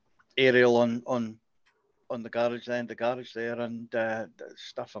on the aerial on the garage there, and the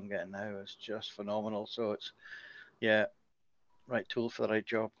stuff I'm getting now is just phenomenal. So it's right tool for the right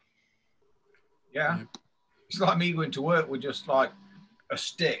job. Yeah. It's like me going to work with just like a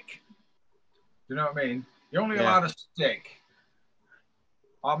stick. Do you know what I mean? You're only allowed a stick.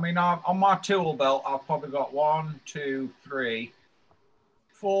 I mean, on my tool belt, I've probably got 1, 2, 3,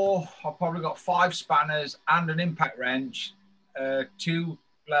 4. I've probably got 5 spanners and an impact wrench, 2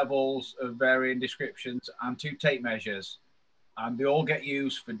 levels of varying descriptions, and 2 tape measures. And they all get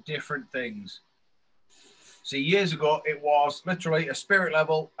used for different things. See, years ago, it was literally a spirit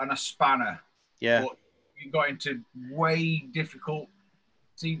level and a spanner. Yeah. But you got into way difficult.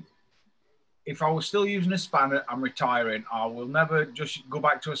 See, if I was still using a spanner, I'm retiring. I will never just go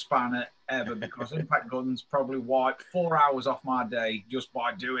back to a spanner ever, because impact guns probably wipe 4 hours off my day just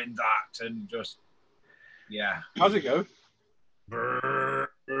by doing that, and just How's it go?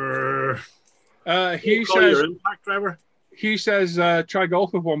 Hugh says, impact driver. Hugh says, try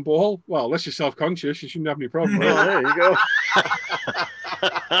golf with one ball. Well, unless you're self-conscious, you shouldn't have any problem. There you go.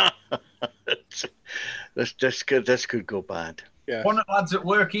 This could go bad. Yeah. One of the lads at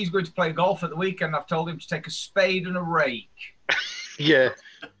work, he's going to play golf at the weekend. I've told him to take a spade and a rake. Yeah.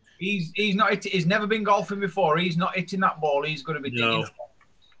 He's never been golfing before. He's not hitting that ball. He's going to be digging.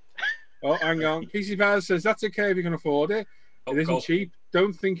 Oh, hang on. PC Baz says that's okay if you can afford it. It isn't cheap.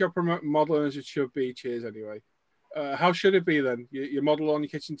 Don't think you're promoting modeling as it should be. Cheers anyway. How should it be then? You model on your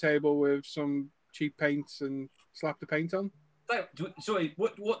kitchen table with some cheap paints and slap the paint on? Sorry,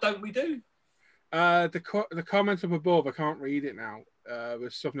 what don't we do? The comment up above, I can't read it now.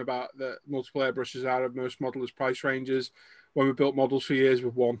 There's something about the multiple airbrushes out of most modelers' price ranges. When we built models for years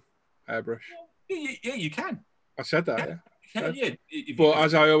with one airbrush. Yeah, you can. I said that. Yeah. But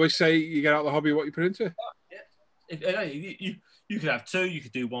as I always say, you get out of the hobby what you put into it. You could have two. You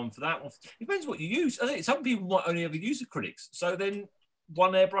could do one for that one. It depends what you use. I think some people might only ever use acrylics, so then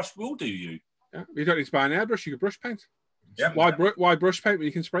one airbrush will do you. Yeah, you don't need to buy an airbrush. You can brush paint. Yeah. Why brush paint when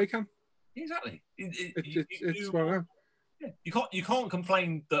you can spray can? Exactly. It's well known. Yeah. You can't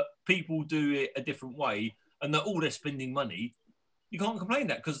complain that people do it a different way and that they're spending money. You can't complain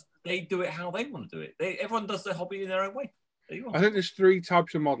that because they do it how they want to do it. Everyone does their hobby in their own way. There you are. I think there's three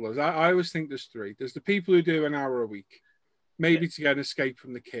types of modelers. I always think there's three. There's the people who do an hour a week, maybe to get an escape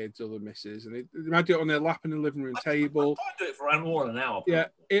from the kids or the missus, and they might do it on their lap in the living room table. I do it for more than an hour. Yeah.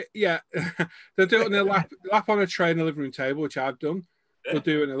 They'll do it on their lap on a tray in the living room table, which I've done. Yeah. They'll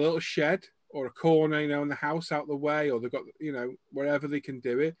do it in a little shed or a corner, in the house out the way, or they've got, wherever they can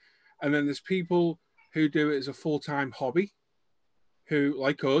do it. And then there's people who do it as a full-time hobby, who,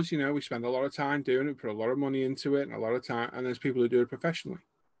 like us, we spend a lot of time doing it, put a lot of money into it and a lot of time. And there's people who do it professionally.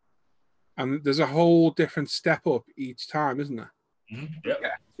 And there's a whole different step up each time, isn't there? Mm-hmm. Yeah.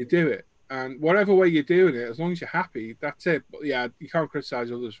 You do it. And whatever way you're doing it, as long as you're happy, that's it. But yeah, you can't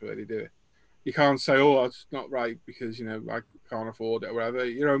criticize others for the way they do it. You can't say, oh, that's not right because, I can't afford it or whatever.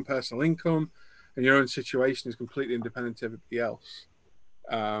 Your own personal income and your own situation is completely independent of everybody else.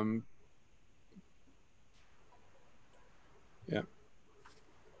 Yeah.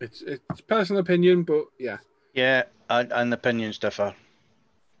 It's personal opinion, but yeah. Yeah, and opinions differ.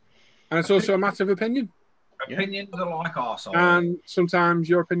 And it's also a matter of opinion. Opinions are like arseholes. And sometimes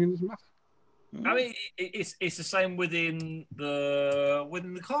your opinion doesn't matter. I mean, it's the same within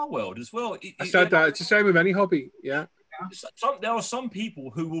the car world as well. I said that. It's the same with any hobby, yeah. There are some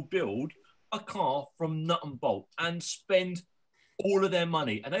people who will build a car from nut and bolt and spend all of their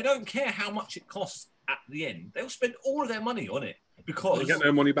money, and they don't care how much it costs at the end. They'll spend all of their money on it because they get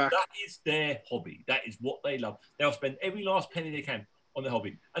their money back. That is their hobby. That is what they love. They'll spend every last penny they can on their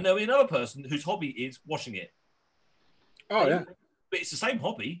hobby. And there'll be another person whose hobby is washing it. Oh, yeah. But it's the same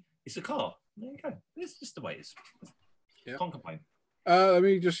hobby. It's a car. There you go. It's just the way it is. Yeah. Can't complain. Let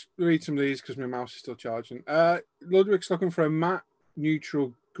me just read some of these because my mouse is still charging. Ludwig's looking for a matte,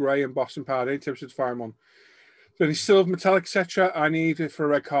 neutral, grey and Boston powder. Any tips to find one? So any silver, metallic, etc. I need it for a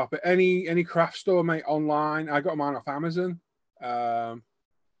red carpet. Any craft store, mate, online. I got mine off Amazon.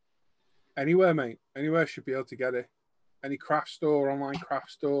 Anywhere, mate. Anywhere should be able to get it. Any craft store, online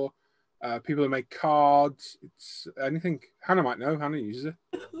craft store. People that make cards. It's anything. Hannah might know. Hannah uses it.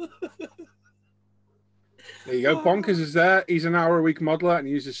 There you go. Bonkers is there. He's an hour a week modeler and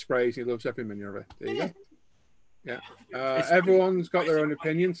he uses sprays. He loves every minute of it. There you go. Yeah. Everyone's got their own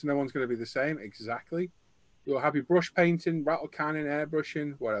opinion, so no one's going to be the same. Exactly. You're happy brush painting, rattle canning,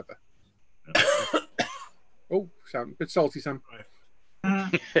 airbrushing, whatever. Oh, Sam, a bit salty, Sam.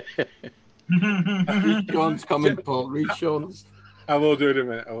 Sean's coming, Paul. Read Sean's. I will do it in a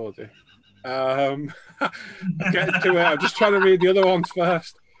minute. I will do. Get to it. I'm just trying to read the other ones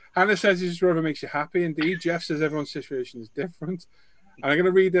first. Hannah says his brother makes you happy. Indeed. Jeff says everyone's situation is different. And I'm going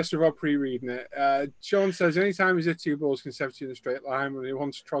to read this without pre-reading it. Sean says anytime he's hit two balls consecutively in a straight line when he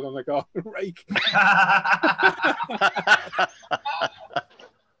wants to trod on a garden rake.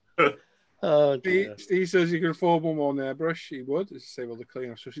 Oh, dear. Steve says you can afford one more airbrush. He would. To save all the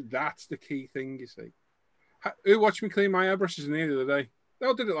cleanup. So that's the key thing, you see. Who watched me clean my airbrushes in here the other day?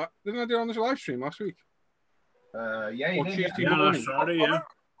 No, didn't I do it on this live stream last week? Yeah, you did. Tuesday morning. Sorry, yeah.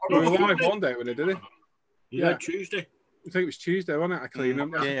 We were live one day when I did it. Yeah, Tuesday. I think it was Tuesday, wasn't it? I cleaned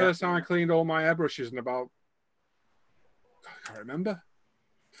them. That's the first time I cleaned all my airbrushes in about, I can't remember,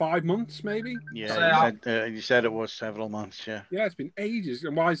 5 months maybe? Yeah, you said it was several months, yeah. Yeah, it's been ages.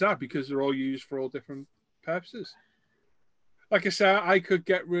 And why is that? Because they're all used for all different purposes. Like I said, I could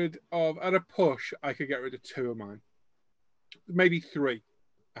get rid of, at a push, I could get rid of 2 of mine. Maybe 3.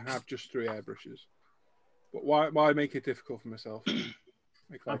 And have just 3 airbrushes. But why make it difficult for myself?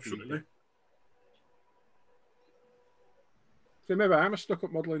 Absolutely. So maybe I'm a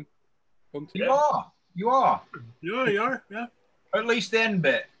stuck-up modelling hunter. You are. Yeah, you are. Yeah. At least the end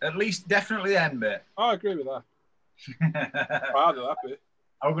bit. At least definitely the end bit. Oh, I agree with that. Proud of that bit.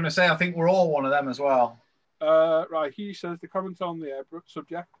 I was going to say, I think we're all one of them as well. Right, he says the comment on the airbrush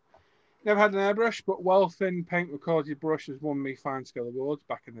subject. Never had an airbrush, but well-thin paint recorded brush has won me fine skill awards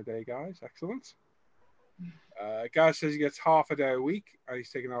back in the day, guys. Excellent. Guy says he gets half a day a week and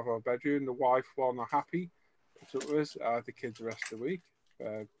he's taking out of our bedroom. The wife, while not happy, puts up with us. The kids the rest of the week.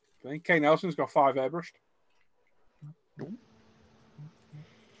 Kay Nelson's got 5 airbrushed.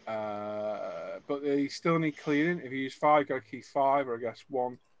 But they still need cleaning. If you use 5, got to keep 5, or I guess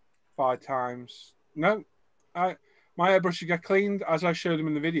 1, 5 times. No, my airbrushes get cleaned as I showed them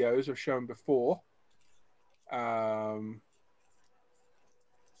in the videos I've shown before. I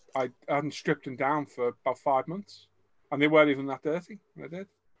hadn't stripped them down for about 5 months, and they weren't even that dirty when I did.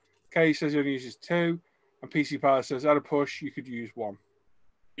 Kay says he only uses 2, and PC Power says at a push you could use 1.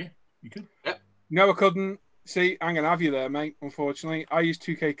 Yeah, you could. Yep. No, I couldn't. See, I'm going to have you there, mate. Unfortunately, I use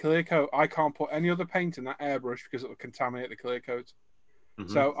 2K clear coat. I can't put any other paint in that airbrush because it will contaminate the clear coat.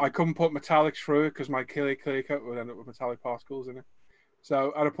 Mm-hmm. So I couldn't put metallics through it because my clear coat would end up with metallic particles in it.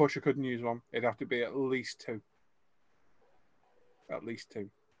 So at a push, I couldn't use 1. It'd have to be at least 2. At least 2.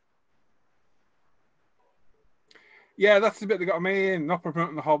 Yeah, that's the bit that got me in. Not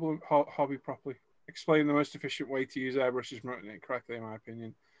promoting the hobby properly. Explain the most efficient way to use airbrushes, promoting it correctly, in my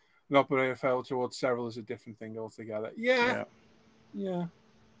opinion. Not putting a fail towards several is a different thing altogether. Yeah.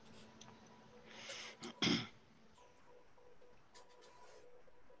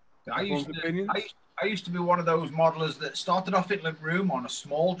 I used to be one of those modelers that started off in the room on a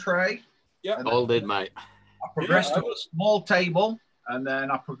small tray. Yeah, all did, mate. I progressed to a small table, and then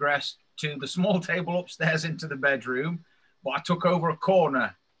I progressed to the small table upstairs into the bedroom. But I took over a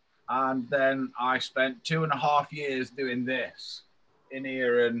corner, and then I spent 2.5 years doing this in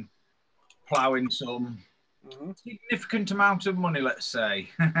here and ploughing some significant amount of money, let's say.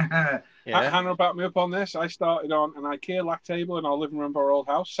 Hannah backed me up on this. I started on an IKEA lac table in our living room of our old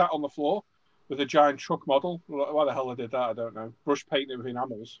house, sat on the floor with a giant truck model. Why the hell I did that, I don't know. Brush painting with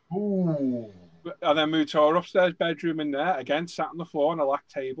enamels. Ooh. And then moved to our upstairs bedroom in there. Again, sat on the floor on a lac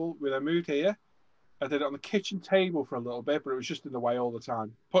table. We then moved here. I did it on the kitchen table for a little bit, but it was just in the way all the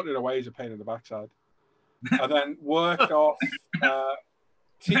time. Putting it away is a pain in the backside. I then worked off...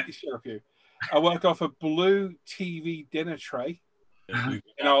 I worked off a blue TV dinner tray in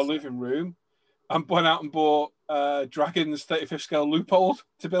our living room and went out and bought Dragon's 35th scale loophole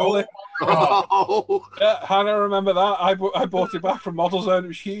to build it. Yeah, Hannah, remember that? I bought it back from Model Zone. It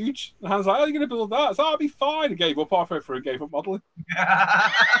was huge. And Hannah's like, "How are you going to build that?" I said, "I'll be fine." I gave up halfway through and gave up modelling.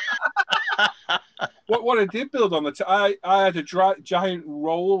 What I did build on I had a giant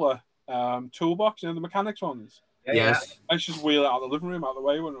roller toolbox, the mechanics ones. Yes. I just wheel it out of the living room, out of the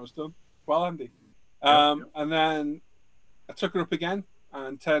way when it was done. Well, Andy. And then I took it up again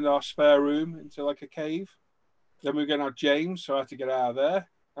and turned our spare room into like a cave. Then we were getting out James, so I had to get out of there.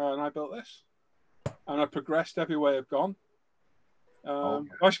 And I built this. And I progressed every way I've gone. I've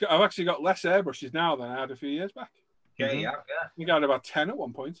actually got less airbrushes now than I had a few years back. I think I had about 10 at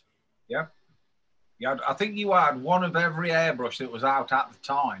one point. Yeah. I think you had one of every airbrush that was out at the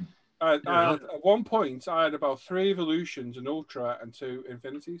time. At one point, I had about 3 Evolutions, an Ultra, and 2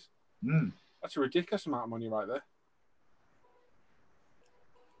 Infinities. That's a ridiculous amount of money right there.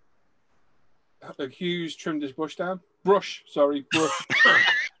 Hughes trimmed his brush down. Brush. I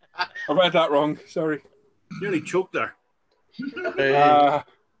read that wrong. Sorry. Nearly choked there.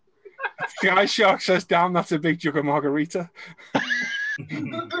 Sky Shark says, "Damn, that's a big jug of margarita."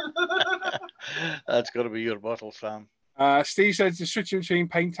 That's got to be your bottle, Sam. Steve says the switching between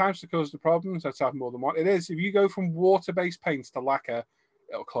paint types to cause the problems. Let's have more than one. It is. If you go from water-based paints to lacquer,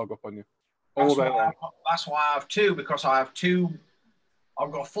 it'll clog up on you all day long. That's why I have 2, because I have 2.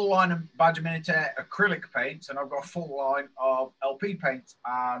 I've got a full line of Badger Militaire acrylic paints, and I've got a full line of LP paints.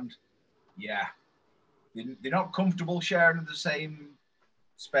 And yeah, they're not comfortable sharing the same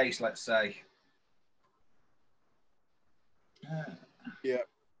space, let's say. Yeah.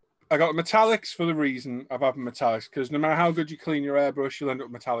 I got metallics for the reason of having metallics, because no matter how good you clean your airbrush, you'll end up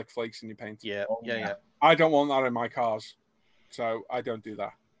with metallic flakes in your paint. Yeah. I don't want that in my cars, so I don't do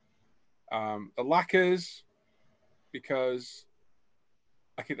that. The lacquers, because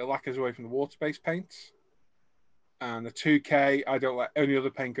I keep the lacquers away from the water-based paints. And the 2K, I don't let any other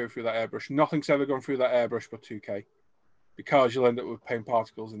paint go through that airbrush. Nothing's ever gone through that airbrush but 2K, because you'll end up with paint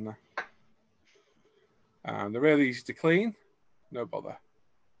particles in there. They're really easy to clean. No bother.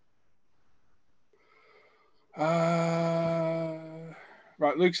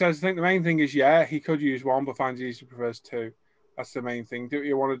 Right, Luke says, I think the main thing is, he could use 1, but finds it easy, prefers 2. That's the main thing. Do what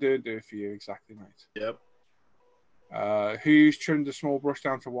you want to do it for you. Exactly, mate. Yep. Who's trimmed a small brush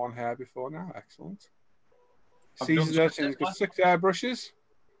down to 1 hair before now? Excellent. Caesar has got 6 airbrushes.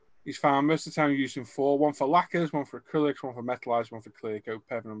 He's found most of the time using 4. 1 for lacquers, 1 for acrylics, 1 for metallized, 1 for clear coat.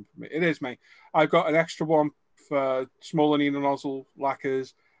 It is, mate. I've got an extra one for smaller needle nozzle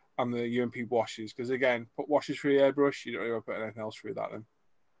lacquers and the UMP washes, because again, put washes through your airbrush, you don't really want to put anything else through that then.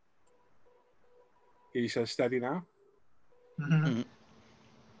 He says steady now.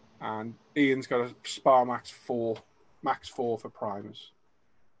 And Ian's got a Spar Max 4 for primers.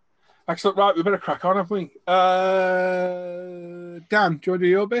 Excellent. Right, we better crack on, haven't we? Dan, do you want to do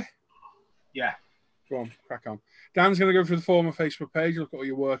your bit? Yeah. Go on, crack on. Dan's going to go through the former Facebook page, look at all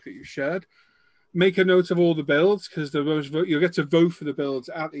your work that you've shared. Make a note of all the builds, because you'll get to vote for the builds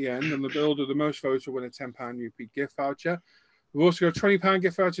at the end, and the build with the most votes will win a £10 UP gift voucher. We've also got a £20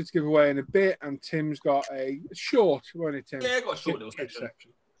 gift voucher to give away in a bit, and Tim's got a short, won't it, Tim? Yeah, got a short little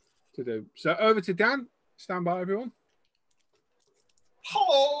section to do. So over to Dan. Stand by, everyone.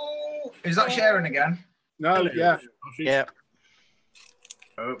 Hello. Is that Sharon again? No, yeah. Yeah.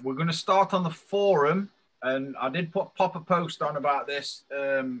 We're going to start on the forum, and I did pop a post on about this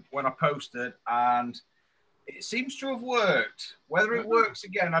when I posted, and it seems to have worked. Whether it works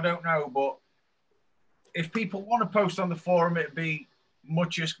again, I don't know, but if people want to post on the forum, it'd be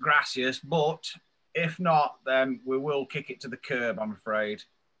muchas gracias, but if not, then we will kick it to the curb, I'm afraid.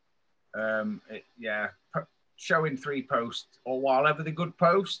 Showing 3 posts, or while ever the good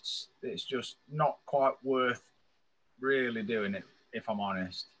posts, it's just not quite worth really doing it, if I'm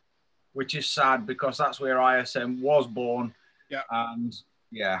honest, which is sad because that's where ISM was born. Yeah. And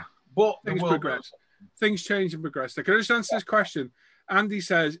yeah, but things progress. Things change and progress. I can just answer this question. Andy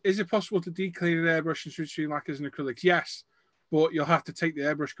says, is it possible to declean an airbrush and switch between lacquers and acrylics? Yes, but you'll have to take the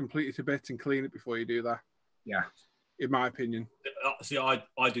airbrush completely to bits and clean it before you do that. Yeah. In my opinion. See, I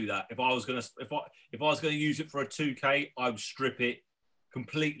do that. If I was gonna use it for a 2K, I would strip it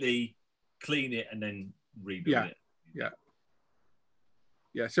completely, clean it, and then rebuild it.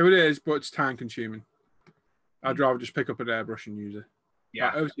 Yeah, so it is, but it's time consuming. I'd rather just pick up an airbrush and use it. Yeah.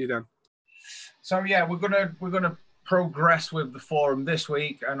 Right, over to you, Dan. So yeah, we're gonna progress with the forum this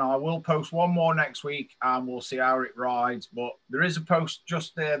week, and I will post one more next week, and we'll see how it rides. But there is a post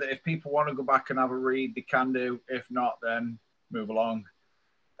just there that if people want to go back and have a read, they can do. If not, then move along.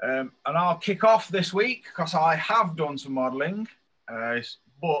 And I'll kick off this week because I have done some modelling,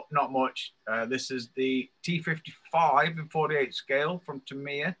 but not much. This is the T55 in 48 scale from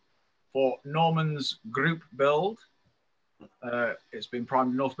Tamiya for Norman's group build. It's been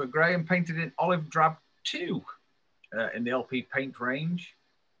primed in ultimate grey and painted in olive drab 2 in the LP paint range.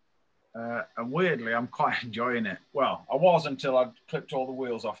 And weirdly, I'm quite enjoying it. Well, I was until I clipped all the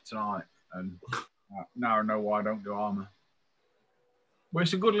wheels off tonight, and now I know why I don't do armour. But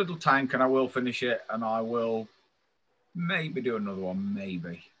it's a good little tank, and I will finish it, and I will maybe do another one,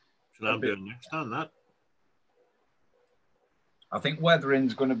 maybe. Should I do it next time, that? I think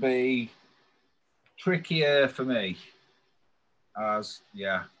weathering's going to be trickier for me. As,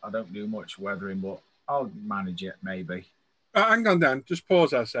 yeah, I don't do much weathering, but I'll manage it, maybe. Hang on, Dan. Just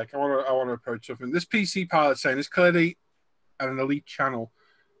pause that a sec. I want to approach something. This PC pilot's saying it's clearly an elite channel,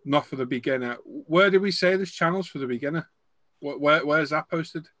 not for the beginner. Where did we say this channel's for the beginner? Where's that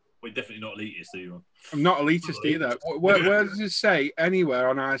posted? We're definitely not elitist, either. I'm not elitist either. Where does it say anywhere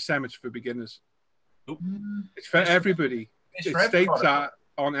on ISM it's for beginners? Nope. It's for everybody. It states that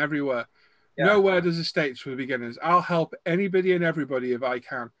on everywhere. Yeah. Nowhere does it state it's for the beginners. I'll help anybody and everybody if I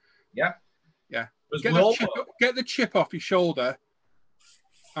can. Yeah. Yeah. Get the chip off your shoulder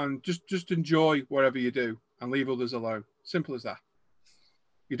and just enjoy whatever you do and leave others alone. Simple as that.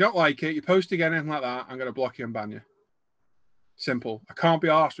 You don't like it, you post again, anything like that, I'm going to block you and ban you. Simple. I can't be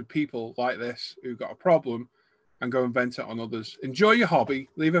arsed with people like this who've got a problem and go and vent it on others. Enjoy your hobby.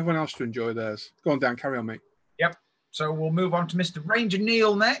 Leave everyone else to enjoy theirs. Go on, Dan. Carry on, mate. Yep. So we'll move on to Mr. Ranger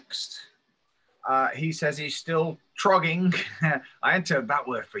Neil next. He says he's still trogging. I ain't heard that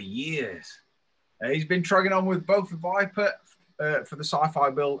word for years. He's been trogging on with both the Viper for the sci-fi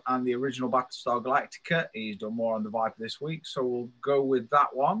build and the original Battlestar Galactica. He's done more on the Viper this week, so we'll go with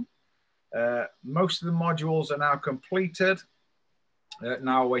that one. Most of the modules are now completed.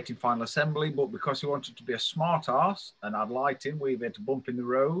 Now awaiting final assembly, but because he wanted to be a smart ass and add lighting, we've had to bump in the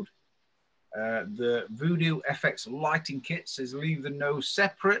road. The Voodoo FX lighting kit says leave the nose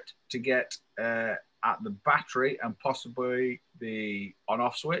separate to get at the battery and possibly the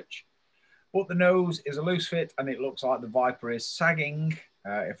on-off switch. But the nose is a loose fit and it looks like the Viper is sagging.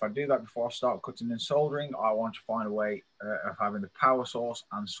 If I do that before I start cutting and soldering, I want to find a way of having the power source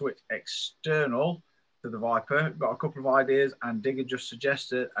and switch external to the Viper. Got a couple of ideas, and Digger just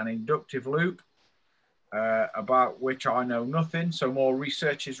suggested an inductive loop about which I know nothing, so more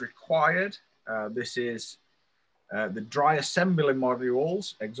research is required. This is the dry assembly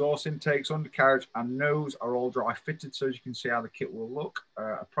modules, exhaust intakes, undercarriage and nose are all dry fitted, so you can see how the kit will look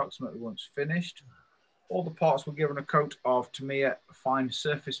approximately once finished. All the parts were given a coat of Tamiya fine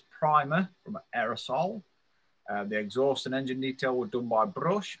surface primer from Aerosol. The exhaust and engine detail were done by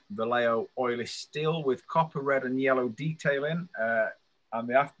brush. Vallejo oily steel with copper, red and yellow detailing and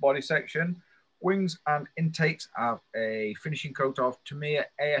the aft body section. Wings and intakes have a finishing coat of Tamiya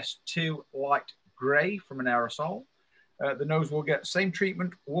AS2 light grey from an aerosol. The nose will get same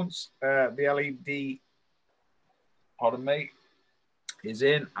treatment once the LED, pardon me, is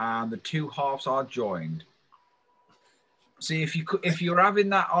in and the two halves are joined. See, if you're having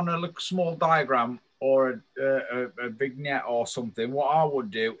that on a small diagram or a vignette or something, what I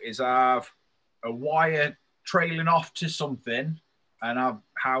would do is have a wire trailing off to something, and I've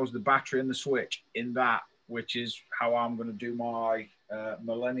housed the battery and the switch in that, which is how I'm going to do my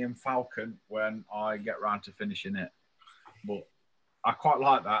Millennium Falcon when I get around to finishing it. But I quite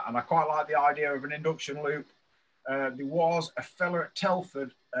like that, and I quite like the idea of an induction loop. There was a fella at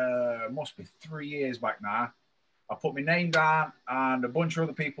Telford, must be 3 years back now. I put my name down, and a bunch of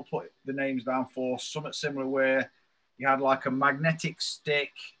other people put the names down for something similar, where you had like a magnetic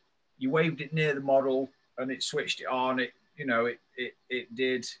stick, you waved it near the model, and it switched it on. It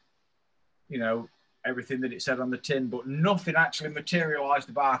did, everything that it said on the tin, but nothing actually materialized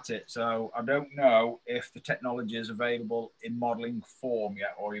about it. So I don't know if the technology is available in modeling form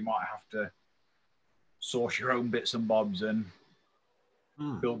yet, or you might have to source your own bits and bobs and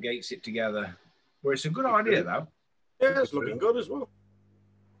Bill Gates it together. But it's a good idea, though. Yeah, it's looking good as well.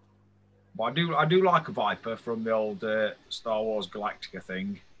 But I do like a Viper from the old Star Wars Galactica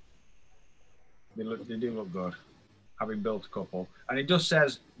thing. They do look good, having built a couple. And it just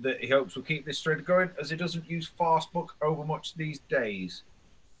says that he hopes we'll keep this thread going, as he doesn't use Fastbook over much these days.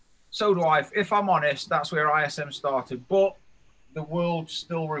 So do I. If I'm honest, that's where ISM started. But the world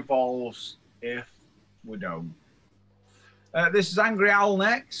still revolves if we don't. This is Angry Owl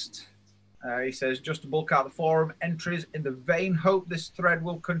next. He says, just to bulk out the forum entries, in the vain hope this thread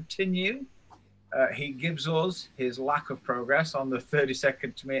will continue. He gives us his lack of progress on the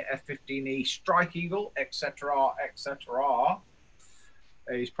 32nd Tamiya F-15E Strike Eagle, etc., etc.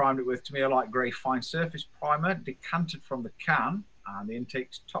 He's primed it with Tamiya light grey fine surface primer, decanted from the can, and the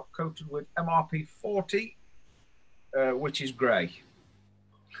intake's top coated with MRP 40, which is grey.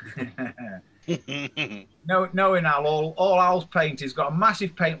 Knowing Al, all Al's paint, he's got a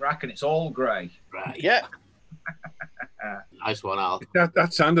massive paint rack and it's all grey. Right. Yeah. Nice one, Al.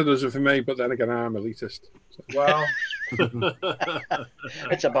 That Sander does it for me, but then again, I'm elitist. So. Well,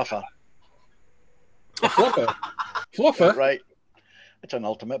 It's a buffer. A fluffer? Fluffer? Right. It's an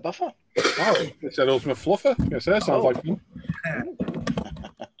ultimate buffer. Oh, it's an ultimate fluffer. Yes, that sounds like fun.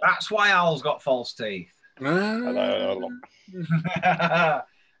 that's why Al's got false teeth.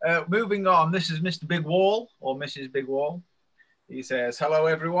 Moving on, this is Mr. Big Wall, or Mrs. Big Wall. He says, hello,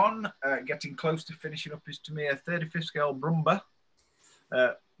 everyone. Getting close to finishing up his Tamiya 35th scale Brumba.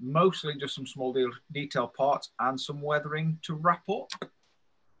 Mostly just some small detail parts and some weathering to wrap up.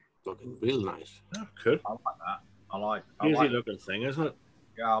 Looking real nice. Oh, good. I like that. I like Easy looking thing, isn't it?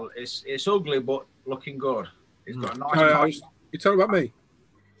 Yeah, it's ugly, but looking good. It's got a nice... You talking about me?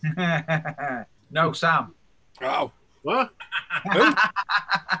 No, Sam. Oh. What? I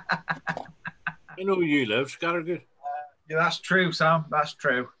know where you live, Scattergood. Yeah, that's true, Sam. That's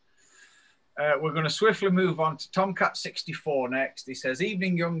true. We're going to swiftly move on to Tomcat64 next. He says,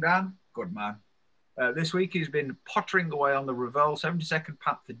 evening, young Dan. Good man. This week he's been pottering away on the Revell 72nd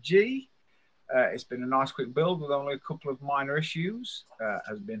Panther G. It's been a nice quick build with only a couple of minor issues.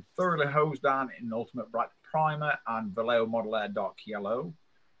 Has been thoroughly hosed down in Ultimate Bright Primer and Vallejo Model Air Dark Yellow.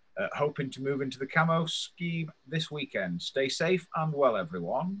 Hoping to move into the camo scheme this weekend. Stay safe and well,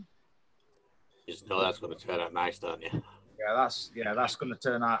 everyone. You just know that's going to turn out nice, don't you? Yeah, that's going to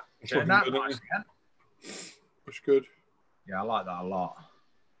turn out nice again. That's good. Yeah, I like that a lot.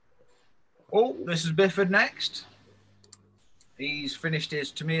 Oh, this is Bifford next. He's finished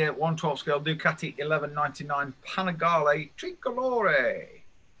his Tamiya 112 scale Ducati 1199 Panigale Tricolore.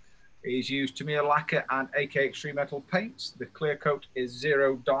 He's used Tamiya lacquer and AK Extreme Metal paints. The clear coat is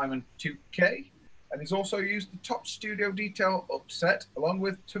Zero Diamond 2K. And he's also used the top studio detail upset along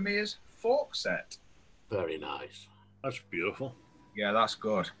with Tamiya's fork set. Very nice. That's beautiful. Yeah, that's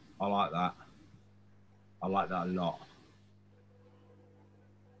good. I like that. I like that a lot.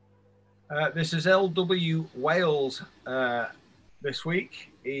 This is LW Wales this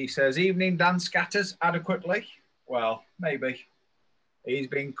week. He says, evening, Dan scatters adequately. Well, maybe. He's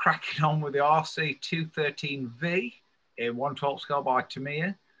been cracking on with the RC213V in 112 scale by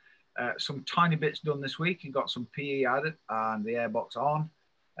Tamiya. Some tiny bits done this week. He got some PE added and the airbox on.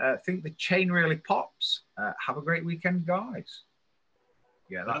 I think the chain really pops. Have a great weekend, guys.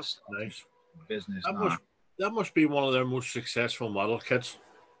 Yeah, that's nice. Business. That must be one of their most successful model kits.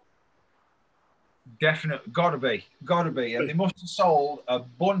 Definitely, gotta be. And they must have sold a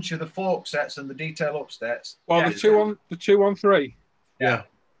bunch of the fork sets and the detail up sets. Well, the 213. Yeah.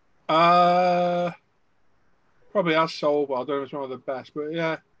 Probably has sold, but I don't know if it's one of the best. But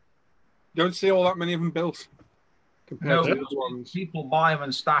yeah, you don't see all that many of them built compared to the other ones. People buy them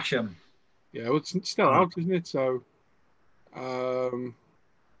and stash them. Yeah, well, it's still out, isn't it? So, I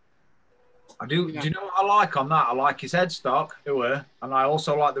do. Yeah. Do you know what I like on that? I like his headstock, and I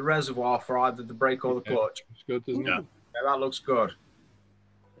also like the reservoir for either the brake or the clutch. It's good, doesn't it? Yeah, that looks good.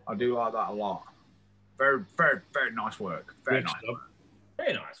 I do like that a lot. Very, very, very nice work. Very nice work.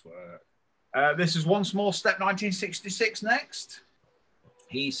 Very nice work. This is One Small Step 1966 next.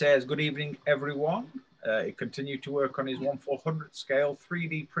 He says, good evening, everyone. He continued to work on his 1/400th scale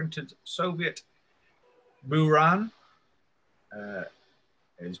 3D printed Soviet Buran.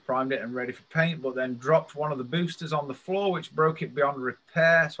 He's primed it and ready for paint, but then dropped one of the boosters on the floor, which broke it beyond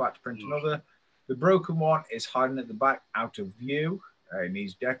repair, so I had to print another. The broken one is hiding at the back out of view. He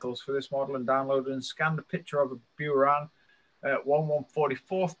needs decals for this model and downloaded and scanned a picture of a Buran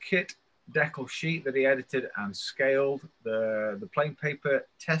 1/144th kit decal sheet that he edited and scaled. The plain paper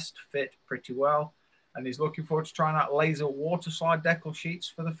test fit pretty well, and he's looking forward to trying out laser water slide decal sheets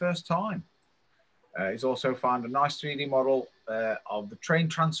for the first time. He's also found a nice 3D model of the train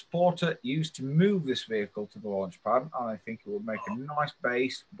transporter used to move this vehicle to the launch pad, and I think it would make a nice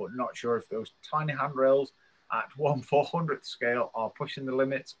base, but not sure if those tiny handrails at 1/400th scale are pushing the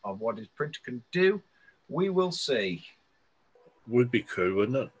limits of what his printer can do. We will see. Would be cool,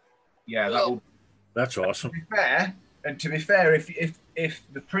 wouldn't it? Yeah, that would. That's awesome. To be fair, if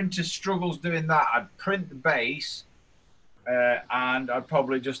the printer struggles doing that, I'd print the base, and I'd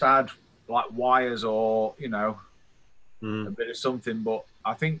probably just add like wires or a bit of something. But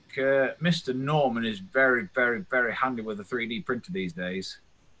I think Mr. Norman is very, very, very handy with a 3D printer these days.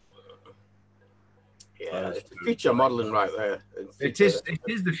 Yeah, it's the future modeling right there. It is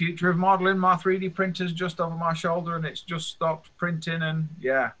the future of modeling. My 3D printer's just over my shoulder, and it's just stopped printing. And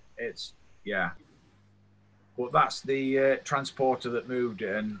but that's the transporter that moved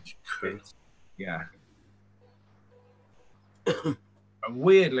it, and And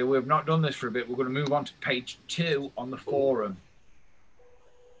weirdly, we've not done this for a bit. We're going to move on to page 2 on the forum.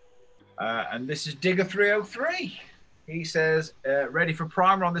 And this is Digger 303. He says, ready for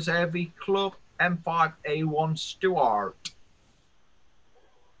primer on this AV Club M5A1 Stuart.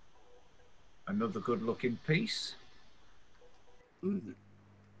 Another good looking piece.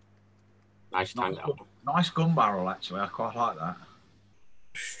 Nice tank. Nice gun barrel, actually. I quite like that.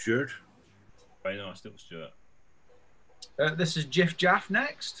 Stuart. Very nice little Stuart. This is Jiff Jaff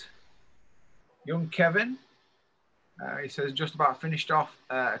next. Young Kevin. He says, just about finished off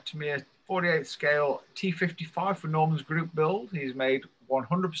Tamiya 48th scale T55 for Norman's group build. He's made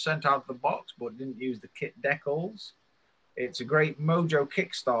 100% out of the box, but didn't use the kit decals. It's a great Mojo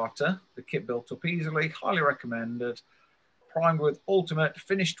Kickstarter. The kit built up easily, highly recommended. Primed with Ultimate,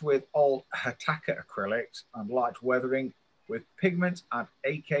 finished with old Hataka acrylics and light weathering with pigment and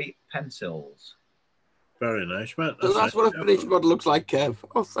AK pencils. Very nice, mate. That's what a finished model looks like, Kev.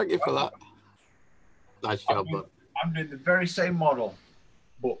 Oh, thank you for that. Nice job, man. I'm doing the very same model,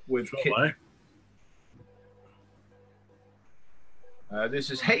 but with kit.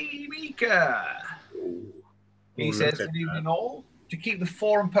 This is Hey Mika. He says, good evening all. To keep the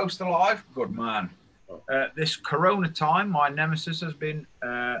forum post alive, good man. This Corona time, my nemesis has been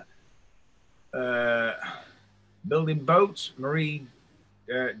building boats. Marie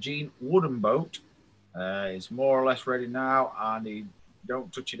Jean wooden boat. It's more or less ready now, and he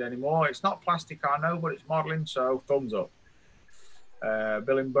don't touch it anymore. It's not plastic, I know, but it's modeling, so thumbs up.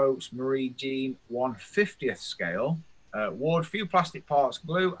 Building boats, Marie Jean 1/50th scale. Wood, few plastic parts,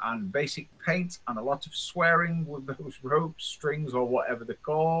 glue, and basic paint, and a lot of swearing with those ropes, strings, or whatever they're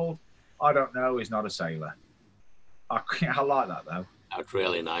called. I don't know. He's not a sailor. I like that, though. That's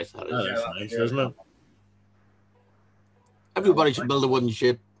really nice. That is. Oh, that's nice, isn't it? Everybody should build a wooden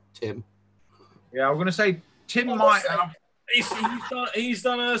ship, Tim. Yeah, I'm going to say Tim might have. He's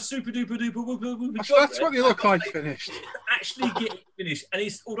done a super duper duper job. That's what they look like finished. Actually get it finished, and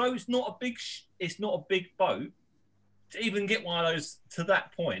although it's not a big boat, to even get one of those to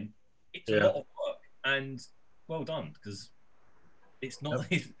that point, it's a lot of work, and well done, because it's not.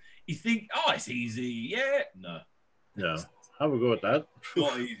 You think, it's easy, no. Have a go at that.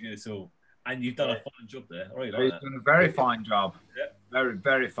 Not easy at all, and you've done a fine job there. He's done a very fine job. Yeah. Very,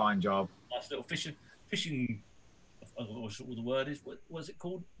 very fine job. Nice little fishing. I don't know what the word is. What's it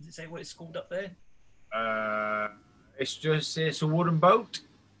called? Does it say what it's called up there? It's a wooden boat.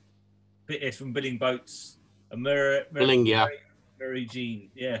 It's from Billing Boats. Billing, yeah. Mary Jean,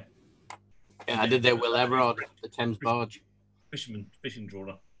 yeah. Yeah, I did that with Everard, the Thames barge. Fishing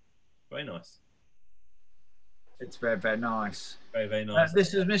trawler. Very nice. It's very, very nice. Very, very nice.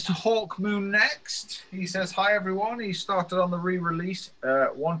 This is Mr. Hawkmoon next. He says, hi, everyone. He started on the re-release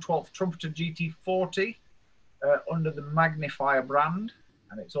 1/12 Trumpeter GT40 under the Magnifier brand,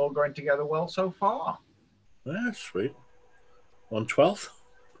 and it's all going together well so far. Yeah, sweet. 1/12.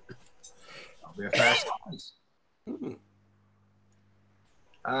 That'll be a fair size.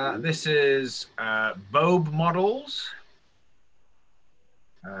 This is Bobe Models.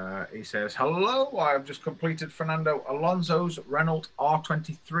 He says, hello, I have just completed Fernando Alonso's Renault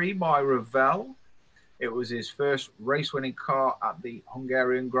R23 by Revell. It was his first race-winning car at the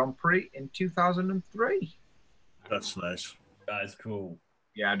Hungarian Grand Prix in 2003. That's nice. That is cool.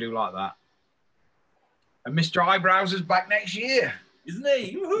 Yeah, I do like that. And Mr. Eyebrows is back next year. Isn't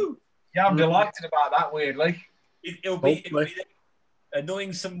he? Woohoo! Yeah, I'm delighted about that, weirdly. It'll be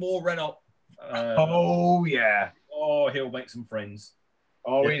annoying some more Renault. Oh, yeah. Oh, he'll make some friends.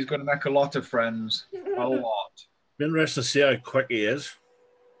 Oh, he's going to make a lot of friends. A lot. Be interesting to see how quick he is.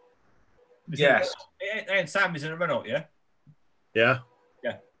 Yes. And Sam is in a Renault, yeah? Yeah.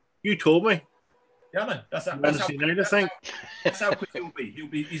 Yeah. You told me. Yeah, I know. That's how Wednesday night, I think. That's how quick he'll be.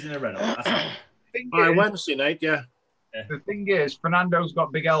 He's in a Renault. That's how. Wednesday night, yeah. The thing is, Fernando's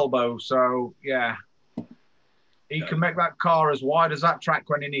got big elbows, so yeah. He can make that car as wide as that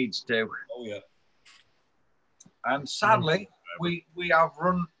track when he needs to. Oh, yeah. And sadly, we have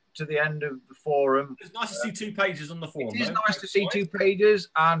run to the end of the forum. It's nice to see 2 pages on the forum. It is nice to see 2 pages.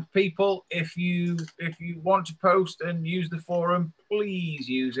 And people, if you want to post and use the forum, please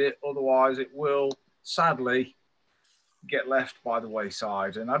use it. Otherwise, it will sadly get left by the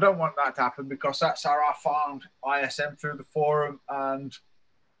wayside. And I don't want that to happen because that's how I found ISM, through the forum and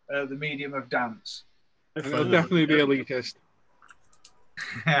the medium of dance. It'll definitely be elitist.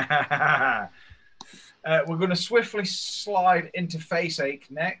 We're going to swiftly slide into Faceache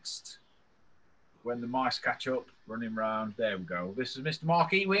next. When the mice catch up, running round. There we go. This is Mr.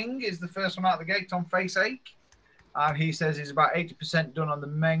 Mark Ewing, is the first one out the gate on Faceache. And he says he's about 80% done on the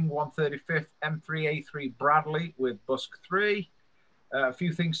Meng 135th M3A3 Bradley with Busk 3. A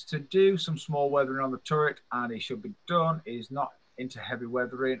few things to do, some small weathering on the turret, and he should be done. He's not into heavy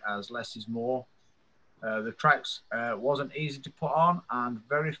weathering, as less is more. The tracks wasn't easy to put on and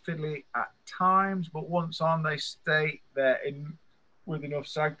very fiddly at times, but once on, they stay there with enough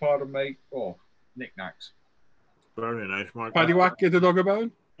sag powder to make knickknacks. Very nice, Mark. Paddy Whack, get the dog a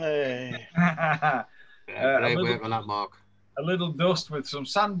bone. Hey. Great work on that, Mark. A little dust with some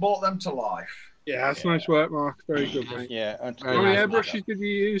sand brought them to life. Yeah, that's nice work, Mark. Very good, mate. Yeah. How many airbrushes did you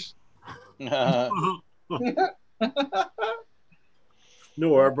use?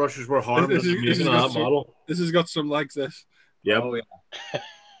 No airbrushes were harmless using that model. This has got some legs, this. Yep. Oh, yeah.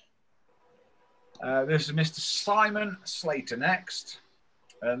 This is Mr. Simon Slater next.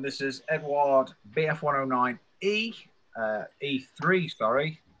 And this is Edward BF109E, E3,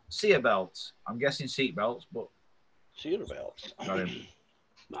 sorry. Sear belts. I'm guessing seat belts, but. Sear belts. Got him.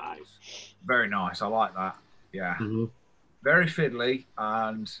 Nice. Very nice. I like that. Yeah. Mm-hmm. Very fiddly,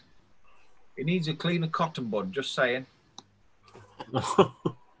 and it needs a cleaner cotton bud, just saying.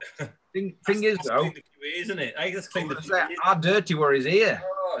 Thing is, though, clean the QE, isn't it? Hey, let's clean how dirty were his ear?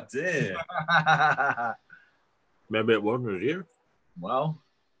 Oh, dear. Maybe it wasn't his ear. Well,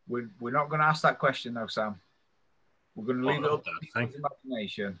 we're not going to ask that question, though, Sam. We're going to leave it up to people's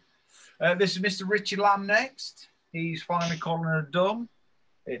imagination. This is Mr. Richie Lamb next. He's finally calling it a done.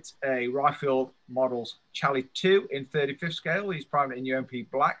 It's a Ryfield Models Charlie 2 in 35th scale. He's primed in UMP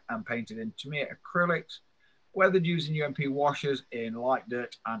black and painted in Tamiya acrylics, weathered using UMP washers in light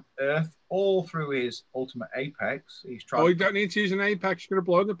dirt and earth, all through his Ultimate Apex. He's tried. Oh, you don't need to use an Apex. You're going to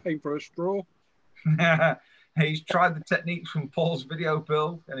blow the paint for a straw. He's tried the techniques from Paul's video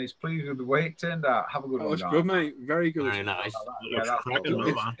build, and he's pleased with the way it turned out. Have a good one, It's guys. good, mate. Very good. Very nice.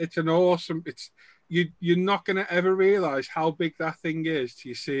 It's an awesome. You're not going to ever realise how big that thing is till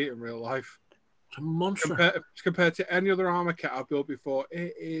you see it in real life. It's a monster. Compared to any other armor kit I've built before,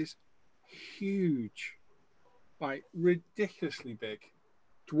 it is huge. Like, ridiculously big.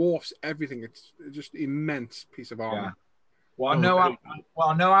 Dwarfs everything. It's just immense piece of armor. Yeah. Well, I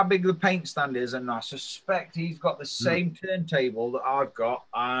know how big the paint stand is, and I suspect he's got the same turntable that I've got.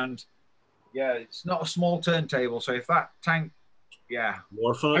 And yeah, it's not a small turntable. So if that tank, yeah,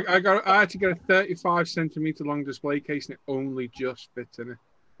 I had to get a 35 centimeter long display case, and it only just fits in it.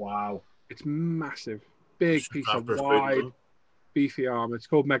 Wow, it's massive, big piece of wide, beefy armor. It's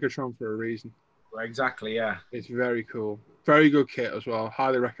called Megatron for a reason. Exactly, yeah. It's very cool. Very good kit as well.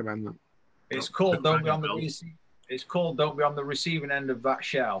 Highly recommend that. It's called Don't Be on the receiving end of that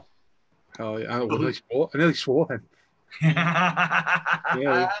shell. Hell yeah! I nearly swore him.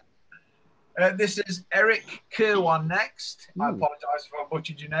 Yeah. This is Eric Kirwan next. I apologise if I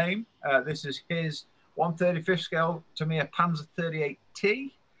butchered your name. This is his 1/35th scale Tamiya Panzer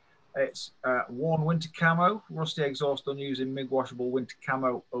 38T. It's worn winter camo, rusty exhaust done using MIG washable winter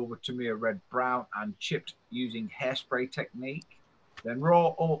camo over Tamiya red brown and chipped using hairspray technique. Then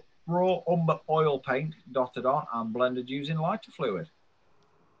raw umber oil paint dotted on and blended using lighter fluid.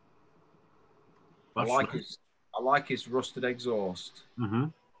 I like his rusted exhaust. Mm-hmm.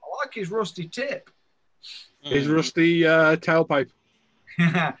 I like his rusty tip. His rusty tailpipe.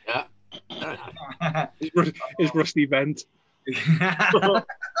 Yeah. His rusty vent.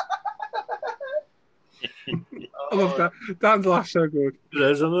 I love that. Dan's laugh so good. It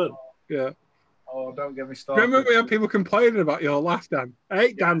is, isn't it? Yeah. Oh, don't get me started. Remember we had people complaining about your laugh, Dan? I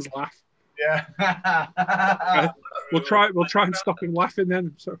hate Dan's laugh. Yeah. We'll try and stop him laughing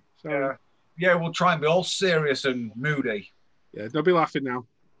then. So yeah, we'll try and be all serious and moody. Yeah, don't be laughing now.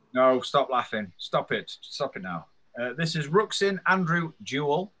 No, stop laughing. Stop it now. This is Ruxin Andrew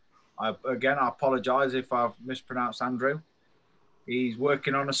Jewell. I apologise if I've mispronounced Andrew. He's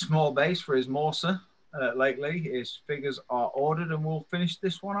working on a small base for his Morsa lately. His figures are ordered and we'll finish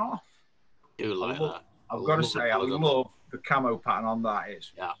this one off. I've got to say, I love the camo pattern on that.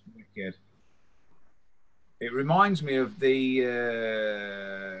 It's wicked. It reminds me of the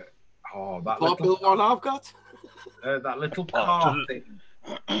that little one I've got. That little car thing.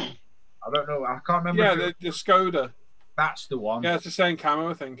 I don't know. I can't remember. Yeah, the Skoda. That's the one. Yeah, it's the same camo,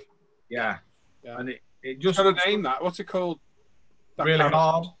 I think. Yeah. And it just got a name that. What's it called? That really camo.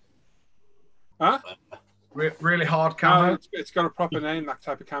 hard. Huh? Really hard camo. No, it's got a proper name, that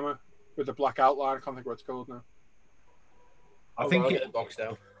type of camo, with the black outline. I can't think what it's called now. I think get the box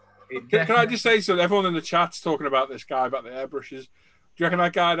down. Can I just say so? Everyone in the chat's talking about this guy about the airbrushes. Do you reckon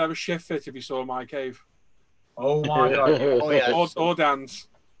that guy'd have a shift fit if he saw my cave? Oh my god! Oh, yes. Or Dan's.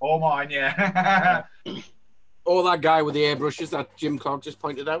 Or mine, yeah. Or that guy with the airbrushes that Jim Clark just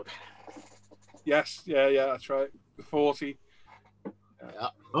pointed out. Yes, yeah, that's right. The 40. Yeah.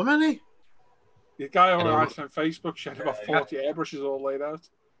 How many? The guy on Facebook shared about 40 airbrushes all laid out.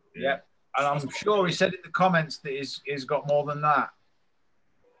 Yeah, and I'm sure he said in the comments that he's got more than that.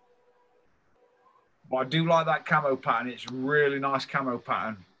 But I do like that camo pattern. It's a really nice camo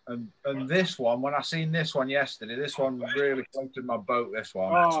pattern. And this one, when I seen this one yesterday, this one really floated my boat, this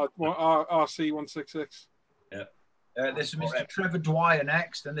one. RC166. Yeah. This is Mr. Trevor Dwyer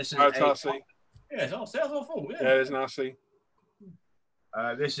next, and this is RC. Yeah, it's all yeah, there's an RC.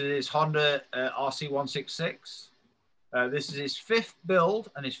 This is his Honda RC166. This is his 5th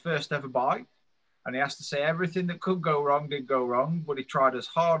build and his first ever bike. And he has to say everything that could go wrong did go wrong, but he tried as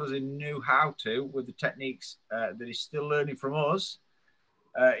hard as he knew how to with the techniques that he's still learning from us.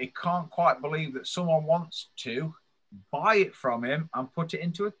 He can't quite believe that someone wants to buy it from him and put it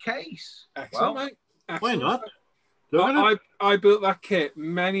into a case. Excellent, mate. Excellent. Why not? I built that kit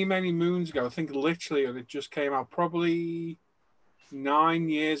many, many moons ago. I think literally, and it just came out probably 9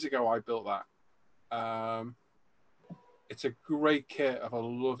 years ago. I built that. It's a great kit of a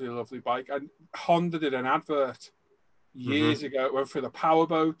lovely, lovely bike. And Honda did an advert years ago. It went through the power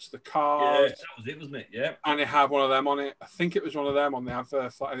boats, the cars. Yeah, that was it, wasn't it? Yeah. And it had one of them on it. I think it was one of them on the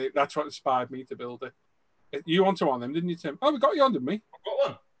advert. And that's what inspired me to build it. You wanted one of them, didn't you, Tim? Oh, we got you on, didn't we?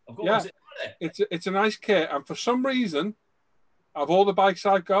 I've got one. It's a nice kit. And for some reason, of all the bikes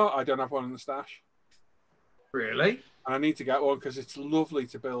I've got, I don't have one in the stash. Really? And I need to get one because it's lovely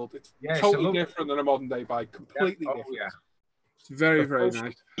to build. It's Yeah, totally different than a modern day bike. Completely Yeah. Oh, different. yeah. It's very, very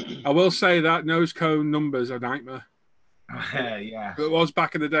nice. I will say that nose cone numbers are a nightmare. Yeah. But it was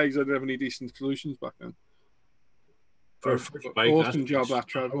back in the days. I didn't have any decent solutions back then. For a first bike, Awesome job, that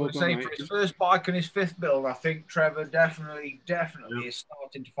Trevor. I would say for his first bike and his 5th build, I think Trevor definitely is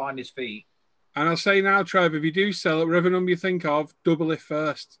starting to find his feet. And I'll say now, Trevor, if you do sell it, whatever number you think of, double it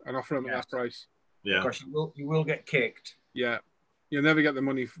first and offer them at that price. Yeah. Because you will get kicked. Yeah. You'll never get the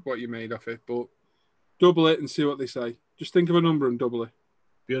money for what you made off it, but double it and see what they say. Just think of a number and double it.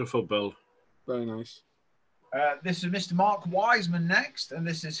 Beautiful build. Very nice. This is Mr. Mark Wiseman next, and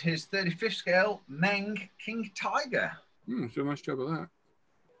this is his 35th scale Meng King Tiger. So nice job of that.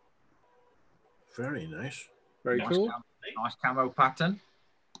 Very nice. Very cool. Nice camo pattern.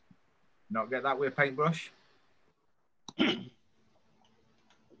 Not get that with a paintbrush.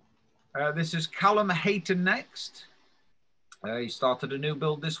 This is Callum Hayton next. He started a new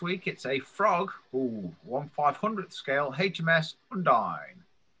build this week. It's a Frog, 1/500th scale HMS Undine.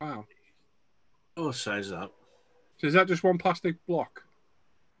 Wow. Oh, size that. So is that just one plastic block?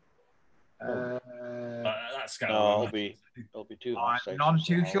 That's No, it'll be two. I'm not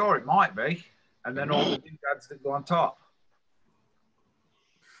too sure. It might be. And then all the doodads that go on top.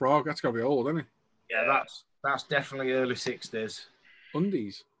 frog. That's got to be old, isn't it? Yeah, that's definitely early 60s.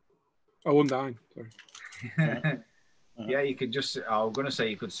 Undies. Oh, Undine. Sorry. Yeah, you could just. I was going to say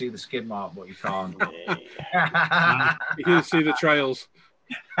you could see the skid mark, but you can't. You can see the trails.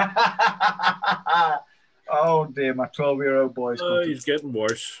 Oh dear, my 12-year-old boy's. He's getting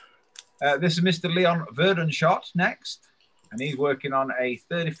worse. This is Mr. Leon Verdenschot next, and he's working on a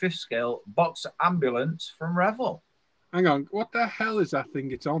 35th scale box ambulance from Revel. Hang on, what the hell is that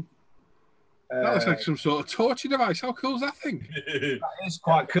thing it's on? That looks like some sort of torture device. How cool is that thing? That is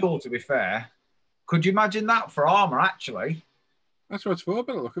quite cool, to be fair. Could you imagine that for armor, actually? That's what it's for,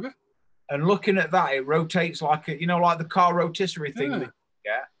 by the look of it. And looking at that, it rotates like a, like the car rotisserie thing that you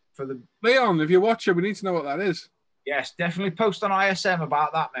get for the. Leon, if you watch it, we need to know what that is. Yes, definitely post on ISM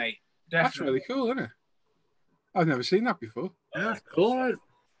about that, mate. Definitely. That's really cool, isn't it? I've never seen that before. Yeah, cool.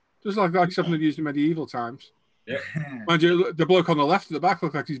 Just like something they've used in medieval times. Yeah. Mind you, the bloke on the left at the back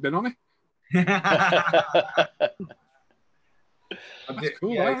looks like he's been on it. That's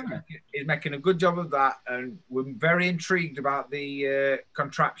cool, yeah, he's making a good job of that, and we're very intrigued about the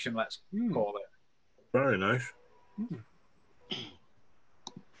contraption, let's call it. Very nice.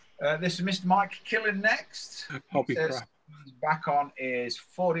 This is Mr. Mike Killen next. Hobby crap. He's back on his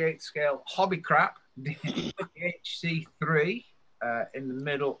 48th scale hobby crap, DHC3, in the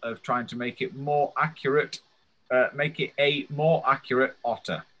middle of trying to make it more accurate, make it a more accurate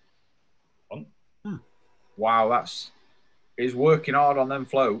otter. Wow, he's working hard on them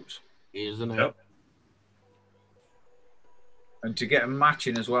floats. Isn't it? Yep. And to get them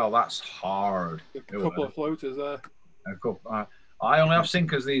matching as well, that's hard. A couple of floaters there. A couple. I only have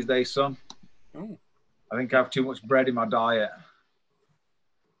sinkers these days, son. Oh. I think I have too much bread in my diet.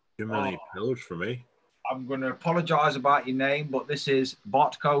 Too many pillows for me. I'm going to apologise about your name, but this is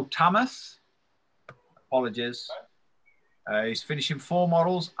Botko Tamath. Apologies. He's finishing 4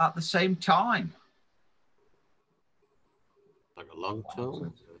 models at the same time. Like a long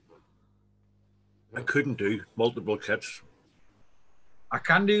term. I couldn't do multiple kits. I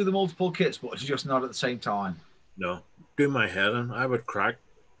can do the multiple kits, but it's just not at the same time. No. Do my head in. I would crack.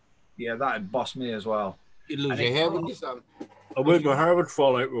 Yeah, that'd boss me as well. You'd lose your hair when you stand. I would. My hair would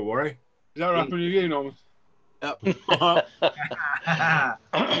fall out with worry. Is that wrapping you in on? Yep.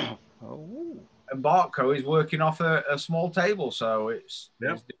 And Bartco is working off a small table, so it's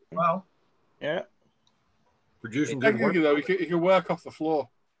doing well. Yeah. Producing good work. Though, you can work off the floor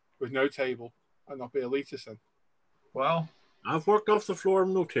with no table and not be elitist then. Well, I've worked off the floor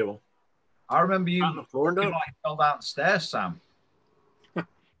with no table. I remember you On the floor, no. like fell downstairs, Sam.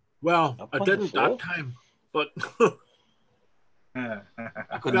 Well, Up I on the didn't floor? that time, but I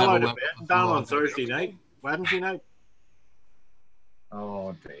I could fell never out of work bed on the down floor. on Thursday night, Wednesday night.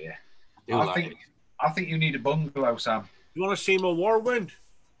 Oh dear. Do I like think you need a bungalow, Sam. You want to see my war wound?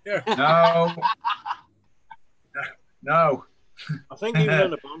 Here. No. No. I think even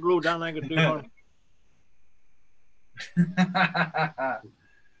in the bungalow down I could do one.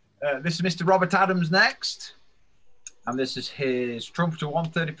 This is Mr. Robert Adams next. And this is his Trumpeter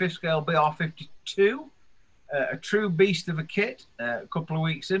 135th scale BR52. A true beast of a kit. A couple of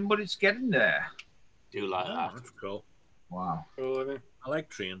weeks in, but it's getting there. Do like Oh, that. that's cool. Wow. Cool, isn't it? I like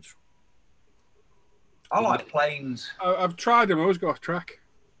trains. I like planes. I've tried them. I always go off track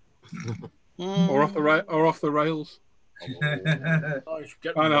or off the rails. Oh, it's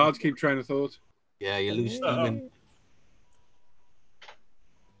getting I know hard to keep train of thought. Yeah, you lose steam.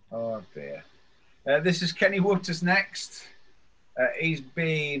 Oh dear. This is Kenny Wooters next. He's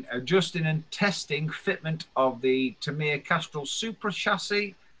been adjusting and testing fitment of the Tamiya Castrol Supra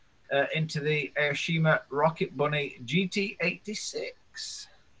chassis into the Aoshima Rocket Bunny GT86.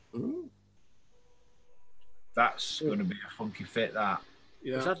 Ooh. That's going to be a funky fit, that.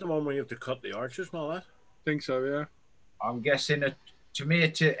 Yeah, Is that the one where you have to cut the arches and all that? think so. Yeah. I'm guessing a Tamiya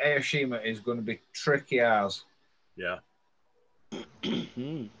to Aoshima is going to be tricky as. Yeah.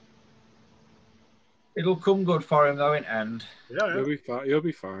 It'll come good for him, though, in end. Yeah, You'll be fine. You'll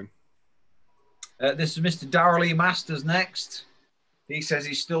be fine. This is Mr. Darrell E. Masters next. He says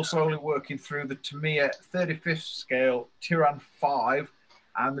he's still slowly working through the Tamiya 35th scale Tyran 5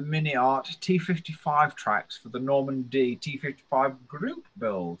 and the Mini Art T55 tracks for the Norman D T55 group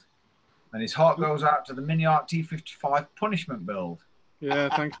build. And his heart goes out to the Mini Art T55 punishment build.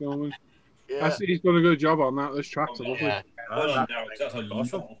 Yeah, thanks, Norman. Yeah. I see he's done a good job on that. Those tracks are lovely. Yeah. Well done, Darryl. That's a lot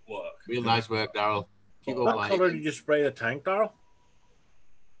Awesome. of work. Real nice work, Daryl. Keep up, What mate. colour did you spray the tank, Darryl?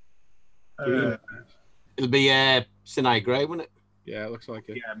 It'll be Sinai Grey, won't it? Yeah, it looks like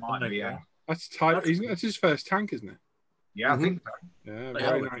it. Yeah, it might be, yeah. That's tight. That's his first tank, isn't it? Yeah, I think so. Yeah, Yeah,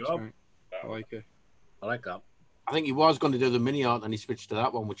 very good nice job. tank. I like it. I like that. I think he was going to do the mini art, and he switched to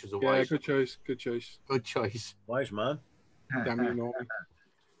that one, which was a wise. Good choice. Good choice. Good choice. Wise man. Damn you, Norman.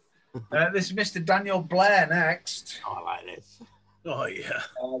 This is Mr. Daniel Blair next. Oh, I like this. Oh, yeah.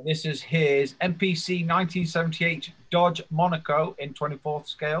 This is his MPC 1978 Dodge Monaco in 24th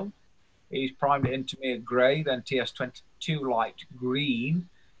scale. He's primed it into me grey, then TS22 light green,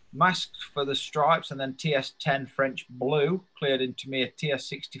 masked for the stripes, and then TS10 French blue, cleared into me a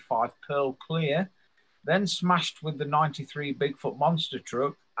TS65 pearl clear, then smashed with the 93 Bigfoot monster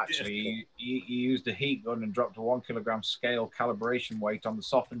truck. Actually, he used a heat gun and dropped a 1 kilogram scale calibration weight on the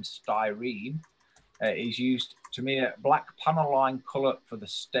softened styrene. He's used to me a black panel line colour for the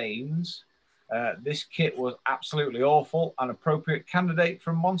stains. This kit was absolutely awful, an appropriate candidate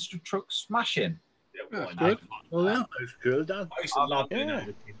for monster truck smashing. That's good. Well, that was cool, Dan. I used to love doing that.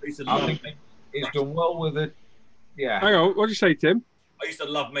 I used to I love, think he's done well with it. Yeah. Hang on, what did you say, Tim? I used to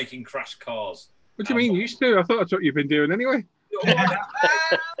love making crash cars. What do you mean used to? I thought that's what you've been doing anyway. I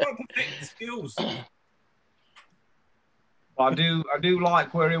perfect the skills. I do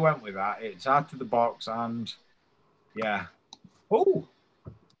like where he went with that. It's out of the box, and yeah. Oh,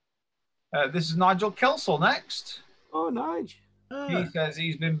 this is Nigel Kelsall next. Oh, Nigel. He says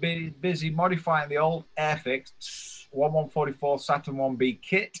he's been busy modifying the old Airfix 1144 Saturn 1B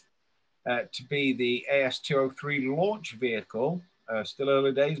kit to be the AS203 launch vehicle. Still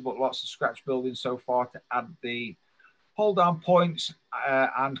early days, but lots of scratch building so far to add the hold down points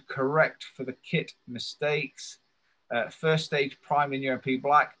and correct for the kit mistakes. First stage primed in UMP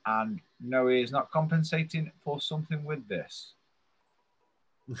black, and no, he is not compensating for something with this.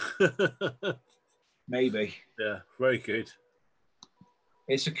 Maybe. Yeah, very good.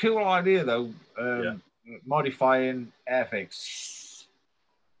 It's a cool idea, though, modifying Airfix.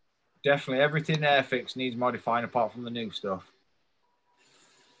 Definitely everything Airfix needs modifying apart from the new stuff.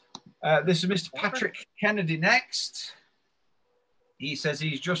 This is Mr. Patrick Kennedy next. He says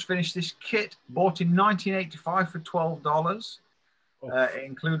he's just finished this kit, bought in 1985 for $12. It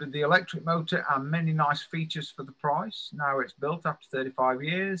included the electric motor and many nice features for the price. Now it's built after 35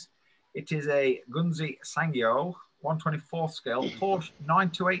 years. It is a Gunzi Sangyo 1/24 scale Porsche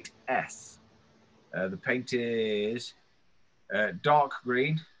 928S. The paint is dark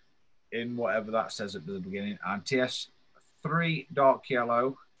green in whatever that says at the beginning, and TS3 dark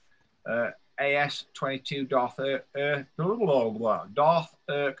yellow, AS22 Darth Earth.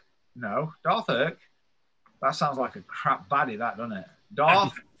 That sounds like a crap baddie, that, doesn't it?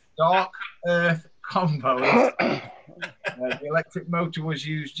 Dark Earth combo. The electric motor was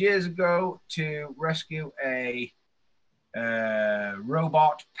used years ago to rescue a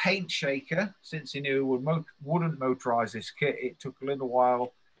robot paint shaker. Since he knew he wouldn't motorize this kit, it took a little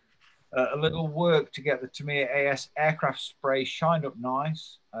work to get the Tamiya AS aircraft spray shined up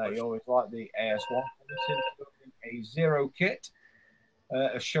nice. You always like the AS1. A zero kit,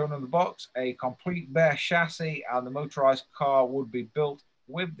 as shown on the box, a complete bare chassis, and the motorized car would be built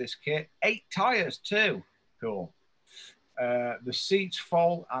with this kit. 8 tires too. Cool. The seats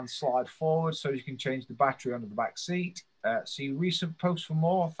fold and slide forward so you can change the battery under the back seat. See recent posts for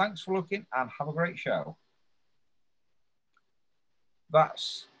more. Thanks for looking and have a great show.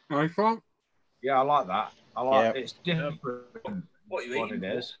 That's nice one. Yeah, I like that. I like it's different. What are you eating?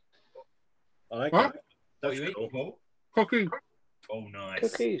 It is. I like what? that. What are you eating, Paul? Cookie. Oh, nice.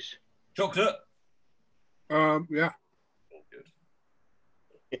 Cookies. Chocolate. Yeah. Oh, good.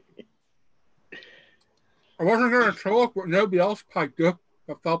 I wasn't going to talk, but nobody else piped up.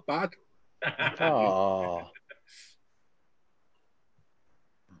 I felt bad. Oh.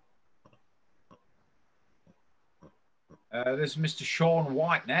 This is Mr. Sean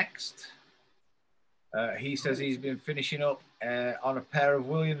White next. He says he's been finishing up on a pair of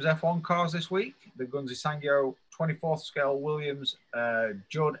Williams F1 cars this week. The Gunzi Sangyo 24th scale Williams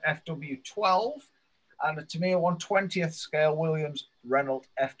Judd FW12 and a Tamiya 1/20th scale Williams Renault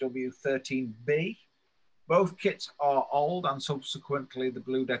FW13B. Both kits are old, and subsequently the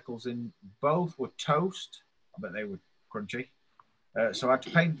blue decals in both were toast. I bet they were crunchy. So I had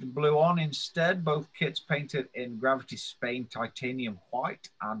to paint the blue on instead. Both kits painted in Gravity Spain titanium white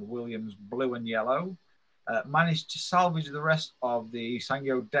and Williams blue and yellow. Managed to salvage the rest of the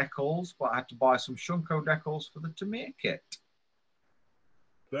Sangyo decals, but I had to buy some Shunko decals for the Tamiya kit.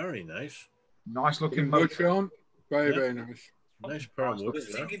 Very nice. Nice looking motor. motor. Very nice. Nice pair of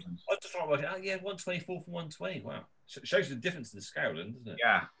woods. I was just trying to work it out. Yeah, 124 from 120. Wow. Shows the difference in the scale, then, doesn't it?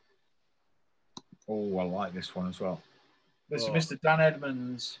 Yeah. Oh, I like this one as well. This is Mr. Dan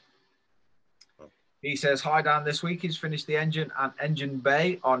Edmonds. He says, hi, Dan. This week he's finished the engine and engine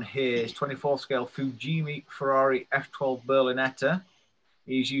bay on his 24 scale Fujimi Ferrari F12 Berlinetta.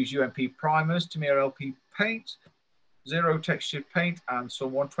 He's used UMP primers, Tamiya LP paint, zero textured paint, and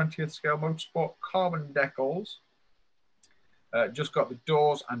some 1/20th scale motorsport carbon decals. Just got the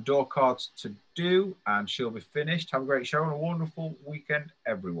doors and door cards to do, and she'll be finished. Have a great show and a wonderful weekend,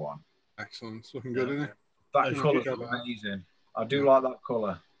 everyone. Excellent. It's looking good, isn't it? That colour's amazing. I do like that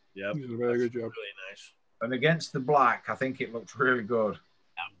colour. Yeah, you did a very good job. Really nice. And against the black, I think it looks really good.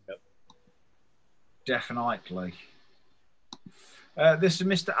 Yep. Definitely. This is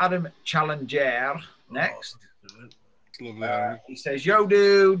Mr. Adam Challenger next. It's lovely. He says, yo,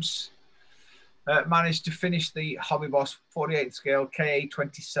 dudes. Managed to finish the Hobby Boss 48 scale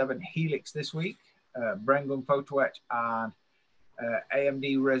KA27 Helix this week. Brengun photo etch and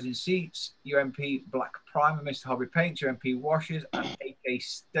AMD resin seats, UMP black primer, Mr. Hobby paints, UMP washes, and AK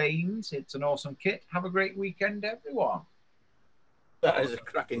stains. It's an awesome kit. Have a great weekend, everyone. That is a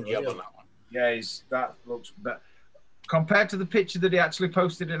cracking job on that one. Yeah, that looks better. Compared to the picture that he actually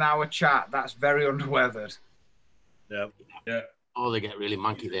posted in our chat, that's very underweathered. Yeah. Yeah. Oh, they get really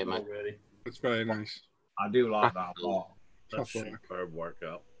monkey there, man. It's very nice. I do like that a lot. That's superb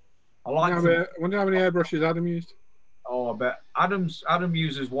workout. I wonder how many airbrushes Adam used. Oh, I bet Adam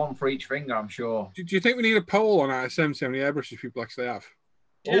uses one for each finger, I'm sure. Do you think we need a poll on ISM, how many airbrushes people actually have?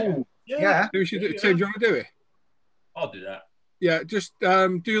 Oh, yeah. We should do, Tim, do you want to do it? I'll do that. Yeah, just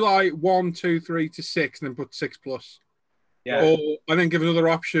do like 1, 2, 3 to 6, and then put 6+. Yeah. And then give another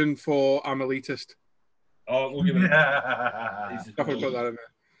option for I'm elitist. Oh, we'll give it. Definitely put that in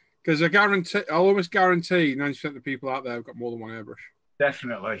there. Because I'll almost guarantee 90% of the people out there have got more than one airbrush.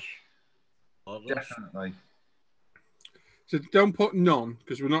 Definitely. Definitely. So don't put none,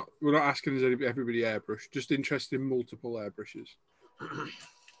 because we're not asking everybody airbrush. Just interested in multiple airbrushes.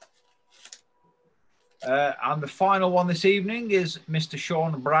 And the final one this evening is Mr.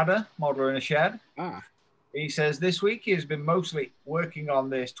 Sean Bradder, modeler in a shed. He says this week he has been mostly working on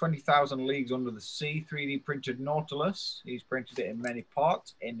this 20,000 Leagues Under the Sea 3D printed Nautilus. He's printed it in many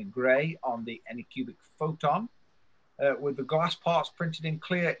parts in grey on the Anycubic Photon, with the glass parts printed in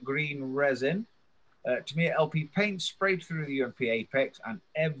clear green resin. Tamiya LP paint sprayed through the UMP apex and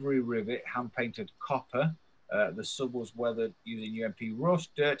every rivet hand-painted copper. The sub was weathered using UMP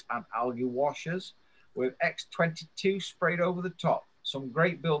rust, dirt and algae washers, with X22 sprayed over the top. Some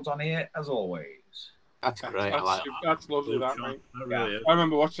great builds on here as always. That's great. That's lovely, that, mate. I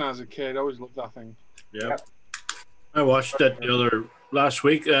remember watching that as a kid. I always loved that thing. Yeah. I watched it last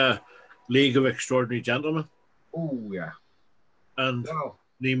week, League of Extraordinary Gentlemen. Oh, yeah. And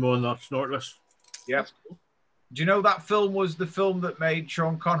Nemo and Not Snortless. Yep. Do you know that film was the film that made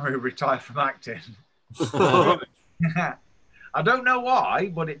Sean Connery retire from acting? I don't know why,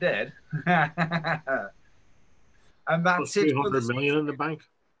 but it did. And that's it. 300 million in the bank.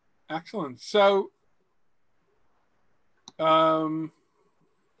 Excellent. So I'm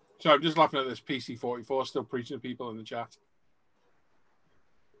just laughing at this PC44 still preaching to people in the chat.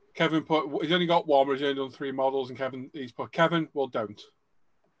 Kevin he's only got one, but he's only done 3 models, and he's put Kevin, well, don't.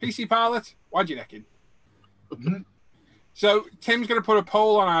 PC Pilot, why'd you neck in? So Tim's going to put a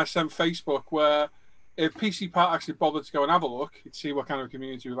poll on our Facebook where if PC Pilot actually bothered to go and have a look, he'd see what kind of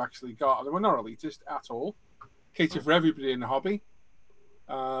community we've actually got. And we're not elitist at all. Cater for everybody in the hobby.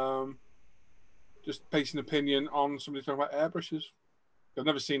 Just based an opinion on somebody talking about airbrushes. I've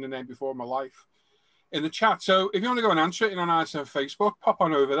never seen the name before in my life. In the chat. So if you want to go and answer it on our Facebook, pop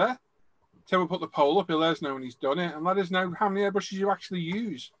on over there. Tim will put the poll up. He'll let us know when he's done it and let us know how many airbrushes you actually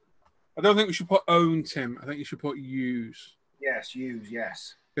use. I don't think we should put own, Tim. I think you should put use. Yes, use,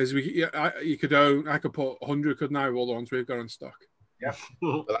 yes. Because you could own, I could put 100, couldn't I, with all the ones we've got in stock. Yeah.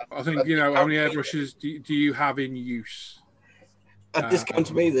 I think, how many airbrushes do you have in use? That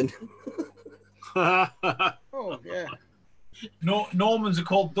discounts me then. Oh, yeah. No, Normans are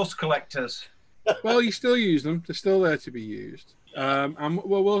called dust collectors. Well, you still use them. They're still there to be used. And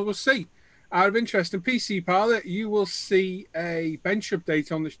we'll see. Out of interest, in PC Pilot, you will see a bench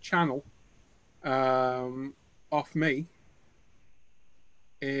update on this channel off me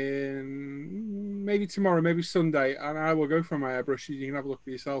in maybe tomorrow, maybe Sunday, and I will go for my airbrushes. You can have a look for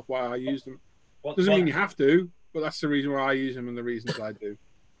yourself why I use them. Doesn't mean you have to, but that's the reason why I use them and the reasons I do.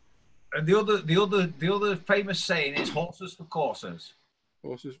 And the other famous saying is horses for courses.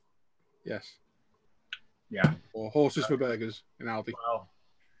 Horses, yes. Yeah. Or horses for burgers in Aldi.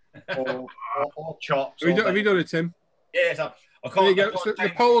 Well, or chops. Have you done it, Tim? Yes, I can't. There you go. So the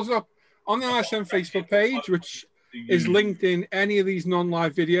poll's up on the ISM Facebook page, which is linked in any of these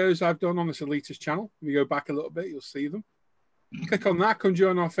non-live videos I've done on this Elitist channel. If you go back a little bit, you'll see them. Click on that, come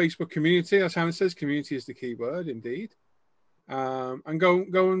join our Facebook community. As Hannah says, community is the key word, indeed. And go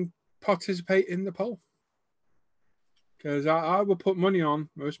and participate in the poll. Because I will put money on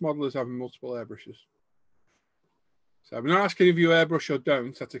most modelers having multiple airbrushes. So I'm not asking if you airbrush or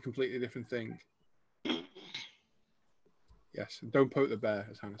don't. That's a completely different thing. Yes, and don't poke the bear,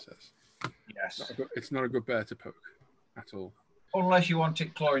 as Hannah says. Yes. It's not a good bear to poke at all. Unless you want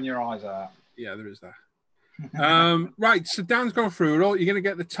it clawing your eyes out. Yeah, there is that. Right, so Dan's gone through it all. You're going to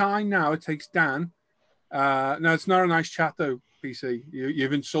get the time now. It takes Dan. No, it's not a nice chat, though, PC.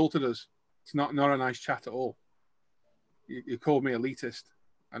 You've insulted us. It's not a nice chat at all. You called me elitist,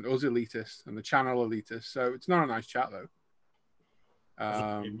 and us elitist, and the channel elitist. So it's not a nice chat, though.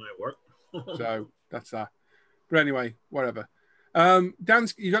 It might work. So that's that. But anyway, whatever.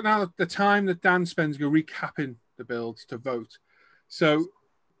 Dan's, you got now the time that Dan spends recapping the builds to vote. So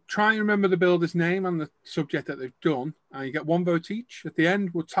try and remember the builder's name and the subject that they've done. You get 1 vote each. At the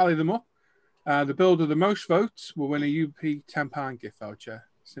end, we'll tally them up. The builder with the most votes will win a UP £10 gift voucher.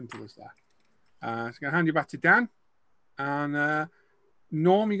 Simple as that. So I'm going to hand you back to Dan. And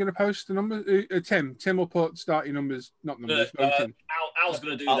Norm, you're going to post the numbers? Tim will start your numbers, not numbers, voting. Al's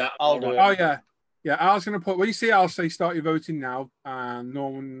going to do that. I'll do it. Oh, yeah. Yeah, Al's going to put, when you see Al say start your voting now, and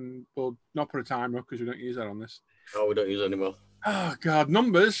Norman will not put a timer up because we don't use that on this. Oh, we don't use it anymore. Oh, God,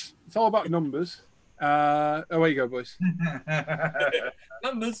 numbers. It's all about numbers. Away you go, boys.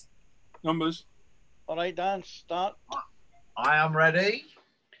 Numbers. All right, Dan, start. I am ready.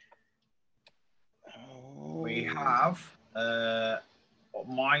 We have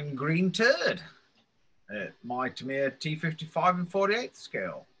mine green turd. My Tamiya T55 and 48th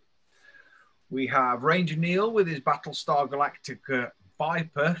scale. We have Ranger Neil with his Battlestar Galactica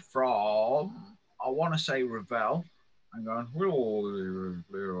Viper from, I want to say, Revell. Hang on.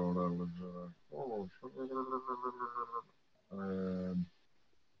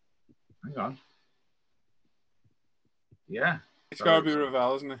 Hang on. Yeah. It's got to be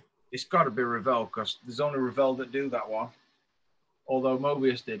Revell, isn't it? It's got to be Revell because there's only Revell that do that one. Although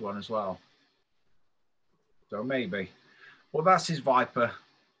Mobius did one as well. So maybe. Well, that's his Viper.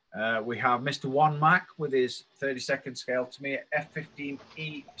 We have Mr. One Mac with his 32nd scale Tamiya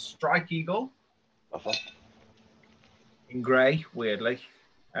F-15E Strike Eagle. In grey, weirdly.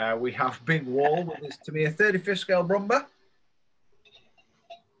 We have Big Wall with his Tamiya 35th scale Brumba.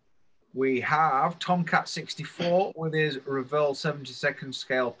 We have Tomcat 64 with his Revell 72nd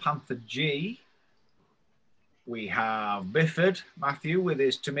scale Panther G. We have Bifford Matthew with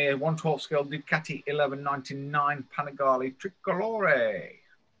his Tamiya 112 scale Ducati 1199 Panigale Tricolore.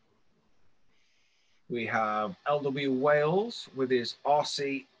 We have LW Wales with his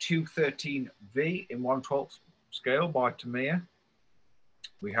RC 213V in 112 scale by Tamiya.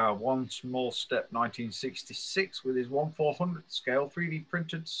 We have One Small Step 1966 with his 1/400 scale 3D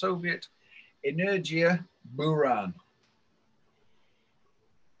printed Soviet Energia Buran.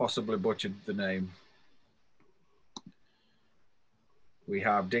 Possibly butchered the name. We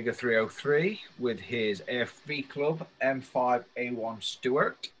have Digger 303 with his AFV Club M5A1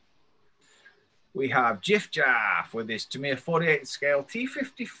 Stuart. We have Jiff Jaff with his Tamiya 48 scale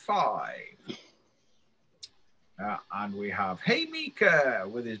T55. And we have Hey Mika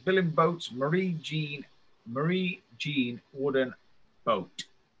with his Billin Boats Marie Jean wooden boat.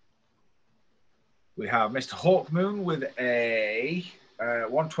 We have Mr. Hawkmoon with a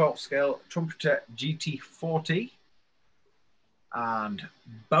 1/12 scale Trumpeter GT40. And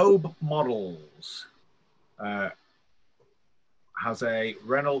Bob Models has a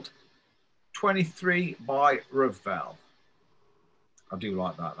Renault 23 by Revell. I do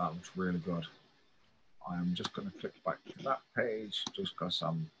like that. That looks really good. I'm just going to click back to that page just because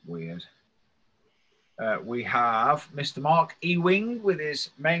I'm weird. We have Mr. Mark Ewing with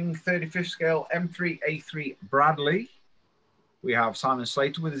his Meng 35th scale M3A3 Bradley. We have Simon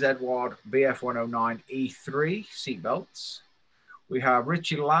Slater with his Edward BF109 E3 seatbelts. We have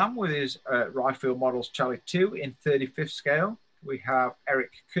Richie Lamb with his Rifle Models Charlie 2 in 35th scale. We have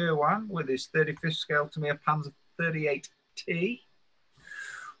Eric Kerwan with his 35th scale Tamiya Panzer 38T.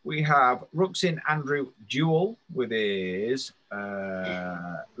 We have Ruxin Andrew Jewell with his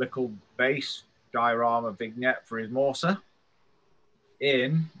little base diorama vignette for his Morsa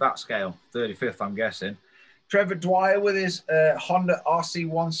in that scale, 35th, I'm guessing. Trevor Dwyer with his Honda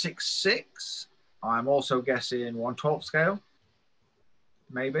RC166. I'm also guessing 1/12 scale,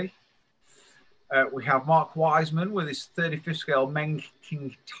 maybe. We have Mark Wiseman with his 35th scale Meng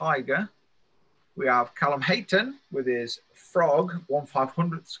King Tiger. We have Callum Hayton with his Frog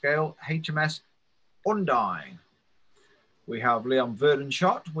 1/500th scale HMS Undine. We have Leon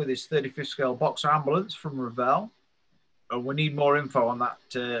Verdenschott with his 35th scale Boxer Ambulance from Revell. We need more info on that.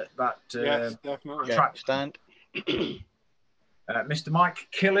 Yes, definitely. Track stand. Mr. Mike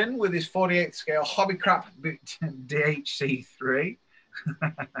Killen with his 48th scale Hobbycrap DHC3.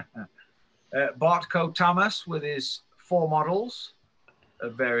 Bartko Thomas with his 4 models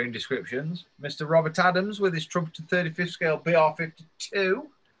of varying descriptions. Mr. Robert Adams with his trumpeted 35th scale BR52.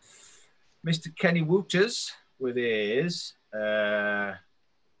 Mr. Kenny Wooters with his now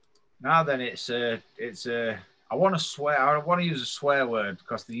then it's I want to use a swear word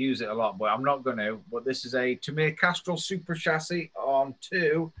because they use it a lot, but I'm not going to. But this is a Tamiya Castrol Super Chassis on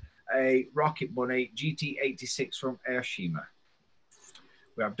to a Rocket Bunny GT86 from Airshima.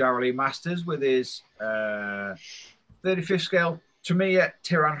 We have Darrell E. Masters with his 35th scale Tamiya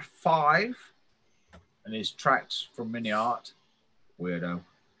Tyran 5 and his tracks from Mini Art. Weirdo.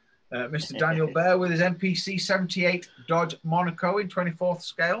 Mr. Daniel Bear with his NPC 78 Dodge Monaco in 24th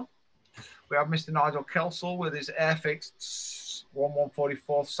scale. We have Mr. Nigel Kelsall with his Airfix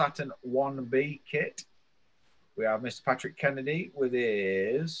 1144 Saturn 1B kit. We have Mr. Patrick Kennedy with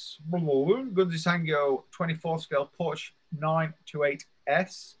his Gunzi Sangyo 24th scale Porsche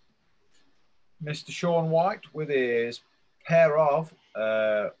 928S. Mr. Sean White with his pair of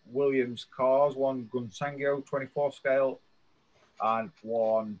Williams cars, one Gunsangyo 24th scale and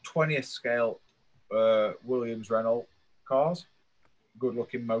one 20th scale Williams Renault cars. Good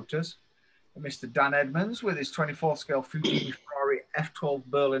looking motors. And Mr. Dan Edmonds with his 24th scale Fuji Ferrari F12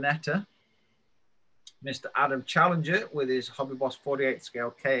 Berlinetta. Mr. Adam Challenger with his Hobby Boss 48th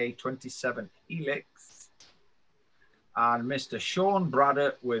scale KA27 Helix. And Mr. Sean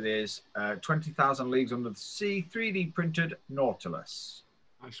Bradder with his 20,000 Leagues Under the Sea 3D printed Nautilus.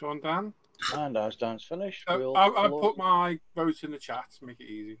 Nice one, Dan. And as Dan's finished, I'll put my votes in the chat to make it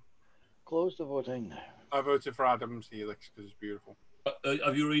easy. Close the voting now. I voted for Adam's Helix because it's beautiful.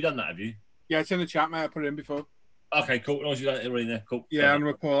 Have you already done that, have you? Yeah, it's in the chat, mate. I put it in before. Okay, cool. As long as you've done it already there, cool. Yeah, I'm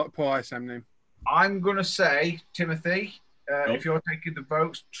going to pull ISM name. I'm going to say, Timothy, if you're taking the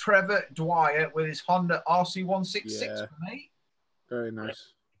votes, Trevor Dwyer with his Honda RC166 for me. Very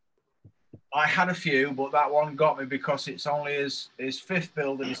nice. I had a few, but that one got me because it's only his 5th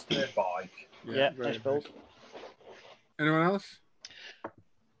build and his 3rd bike. Yeah, nice build. Anyone else?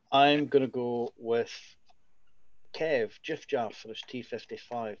 I'm going to go with Kev, Jiff Jaff for his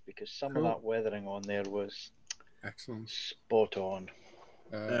T55 because some of that weathering on there was excellent, spot on.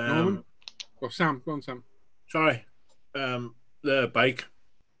 Norman? Oh, Sam. Go on, Sam. Sorry. The bike,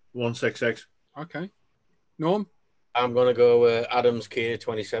 16X. Okay. Norm? I'm going to go Adams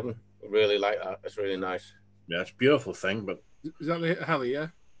K27. Really like that. It's really nice. Yeah, it's a beautiful thing, but... Is that the heli, yeah?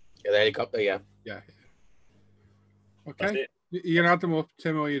 Yeah, the helicopter, yeah. Yeah. Okay. You can add them up,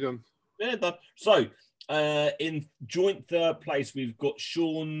 Tim, or are you done? Yeah, done. So, in joint third place, we've got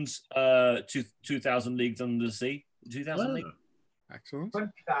Sean's 2,000 Leagues Under the Sea. 2,000 Leagues? Excellent.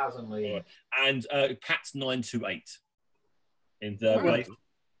 20,000 Leagues. And Cat's 928 in third place.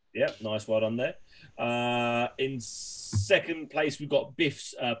 Yep, nice one on there. In second place, we've got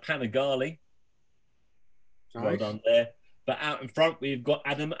Biff's Panigale. Nice. Well done there. But out in front, we've got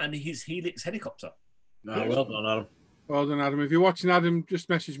Adam and his Helix helicopter. Well done, Adam. Well done, Adam. If you're watching, Adam, just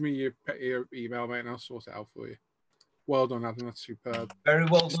message me your email, mate, and I'll sort it out for you. Well done, Adam. That's superb. Very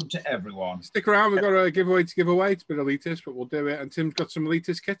well done to everyone. Stick around. We've got a giveaway to give away. It's a bit elitist, but we'll do it. And Tim's got some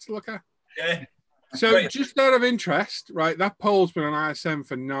elitist kits to look at. Yeah. So Great. Just out of interest, right, that poll's been on ISM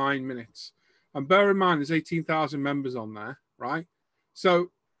for 9 minutes. And bear in mind, there's 18,000 members on there, right? So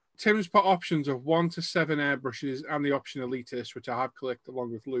Tim's put options of 1 to 7 airbrushes and the option elitist, which I have collected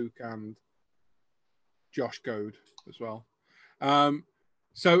along with Luke and Josh Goad as well.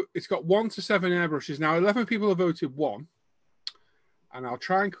 So it's got 1 to 7 airbrushes. Now, 11 people have voted 1. And I'll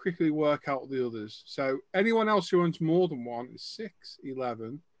try and quickly work out the others. So anyone else who owns more than 1 is 6,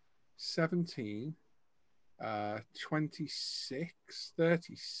 11, 17, 26,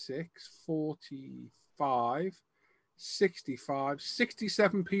 36, 45, 65,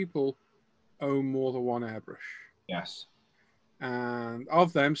 67 people own more than 1 airbrush. Yes. And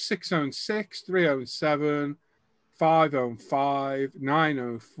of them, 6 own 6, 3 own 7, 5 own 5, 9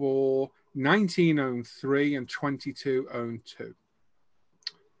 own 4, 19 own 3, and 22 own 2.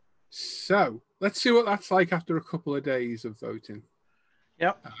 So let's see what that's like after a couple of days of voting.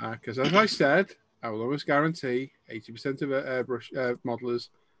 Yep. Because as I said, I will always guarantee 80% of airbrush modelers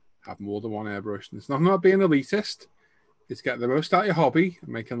have more than 1 airbrush. And it's not about being elitist. It's getting the most out of your hobby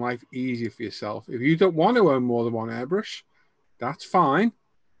and making life easier for yourself. If you don't want to own more than 1 airbrush, that's fine.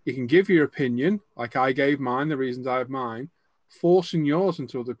 You can give your opinion, like I gave mine, the reasons I have mine. Forcing yours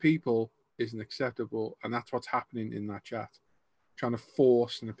into other people isn't acceptable. And that's what's happening in that chat. Trying to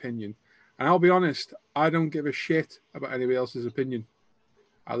force an opinion. And I'll be honest, I don't give a shit about anybody else's opinion.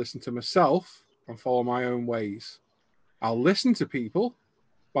 I listen to myself and follow my own ways. I'll listen to people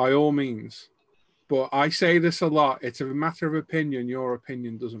by all means. But I say this a lot. It's a matter of opinion. Your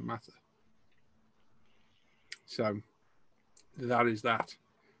opinion doesn't matter. So that is that.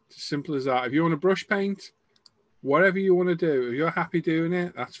 It's as simple as that. If you want to brush paint, whatever you want to do, if you're happy doing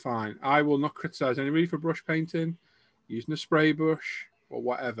it, that's fine. I will not criticize anybody for brush painting, using a spray brush or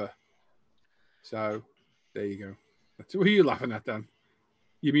whatever. So there you go. What are you laughing at, Dan?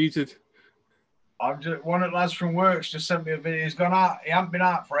 You muted. I've just, one of the lads from work's just sent me a video. He's gone out. He hasn't been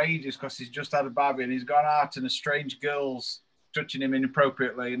out for ages because he's just had a baby, and he's gone out and a strange girl's touching him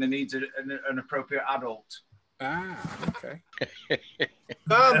inappropriately, and he needs an appropriate adult. Ah, okay.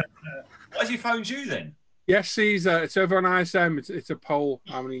 Why has he phoned you then? Yes, Caesar. It's over on ISM. It's a poll.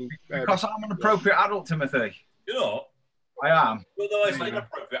 How many? Because I'm an appropriate adult, Timothy. You're not. I am. Well, no, it's like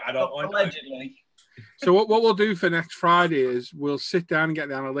inappropriate adult. Allegedly. So what we'll do for next Friday is we'll sit down and get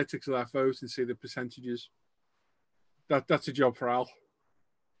the analytics of that vote and see the percentages. That's a job for Al.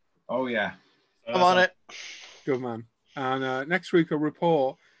 Oh yeah, I'm on it. Good man. And next week I'll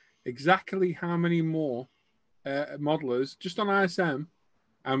report exactly how many more modelers just on ISM,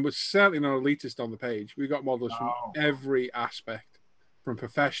 and we're certainly not elitist on the page. We got modelers from every aspect, from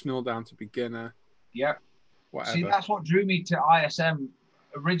professional down to beginner. Yep. Whatever. See, that's what drew me to ISM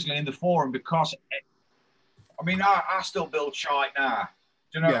originally in the forum, because I mean, I still build shite now.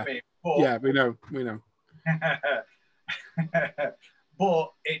 Do you know what I mean? But, yeah, we know.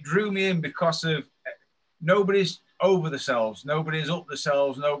 But it drew me in because of nobody's over themselves, nobody's up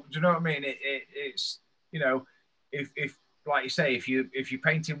themselves. No, do you know what I mean? It's you know, if like you say, if you're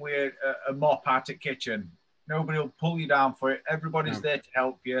painting with a mop out at kitchen, nobody will pull you down for it. Everybody's there to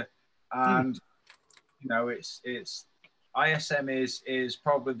help you, and you know, it's ISM is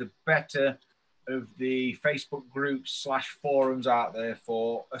probably the better of the Facebook groups / forums out there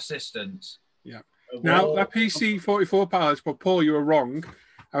for assistance. Yeah. Now, that PC 44 pilots, but Paul, you were wrong.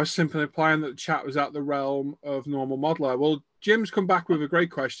 I was simply implying that the chat was out the realm of normal modeler. Well, Jim's come back with a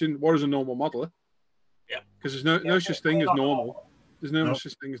great question. What is a normal modeler? Yeah. Because there's no such thing as normal. There's no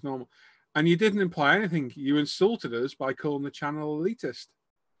such thing as normal. And you didn't imply anything. You insulted us by calling the channel elitist.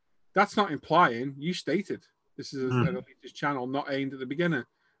 That's not implying. You stated this is an elitist channel, not aimed at the beginner.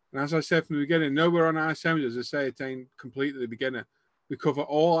 And as I said from the beginning, nowhere on ISM does it say it's aimed completely at the beginner. We cover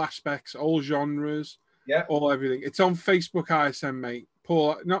all aspects, all genres, all everything. It's on Facebook ISM, mate.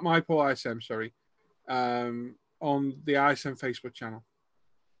 Paul, not my Paul ISM, sorry. On the ISM Facebook channel.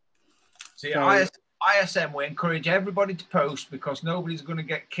 See, ISM, we encourage everybody to post because nobody's going to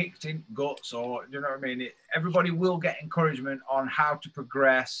get kicked in guts, or you know what I mean. Everybody will get encouragement on how to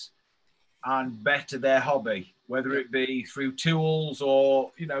progress and better their hobby, whether it be through tools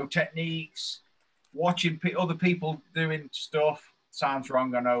or techniques, watching other people doing stuff. Sounds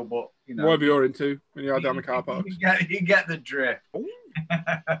wrong, I know, but whatever you're into when you're down the car park, you get the drift.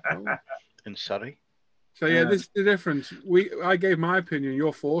 In Surrey. So yeah, this is the difference. I gave my opinion,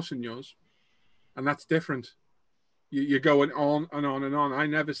 you're forcing yours, and that's different. You're going on and on and on. I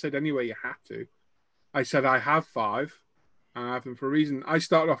never said anyway you had to. I said I have 5, and I have them for a reason. I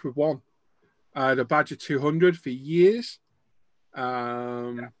started off with 1. I had a Badger 200 for years,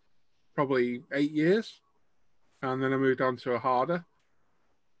 probably 8 years. And then I moved on to a harder.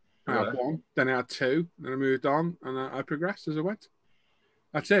 I had 1, then I had 2, then I moved on, and I progressed as I went.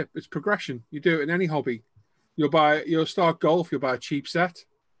 That's it. It's progression. You do it in any hobby. You'll start golf, you'll buy a cheap set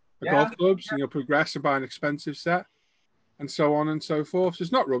of golf clubs, and you'll progress and buy an expensive set, and so on and so forth. So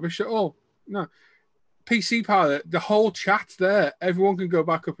it's not rubbish at all. No. PC Pilot, the whole chat's there. Everyone can go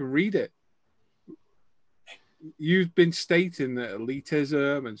back up and read it. You've been stating that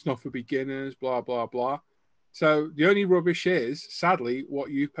elitism and it's not for beginners, blah, blah, blah. So the only rubbish is, sadly, what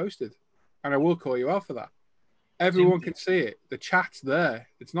you posted. And I will call you out for that. Everyone can see it. The chat's there.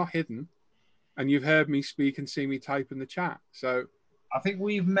 It's not hidden. And you've heard me speak and see me type in the chat. So I think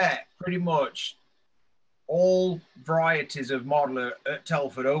we've met pretty much all varieties of modeler at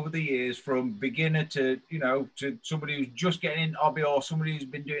Telford over the years, from beginner to somebody who's just getting in hobby, or somebody who's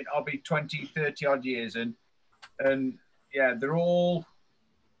been doing hobby 20, 30 odd years. And yeah, they're all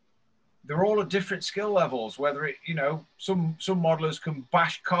at different skill levels, whether some modelers can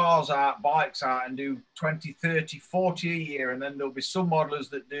bash cars out, bikes out, and do 20, 30, 40 a year. And then there'll be some modelers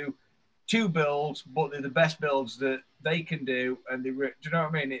that do 2 builds, but they're the best builds that they can do. And do you know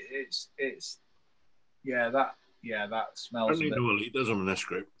what I mean? That smells. Certainly no elitism in this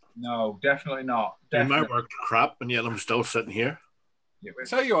group. No, definitely not. Definitely. My work's crap, and yet I'm still sitting here.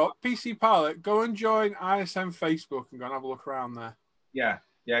 Tell you what, PC Pilot, go and join ISM Facebook and go and have a look around there. Yeah,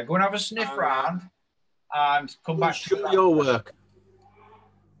 go and have a sniff round and come back to your work.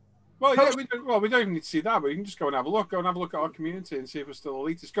 Well, yeah, we don't even need to see that, but you can just go and have a look. Go and have a look at our community and see if we're still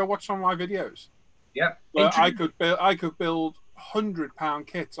elitist. Go watch some of my videos. Yep. I could build £100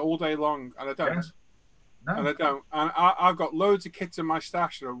 kits all day long, and I don't. No. And I don't. And I've got loads of kits in my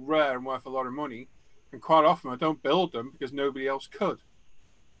stash that are rare and worth a lot of money. And quite often I don't build them because nobody else could.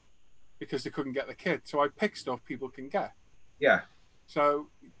 Because they couldn't get the kit. So I pick stuff people can get. Yeah. So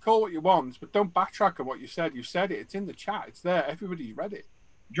call what you want, but don't backtrack on what you said. You said it. It's in the chat. It's there. Everybody's read it.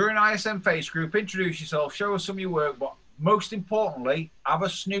 During ISM face group, introduce yourself, show us some of your work, but most importantly, have a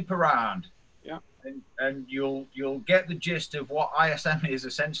snoop around. Yeah. And you'll get the gist of what ISM is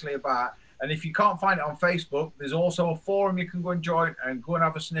essentially about. And if you can't find it on Facebook, there's also a forum you can go and join and go and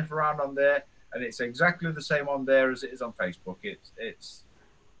have a sniff around on there. And it's exactly the same on there as it is on Facebook.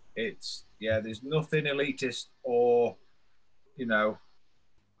 It's yeah, there's nothing elitist or, you know,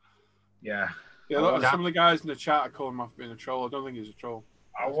 yeah. Yeah, some of the guys in the chat are calling him off being a troll. I don't think he's a troll.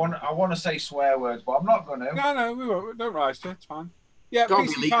 I want to say swear words, but I'm not going to. No, we won't. Don't rise to it. It's fine. Yeah,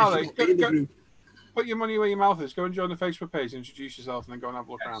 PC Parley, go, put your money where your mouth is. Go and join the Facebook page, introduce yourself, and then go and have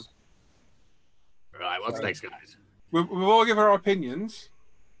a look around. Right, what's next, guys? We've all given our opinions.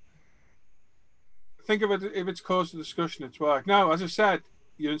 Think of it, if it's caused a discussion, it's work. No, as I said,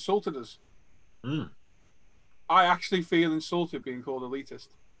 you insulted us. I actually feel insulted being called elitist.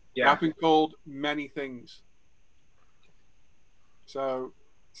 Yeah. I've been called many things. So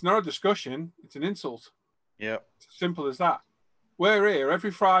it's not a discussion, it's an insult. Yeah. It's as simple as that. We're here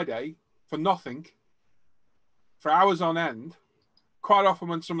every Friday for nothing, for hours on end. Quite often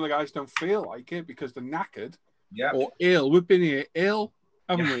when some of the guys don't feel like it because they're knackered or ill. We've been here ill,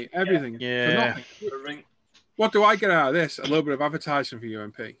 haven't we? Everything for nothing. What do I get out of this? A little bit of advertising for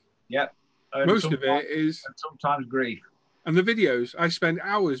UMP. Yeah. Most of it is... And sometimes grief. And the videos. I spend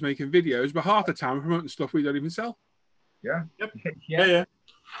hours making videos, but half the time I'm promoting stuff we don't even sell. Yeah. Yep. Yeah.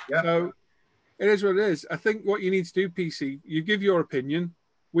 So it is what it is. I think what you need to do, PC, you give your opinion.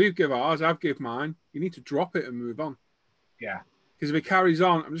 We give ours. I've give mine. You need to drop it and move on. Yeah. Because if it carries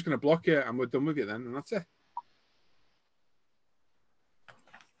on, I'm just going to block you and we're done with you then, and that's it.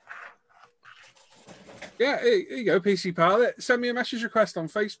 Yeah, here you go, PC Pal. Send me a message request on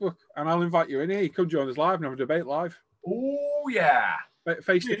Facebook and I'll invite you in here. You come join us live and have a debate live. Oh, yeah.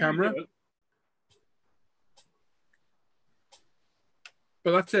 Face the camera.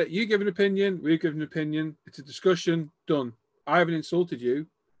 But that's it. You give an opinion, we give an opinion. It's a discussion, done. I haven't insulted you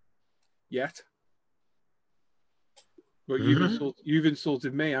yet. But you've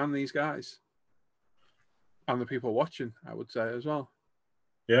insulted me and these guys. And the people watching, I would say, as well.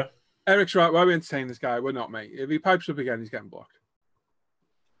 Yeah. Eric's right. Why are we entertaining this guy? We're not, mate. If he pipes up again, he's getting blocked.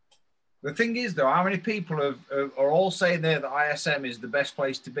 The thing is, though, how many people are all saying there that ISM is the best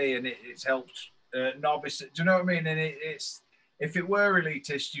place to be and it's helped novices? Do you know what I mean? And it's if it were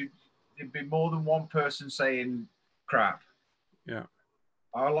elitist, it'd be more than one person saying crap. Yeah.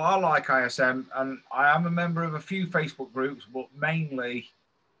 I like ISM, and I am a member of a few Facebook groups, but mainly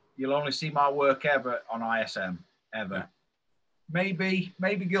you'll only see my work ever on ISM, ever. Yeah. Maybe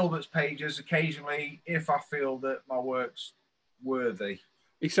Gilbert's pages occasionally if I feel that my work's worthy.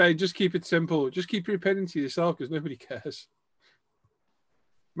 He said, just keep it simple. Just keep your opinion to yourself because nobody cares.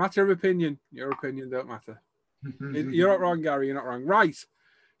 Matter of opinion. Your opinion don't matter. You're not wrong, Gary. You're not wrong. Right.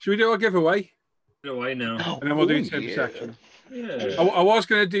 Should we do a giveaway? Giveaway now. And then we'll do Tim's section. Yeah. I was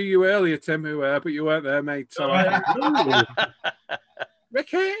going to do you earlier, Tim, but you weren't there, mate. So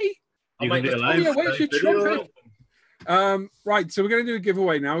Ricky! Where's your trumpet? Right, so we're going to do a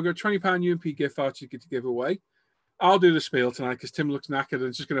giveaway now. We've got a £20 UMP gift voucher to give away. I'll do the spiel tonight because Tim looks knackered and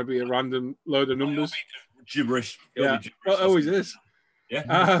it's just going to be a random load of numbers. Gibberish. Yeah, well, it always is.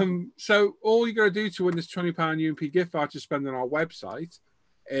 Yeah. So all you got to do to win this £20 UMP gift voucher spend on our website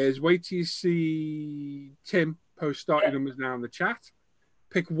is wait till you see Tim post starting numbers now in the chat.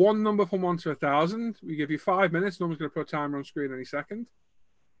 Pick one number from 1 to 1,000. We give you 5 minutes. No one's going to put a timer on screen any second.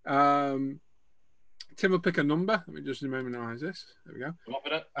 Tim will pick a number. Let me just memorize this. There we go.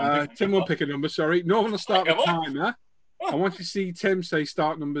 Tim will pick a number. Sorry. No one will start the timer. I want you to see Tim say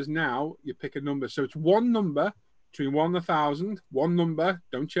start numbers now. You pick a number. So it's one number between 1 and 1,000. One number.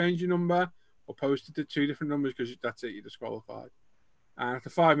 Don't change your number or post it to 2 different numbers because that's it. You're disqualified. And after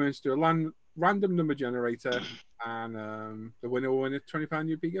 5 minutes, do a random number generator. And the winner will win a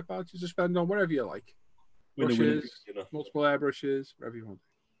 £20 UP gift voucher to spend on wherever you like. Brushes, multiple airbrushes, wherever you want.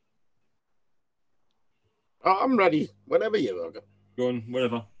 Oh, I'm ready. Whenever you are. Go on,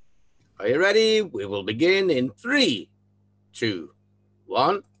 whatever. Are you ready? We will begin in 3, 2,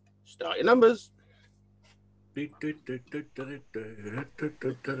 1. Start your numbers. We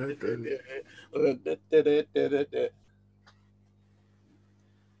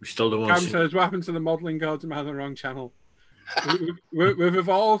still don't want Cam says, what happened to the modelling gods? Am I on the wrong channel? We've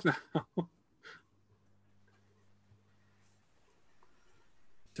evolved now.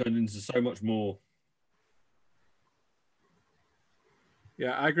 Turned into so much more.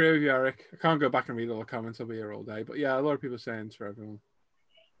 Yeah, I agree with you, Eric. I can't go back and read all the comments. I'll be here all day. But yeah, a lot of people saying it's for everyone.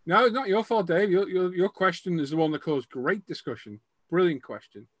 No, it's not your fault, Dave. Your question is the one that caused great discussion. Brilliant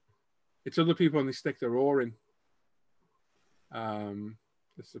question. It's other people and they stick their oar in.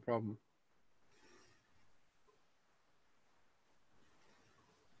 That's the problem.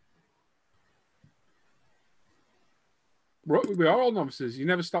 We are all novices. You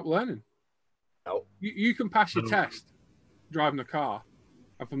never stop learning. No. You can pass your test driving a car,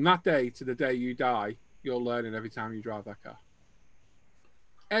 and from that day to the day you die, you're learning every time you drive that car.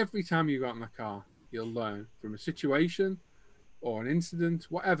 Every time you got in the car, you'll learn from a situation or an incident,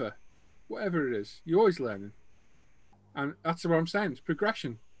 whatever it is. You're always learning, and that's what I'm saying. It's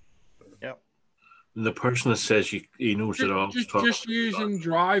progression. Yep. And the person that says he knows it all. Just using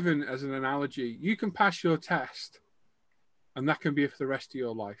driving as an analogy, you can pass your test, and that can be for the rest of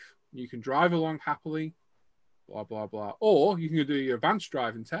your life. You can drive along happily, blah, blah, blah. Or you can do your advanced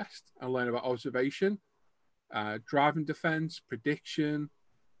driving test and learn about observation, driving defense, prediction,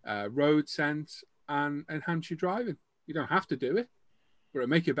 road sense, and enhance your driving. You don't have to do it, but it'll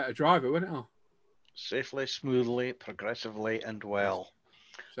make you a better driver, won't it? All? Safely, smoothly, progressively, and well.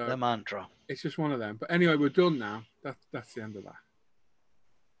 So the mantra. It's just one of them. But anyway, we're done now. That's the end of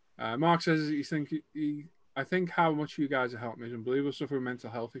that. Mark says I think how much you guys have helped me is unbelievable. Suffer with mental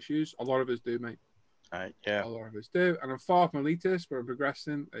health issues. A lot of us do, mate. Yeah. A lot of us do. And I'm far from elitist, but I'm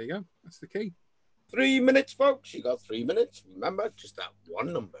progressing. There you go. That's the key. 3 minutes, folks. You got 3 minutes. Remember, just that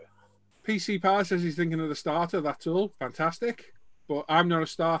one number. PC Power says he's thinking of the starter. That's all. Fantastic. But I'm not a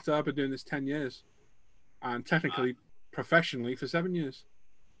starter. I've been doing this 10 years. And technically, professionally, for 7 years.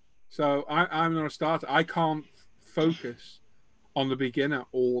 So I'm not a starter. I can't focus on the beginner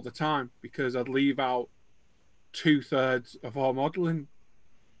all the time because I'd leave out 2/3 of our modeling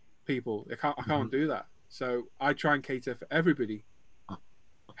people. I can't do that. So I try and cater for everybody.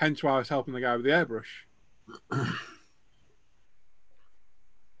 Hence why I was helping the guy with the airbrush.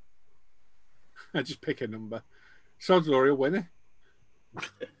 I just pick a number. Sod's law, he'll win it.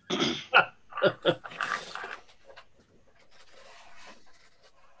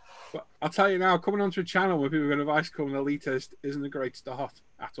 But I'll tell you now, coming onto a channel where people are going to advise becoming an elitist isn't a great start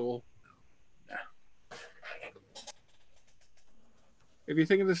at all. If you're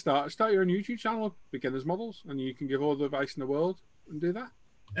thinking of the start your own YouTube channel, beginners models, and you can give all the advice in the world and do that.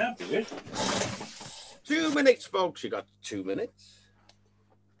 Yeah, good. 2 minutes, folks. You got 2 minutes.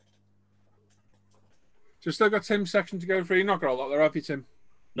 So still got Tim's section to go through. You're not got a lot there, have you, Tim?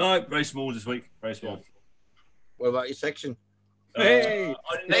 No, very small this week. Very small. What about your section? Hey,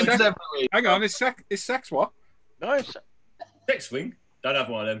 hang on. Is sex what? No, it's sex swing. Don't have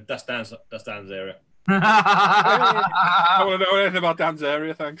one of them. That's Dan's area. I want to know anything about Dan's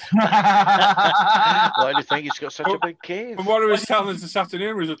area, thanks. Why do you think he's got such a big cave? From what he was telling us this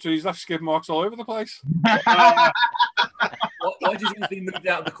afternoon, was up to he's left skid marks all over the place. Why do you think he's been moved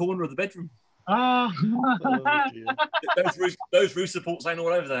out of the corner of the bedroom? Oh, those roof supports ain't all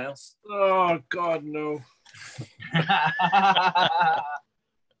over the house. Oh God, no.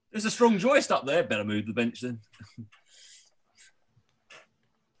 There's a strong joist up there. Better move the bench then.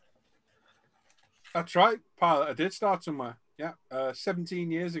 That's right, pilot. I did start somewhere. Yeah,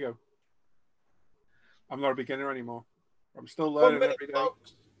 17 years ago. I'm not a beginner anymore. I'm still learning every day.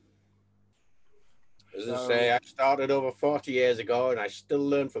 As I say, I started over 40 years ago, and I still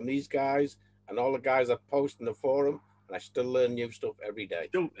learn from these guys and all the guys that post in the forum, and I still learn new stuff every day.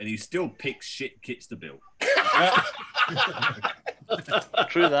 And he still picks shit kits to build.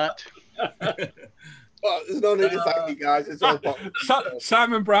 True that. Well, there's no need to thank you guys. It's all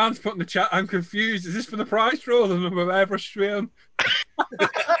Simon Brown's put in the chat, I'm confused. Is this for the prize draw or the number of airbrush stream?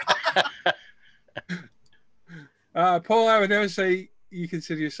 Paul, I would never say you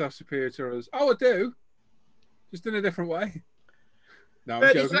consider yourself superior to others. Oh, I do. Just in a different way. No,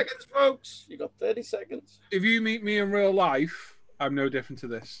 30 seconds, folks. You got 30 seconds. If you meet me in real life, I'm no different to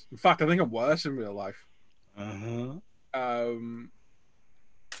this. In fact, I think I'm worse in real life.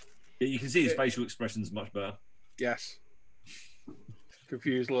 Yeah, you can see his facial expressions much better. Yes.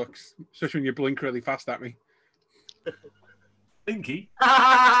 Confused looks, especially when you blink really fast at me. Blinky.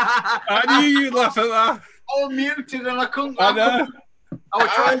 I knew you'd laugh at that. I was muted and I couldn't. I know. I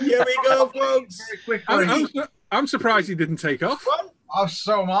was trying. Here we go, folks. I'm surprised he didn't take off. Oh,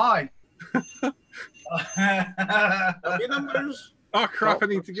 so am I. Your numbers. Oh crap! I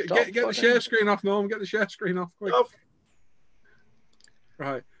need to get the share screen off, Norm. Get the share screen off quick.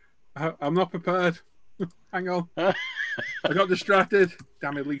 Right. I'm not prepared. Hang on. I got distracted.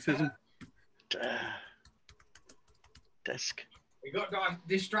 Damn elitism. Disc. We got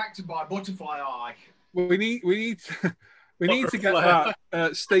distracted by butterfly eye. We need We need to get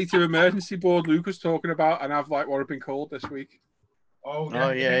that state of emergency board Luke was talking about and have like what had been called this week.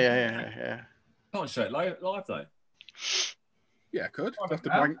 Yeah. Can't show it live though. Yeah, I could. I'd have to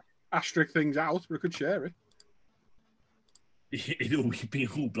blank asterisk things out, but I could share it. It'll be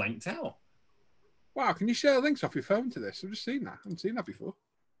all blanked out. Wow, can you share links off your phone to this? I've just seen that. I haven't seen that before.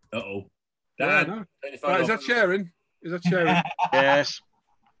 Uh-oh. Dad, yeah, no. Right, is that sharing? Is that sharing? Yes.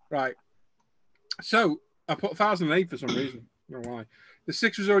 Right. So I put 1008 for some reason. I don't know why. The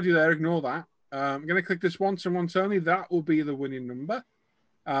 6 was already there. Ignore that. I'm going to click this once and once only. That will be the winning number.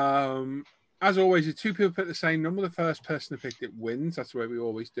 As always, if 2 people pick the same number, the first person to pick it wins. That's the way we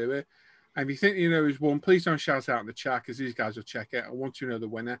always do it. And if you think you know who's won, please don't shout out in the chat because these guys will check it. And once you know the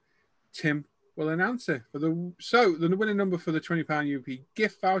winner, Tim will announce it. The winning number for the £20 UP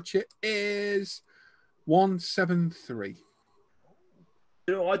gift voucher is 173.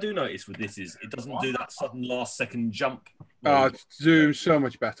 You know, I do notice with this is it doesn't do that sudden last second jump. Zoom so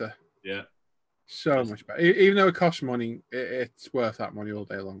much better. Yeah. So much better. Even though it costs money, it's worth that money all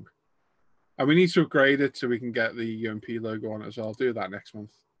day long. And we need to upgrade it so we can get the UMP logo on it as well. I'll do that next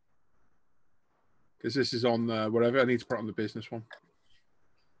month. Because this is on whatever. I need to put it on the business one.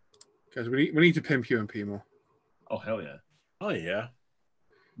 Because we need to pimp UMP more. Oh, hell yeah. Oh, yeah.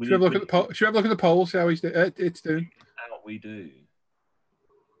 Should we have a look at the poll? Should we have a look at the poll? See how it's doing? How we do.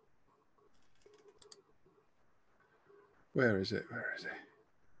 Where is it?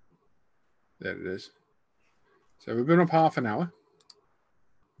 There it is. So we've been up half an hour.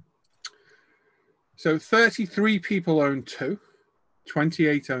 So 33 people own 2,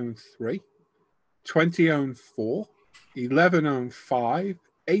 28 own 3, 20 own 4, 11 own 5,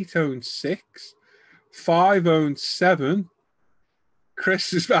 8 own 6, 5 own 7.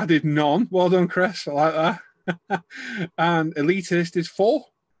 Chris has added none. Well done, Chris. I like that. And elitist is 4.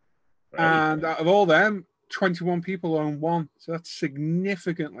 Right. And out of all them, 21 people own 1. So that's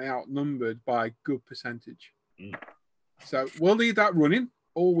significantly outnumbered by a good percentage. So we'll leave that running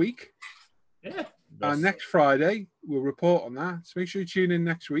all week. Yeah. And next Friday, we'll report on that. So make sure you tune in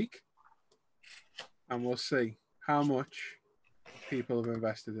next week. And we'll see how much people have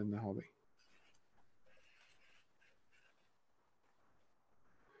invested in the hobby.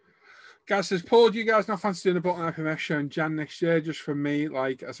 Gaz says, Paul, do you guys not fancy doing a bottom FMS show in Jan next year just for me,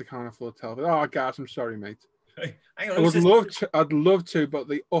 like, as I can't afford television? Oh, Gaz, I'm sorry, mate. Hey, hang on, I'd love to, but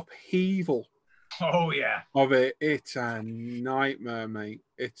the upheaval of it, it's a nightmare, mate.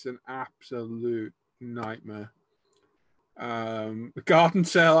 It's an absolute nightmare. Garden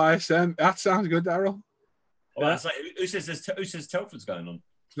sale ISM. That sounds good, Daryl. Oh, that's like, who says Telford's going on?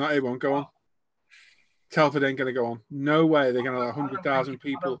 It's not A1. Go on. Telford ain't going to go on. No way they're going to have 100,000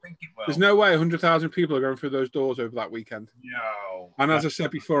 people. There's no way 100,000 people are going through those doors over that weekend. No. And as I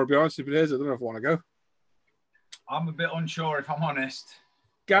said before, I'll be honest with you, I don't know if I want to go. I'm a bit unsure, if I'm honest.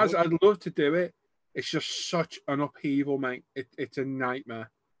 Guys, I'd love to do it. It's just such an upheaval, mate. It's a nightmare.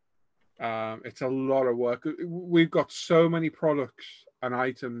 It's a lot of work. We've got so many products and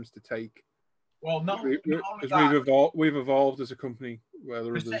items to take. Well, we've evolved as a company. Where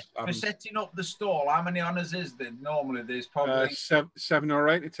for setting up the stall, how many honours is there? Normally, there's probably 7 or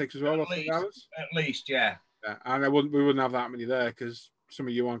 8. It takes as well. At least, yeah. And we wouldn't have that many there because some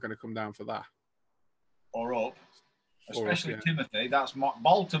of you aren't going to come down for that. Or up. Especially Timothy. That's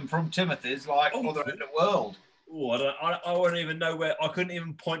Bolton from Timothy's, like other end of the world. Oh, I wouldn't even know where. I couldn't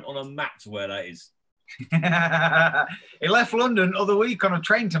even point on a map to where that is. He left London other week on a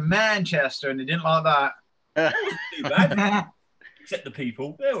train to Manchester, and he didn't like that. Too bad. Except the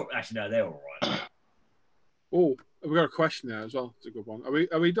people. They're all right. Oh, we've got a question there as well. It's a good one.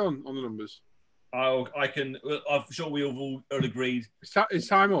 Are we done on the numbers? I'm sure we all agreed. Is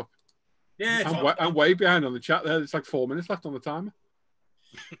time Yeah, I'm way behind on the chat there. It's like 4 minutes left on the timer.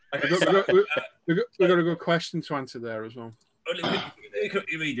 We've got a good question to answer there as well. Let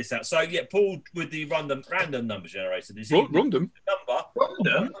me read this out. So, yeah, Paul with the random number generator. Random? Number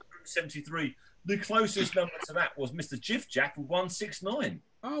 173. The closest number to that was Mr. Jiff Jack with 169.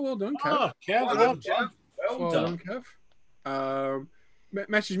 Oh, well done, Kev. Oh, Kev, well done, Kev.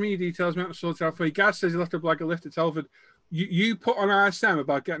 Message me your details, mate. I'll sort it out for you. Gaz says he'll have to blag a lift at Telford. You put on ISM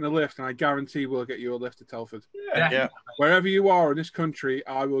about getting a lift, and I guarantee we'll get you a lift to Telford. Yeah. Wherever you are in this country,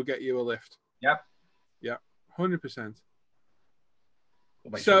 I will get you a lift. Yep. Yeah, 100%.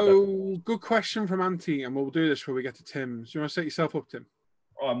 So, good question from Auntie, and we'll do this before we get to Tim's. Do you want to set yourself up, Tim?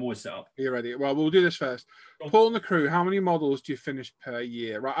 Oh, I'm always set up. Are you ready? Well, we'll do this first. Paul and the crew, how many models do you finish per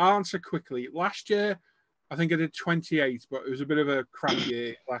year? Right, I'll answer quickly. Last year, I think I did 28, but it was a bit of a crap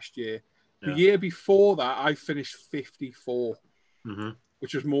year last year. The year before that, I finished 54. Mm-hmm.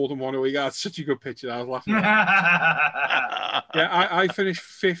 which was more than one a week. I had such a good picture. I was laughing at that. Yeah, I finished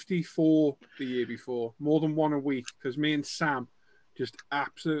 54 the year before, more than one a week, because me and Sam just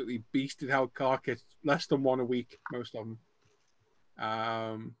absolutely beasted out car kits, less than one a week, most of them.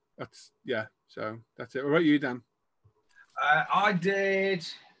 So that's it. What about you, Dan? I did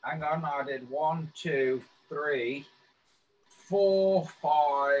 1, 2, 3, 4,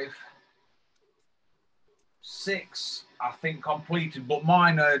 5, 6, I think completed, but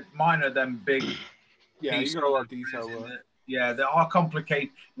mine are them big. Yeah, you got a lot of detail. Yeah, they are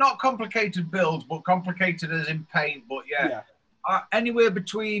complicated. Not complicated builds, but complicated as in paint. But yeah. Anywhere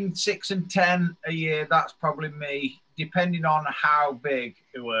between 6 and 10 a year. That's probably me, depending on how big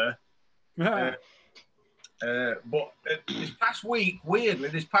they were. But this past week, weirdly,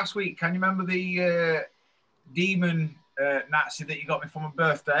 can you remember the demon Nazi that you got me for my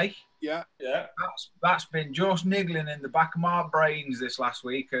birthday? Yeah. That's been just niggling in the back of my brains this last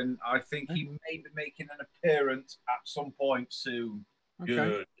week, and I think he may be making an appearance at some point soon.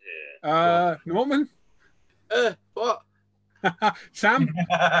 Okay. Norman? What? Sam?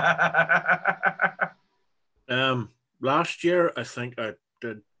 Last year, I think I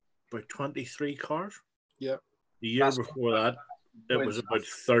did about 23 cars. Yeah. The year before that, it was about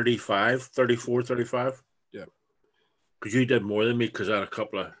 35. Yeah. Because you did more than me, because I had a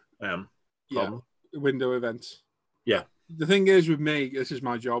couple of problems. Window events. Yeah. The thing is with me, this is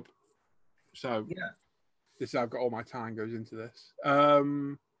my job. So I've got all my time goes into this.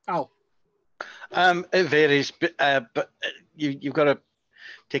 Al? It varies, but you've got to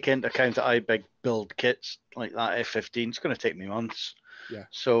take into account that I big build kits like that F15. It's going to take me months. Yeah.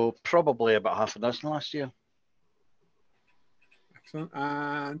 So probably about half a dozen last year. Excellent.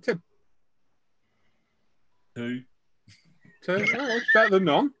 And Tim? 2. 2? Oh, it's better than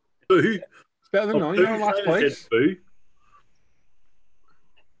none. 2. It's better than none. You're in last place.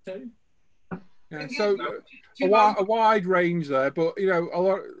 2. Yeah, so a wide range there, but a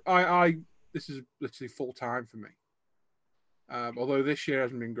lot. This is literally full time for me. Although this year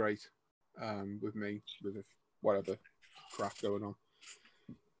hasn't been great with me with whatever crap going on.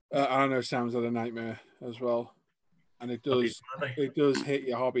 I know Sam's had a nightmare as well, and it does hit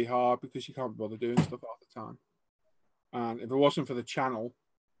your hobby hard because you can't bother doing stuff all the time. And if it wasn't for the channel,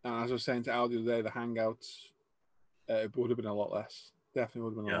 and as I was saying to Al the other day, the Hangouts, it would have been a lot less. Definitely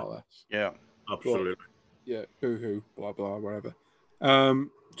would have been a lot less. Yeah, absolutely. But, boo-hoo, blah, blah, whatever.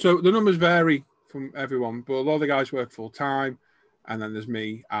 So the numbers vary from everyone, but a lot of the guys work full-time, and then there's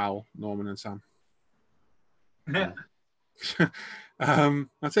me, Al, Norman, and Sam.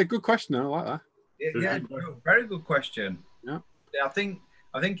 That's a good question, though. I like that. Yeah, very good question. Yeah. I think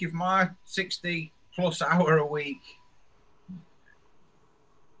if my 60+ hour a week,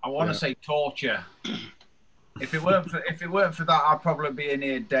 I want to say torture. If it weren't for that, I'd probably be in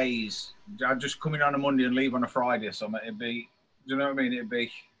here days. I'd just come in on a Monday and leave on a Friday or something. It'd be, do you know what I mean? It'd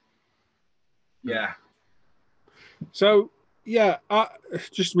be, yeah. So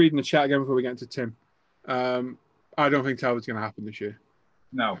just reading the chat again before we get into Tim. I don't think Talbot's going to happen this year.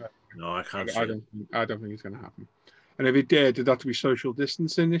 No, I can't. I don't think it's going to happen. And if it did, there'd have to be social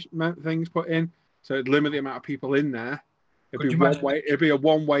distancing things put in, so it'd limit the amount of people in there. It'd be a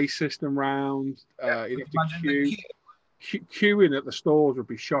one-way system round. You'd have to queuing at the stores would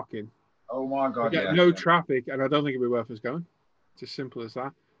be shocking. Oh my god! No traffic, and I don't think it'd be worth us going. It's as simple as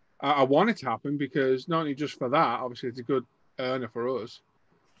that. I want it to happen because not only just for that, obviously it's a good earner for us.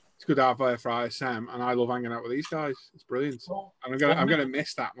 It's good out there for ISM, and I love hanging out with these guys. It's brilliant, and I'm gonna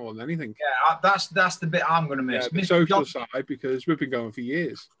miss that more than anything. Yeah, that's the bit I'm gonna miss. The social side, because we've been going for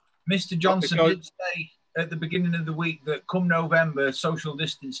years. Mr. Johnson did say at the beginning of the week that come November, social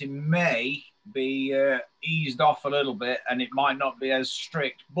distancing may be eased off a little bit, and it might not be as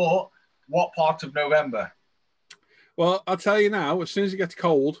strict. But what part of November? Well, I'll tell you now. As soon as it gets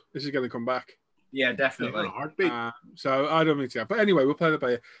cold, this is going to come back. Yeah, definitely. Heartbeat. So I don't think so. But anyway, we'll play that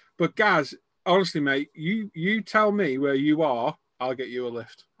by ear. But Gaz, honestly, mate, you tell me where you are, I'll get you a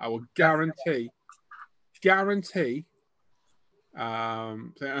lift. I will guarantee. Hannah's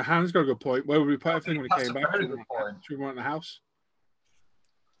got a good point. Where would we put everything when it came back? Should we want in the house?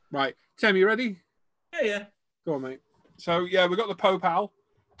 Right. Tim, you ready? Yeah. Go on, mate. So, yeah, we got the Pope Al.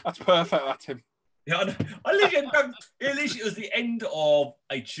 That's perfect, that's him. Yeah, I literally, it was the end of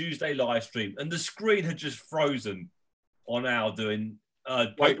a Tuesday live stream, and the screen had just frozen on Al doing...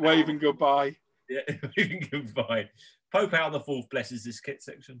 waving goodbye. Yeah, waving goodbye. Pope Al the Fourth blesses this kit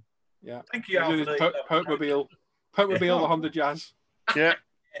section. Yeah. Thank you, Al. Pope-mobile, the Honda Jazz. Yeah.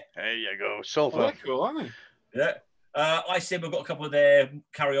 There you go. Sulfur. Oh, they're cool, aren't they? Yeah. I said we've got a couple of their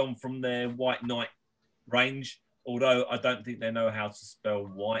carry on from their White Knight range. Although I don't think they know how to spell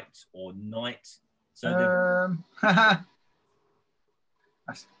white or night. So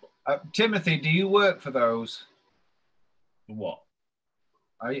Timothy, do you work for those? For what?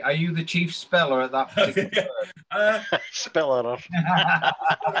 Are you the chief speller at that particular Speller.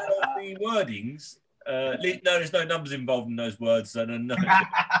 The wordings. No, there's no numbers involved in those words. So no.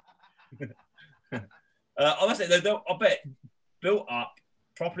 I must say, I bet built up,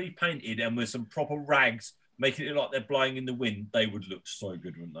 properly painted, and with some proper rags, making it look like they're blowing in the wind, they would look so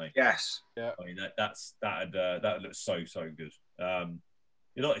good, wouldn't they? Yes. Yeah. I mean, that would look so good.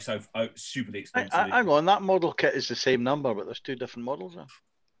 You're not so super expensive. Hang on, that model kit is the same number, but there's two different models.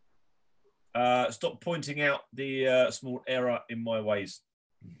 Stop pointing out the small error in my ways.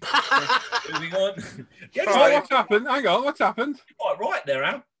 Moving on. What's happened? Hang on, what's happened? You're quite right there,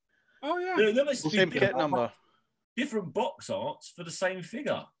 Al. Oh yeah. There must be Same kit number. Different box arts for the same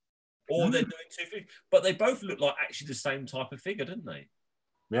figure, or they're doing two figures, but they both look like actually the same type of figure, don't they?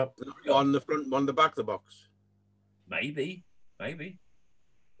 Yep. On the front, one the back of the box. Maybe. I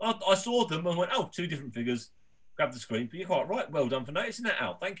saw them and went, oh, two different figures. Grab the screen, but you're quite right. Well done for noticing that,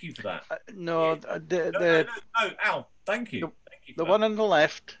 Al. Thank you for that. No, no, Al. Thank you. The one on the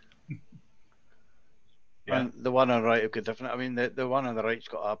left and the one on the right are good different. I mean, the one on the right's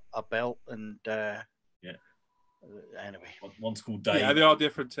got a belt and anyway. One's called Dave. Yeah, they are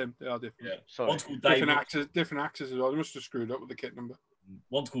different, Tim. They are different. Yeah. Sorry. One's called Dave. Different axes as well. They must have screwed up with the kit number.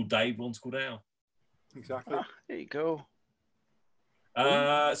 One's called Dave. One's called Al. Exactly. There you go.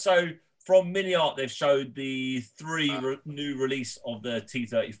 So from Mini Art, they've showed the new release of the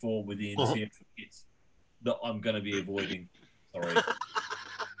T-34 with the interior kits that I'm going to be avoiding. Sorry.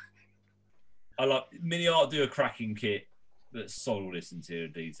 I like Mini Art do a cracking kit that's solid this interior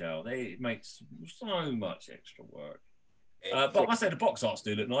detail. It makes so much extra work. But I say the box arts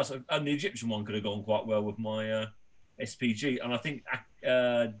do look nice, and the Egyptian one could have gone quite well with my SPG. And I think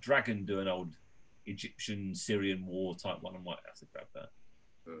Dragon do an old Egyptian Syrian war type one. I might have to grab that.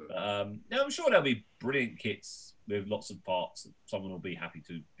 I'm sure there'll be brilliant kits with lots of parts that someone will be happy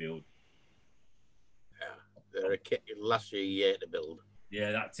to build. Yeah, they're a kit that lasts you a year to build.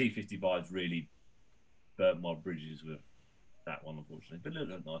 Yeah, that T-55's really burnt my bridges with that one, unfortunately. But it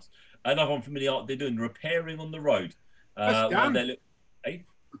looked nice. Another one from Mini Art, they're doing repairing on the road. That's Dan. Hey?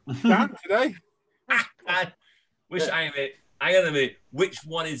 Dan today. Dan. Hang on a minute. Which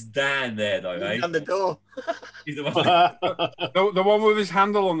one is Dan there, though, eh? On the door. He's the one. The one with his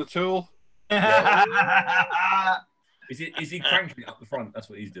handle on the tool. Is he cranking it up the front? That's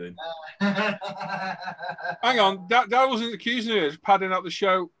what he's doing. Hang on, that wasn't accusing us of padding out the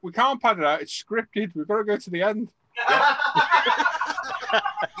show. We can't pad it out. It's scripted. We've got to go to the end.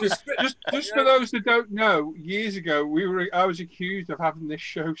 just for those that don't know, years ago I was accused of having this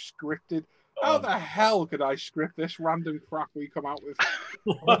show scripted. How the hell could I script this random crap we come out with?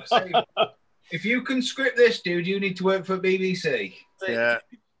 If you can script this, dude, you need to work for BBC. Yeah.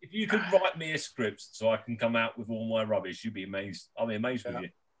 If you could write me a script so I can come out with all my rubbish, you'd be amazed. I'll be amazed with you.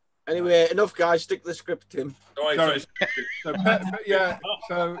 Anyway, enough, guys. Stick to the script, Tim. Sorry.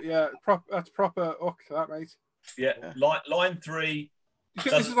 That's proper hook, that, mate. Yeah, line 3. You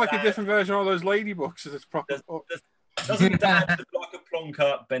think this is like a different version of all those lady books? It's proper hook. Doesn't Dan look like a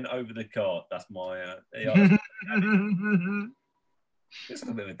plonker bent over the cart? That's my. It's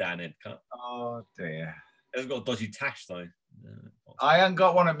a bit of a Dan head cut. Oh dear. It's got a dodgy tash though. I haven't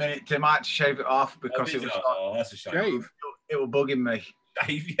got one a minute, Tim. I had to shave it off because it was. Oh, that's a shame. Shave. It was bugging me.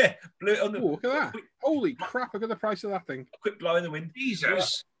 Shave, yeah. Blew it on the. Oh, look at that! Holy crap! Look at the price of that thing. A quick blow in the wind.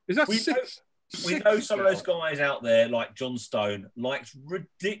 Jesus. Is that we know some of those guys out there, like John Stone, likes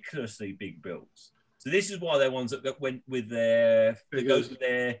ridiculously big builds. So this is why they're ones that went with their that goes with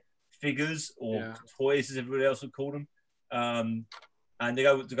their figures or toys, as everybody else would call them. And they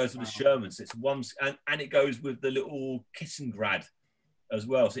go to the Shermans. So it's one, and it goes with the little Kissengrad as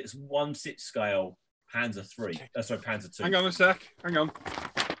well. So it's 1/6 scale Panzer 3. Panzer 2. Hang on a sec. Hang on.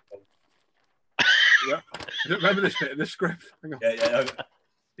 Yeah. I don't remember this bit in the script. Hang on. Yeah.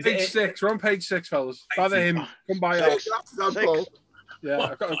 Page 6. We're on page 6, fellas. Father him. Come by us. Yeah,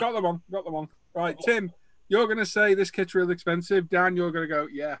 I've got them on. Got them on. Right, Tim, you're going to say this kit's really expensive. Dan, you're going to go,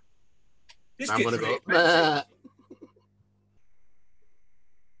 yeah. This kit's really expensive.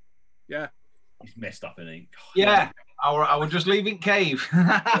 Yeah. He's messed up, isn't he? Yeah. I was just leaving cave.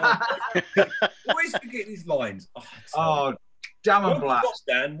 Always forget these lines. Oh, damn and blast.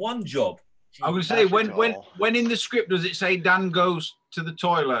 Dan, one job. I was going to say, when in the script does it say Dan goes to the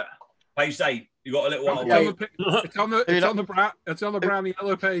toilet? Page 8. You got a little while. It's on the brown and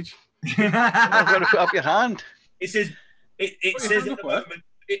yellow page. You've got to put up your hand. It says it says at the moment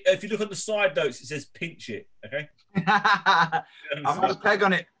If you look at the side notes, it says pinch it. Okay. I've had a peg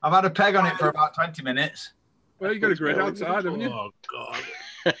on it. I've had a peg on it for about 20 minutes. Well, you got a grid outside, haven't you? Oh God!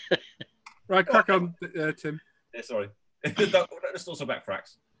 Right, crack on, Tim. Yeah, sorry. Let's also back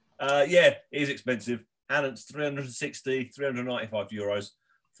fracks. Yeah, it is expensive. And it's 395 euros,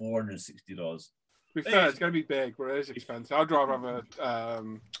 $460. To be fair, it's going to be big, but it is expensive. I'd rather have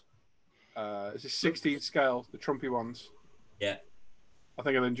it's a 16 scale, the Trumpy ones. Yeah. I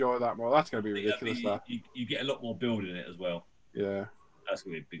think I'd enjoy that more. That's going to be ridiculous. You get a lot more build in it as well. Yeah. That's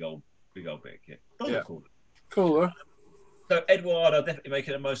going to be a big old bit. Yeah. Cool, though. So Edward are definitely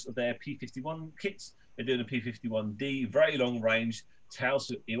making the most of their P51 kits. They're doing a P51D, very long range, Taos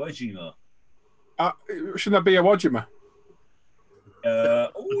Iwo Jima. Shouldn't that be a Wajima?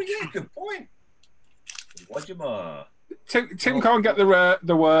 Oh yeah, good point. Wajima. Tim can't get the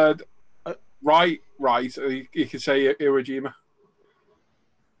word right. He can say Iwo Jima.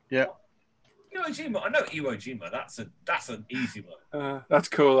 Yeah. Iwo Jima. I know Iwo Jima. That's an easy one. That's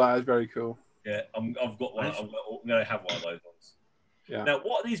cool. That is very cool. Yeah, I've got one. I'm going to have one of those ones. Yeah. Now,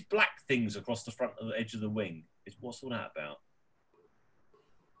 what are these black things across the front of the edge of the wing? What's all that about?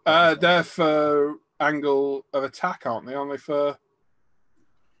 They're for angle of attack, aren't they? Only for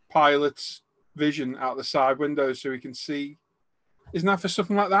pilots' vision out the side windows, so we can see. Isn't that for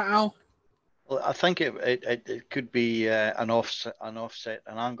something like that, Al? Well, I think it could be an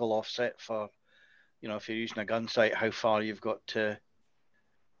angle offset for, if you're using a gun sight, how far you've got to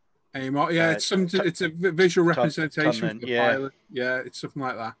aim. Yeah, it's a visual representation for the pilot. Yeah, it's something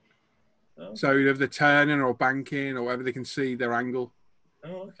like that. Oh. So if they're turning or banking or whatever, they can see their angle.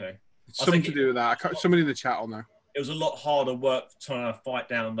 Oh, okay. It's something to do with that. Somebody in the chat will know. It was a lot harder work trying to fight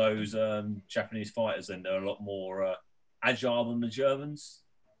down those Japanese fighters, and they're a lot more agile than the Germans.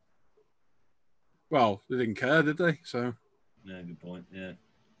 Well, they didn't care, did they? So. Yeah, good point. Yeah,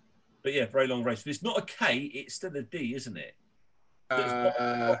 but yeah, very long race. But it's not a K; it's still a D, isn't it? So it's not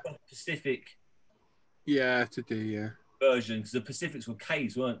a Pacific. Yeah, it's a D. Yeah. Version, because the Pacifics were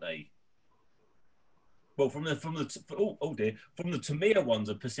Ks, weren't they? Well, from the Tamiya ones,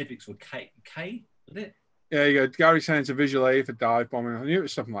 the Pacifics were K, wasn't it? Yeah, you go. Gary's saying it's a visual aid for dive bombing. I knew it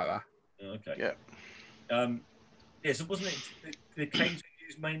was something like that. Okay. Yeah. Yeah. So wasn't it the Ks were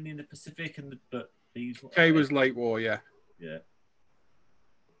used mainly in the Pacific, but these K was late war. Yeah. Yeah.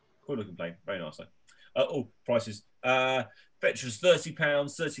 Cool looking plane. Very nice though. Prices. Veterans £30,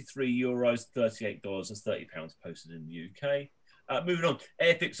 €33, $38. That's £30 posted in the UK. Moving on,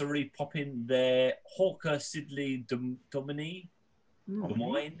 Airfix are really popping their Hawker Siddeley Domini.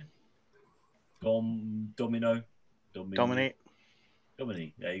 Domini.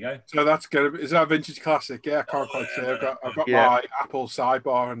 There you go. So that's good. Is that a vintage classic? Yeah, I can't quite say. I've got my Apple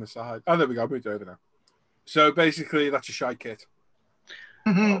sidebar on the side. Oh, there we go. Moved over now. So basically, that's a shite kit.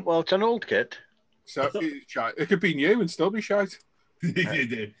 Well, it's an old kit. So it could be new and still be shite.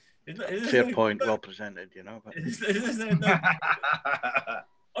 Fair point, well presented, But...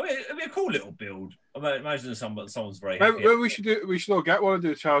 I mean, it'd be a cool little build. I mean, imagine someone's very happy. We should all get one and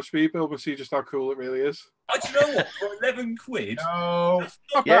do a Charles speed build and see just how cool it really is. Do you know what? For £11, no, that's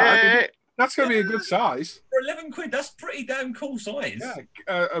not bad. That's going to be a good size. For £11, that's pretty damn cool size. Yeah,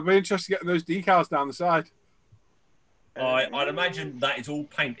 I'd be interested in getting those decals down the side. I'd imagine that it's all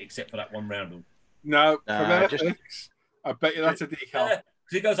paint except for that one roundel. No, I bet you that's a decal. Yeah,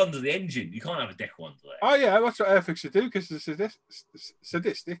 because it goes under the engine. You can't have a decal under there. Oh, yeah, that's what Airfix should do because it's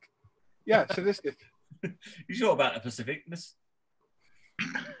sadistic. Yeah, sadistic. You sure about the Pacificness?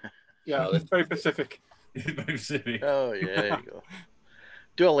 Yeah, it's very Pacific. Very Pacific. Oh, yeah, there you go.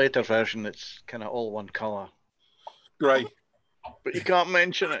 Do a later version that's kind of all one colour. Grey. But you can't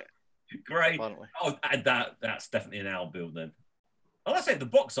mention it. Grey. Oh, and that's definitely an owl build then. Oh, I say the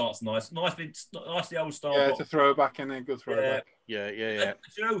box art's nice. Nice the old style. Yeah, box. It's a throwback and a good throwback. Yeah.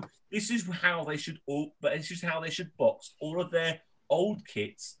 And, this is how they should box all of their old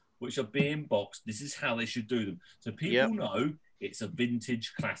kits, which are being boxed. This is how they should do them, so people know it's a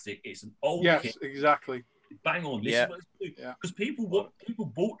vintage classic. It's an old kit. Yes, exactly. Bang on. This is what they do. Because people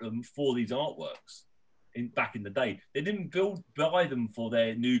bought them for these artworks back in the day. They didn't buy them for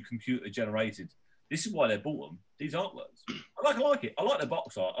their new computer generated. This is why they bought them. These artworks. I like it. I like the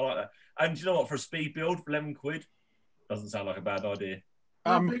box art. I like that. And do you know what? For a speed build for £11, doesn't sound like a bad idea.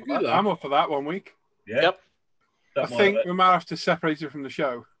 I'm up for that 1 week. Yeah. Yep. I think we might have to separate it from the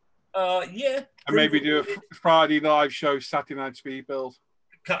show. Yeah. And maybe do a Friday live show, Saturday night speed build.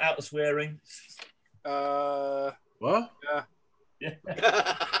 Cut out the swearing. What? Yeah.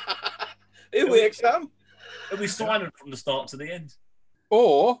 Who we exam? It'll be silent from the start to the end.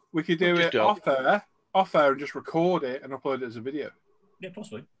 Or we could do it off air and just record it and upload it as a video. Yeah,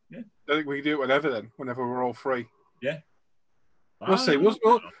 possibly. Yeah. I think we can do it whenever then, whenever we're all free. Yeah. We'll see.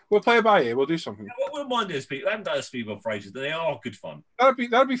 We'll play it by ear. We'll do something. Yeah, we wouldn't mind doing speed. I haven't done a speedball for ages. They are good fun.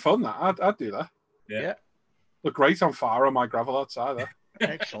 That'd be fun. That I'd do that. Yeah. Look great on fire on my gravel outside there.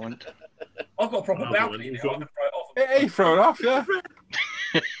 Excellent. I've got a proper balcony now. I can throw it off. Hey, throw it off, yeah.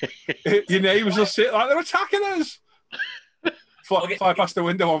 Your neighbours will sit like they're attacking us. Fly past the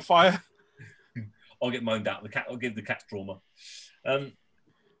window on fire. I'll get moaned out. I'll give the cats trauma.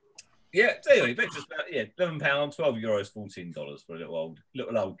 Yeah. So anyway, just about £11, €12, $14 for a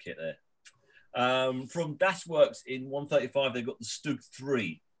little old kit there. From Das Works in 135, they've got the Stug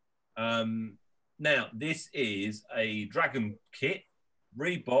 3. Now this is a Dragon kit,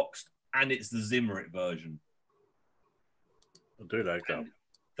 reboxed, and it's the Zimmerit version. I do like that.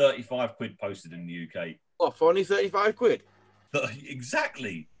 £35 posted in the UK. What, for only £35?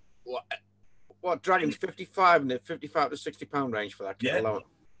 Exactly. What Dragon's 55 in the 55 to £60 range for that kit alone.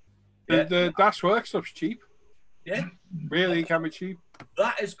 The Das Works stuff's cheap. Yeah. Really can be cheap.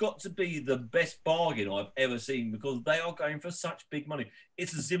 That has got to be the best bargain I've ever seen because they are going for such big money.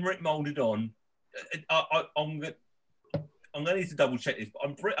 It's a Zimmerit molded on. I'm going to need to double check this, but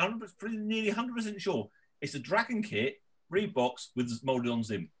I'm pretty nearly 100% sure it's a Dragon kit, rebox with molded on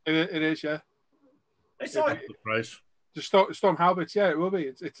Zim. It is, yeah. It's like the price. The Storm Halberts, yeah, it will be.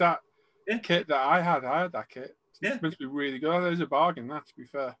 It's that kit that I had. I had that kit. Yeah. It's meant to be really good. There's a bargain, that, to be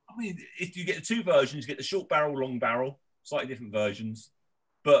fair. I mean, if you get the two versions, you get the short barrel, long barrel, slightly different versions.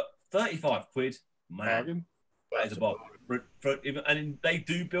 But £35, man, Bargain. that is a bargain. And they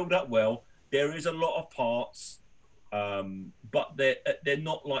do build up well. There is a lot of parts, but they're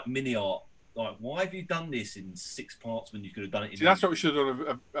not like mini art. Like, why have you done this in 6 parts when you could have done it in... See, that's what we should have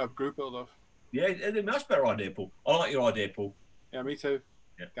done a group build of. Yeah, it's a much better idea, Paul. I like your idea, Paul. Yeah, me too.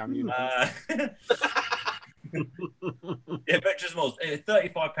 Yeah. Damn you. Yeah, Vector's Mods,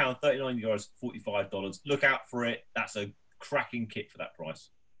 £35, €39, $45. Look out for it. That's a cracking kit for that price.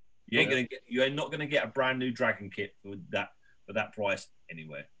 You ain't not gonna get a brand new Dragon kit for that price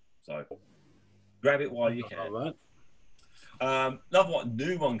anywhere. So grab it while you can. Another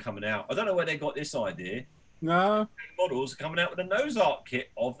new one coming out. I don't know where they got this idea. No. Models are coming out with a nose art kit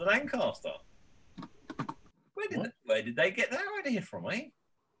of the Lancaster. Where did they get that idea from, eh?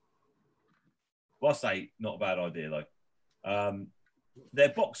 Well, I say not a bad idea though. Their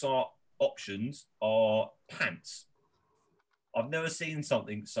box art options are pants. I've never seen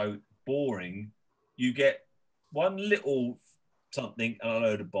something so boring. You get one little something and a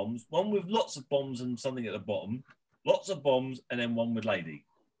load of bombs, one with lots of bombs and something at the bottom, lots of bombs, and then one with lady.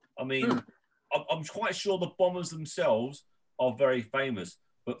 I mean, I'm quite sure the bombers themselves are very famous,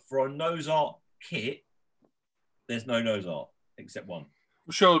 but for a nose art kit, there's no nose art except one.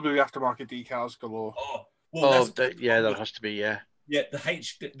 I'm sure there'll be aftermarket decals galore. There has to be, yeah. Yeah,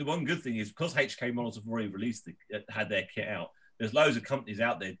 the one good thing is because HK Models have already had their kit out, there's loads of companies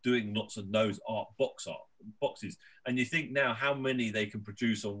out there doing lots of nose art boxes. And you think now how many they can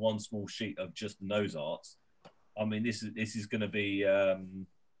produce on one small sheet of just nose arts. I mean, this is going to be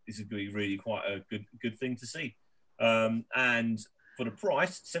really quite a good thing to see. And for the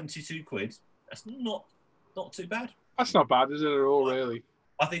price, £72. That's not too bad. That's not bad, is it at all? Really.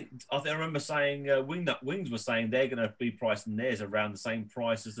 I think I remember saying Wings were saying they're going to be pricing theirs around the same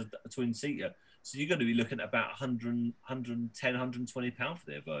price as a twin seater. So you're going to be looking at about £110, £120 for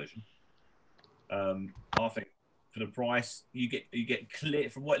their version. I think for the price, you get clear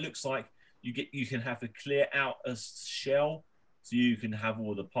from what it looks like. You can have to clear out a shell, so you can have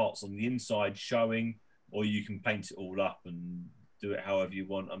all the parts on the inside showing, or you can paint it all up and do it however you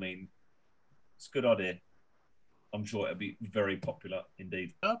want. I mean, it's a good idea. I'm sure it'll be very popular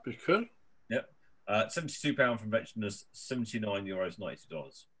indeed. That'd be cool. Yep. £72 from Veterinus, €79, $90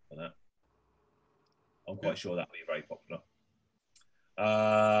 for that. I'm quite sure that'll be very popular.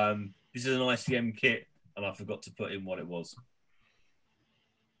 This is an ICM kit, and I forgot to put in what it was.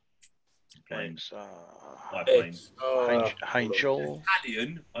 Planes. Heinschel.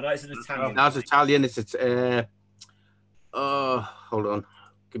 Italian. I know it's an Italian. No, it's Italian. Hold on.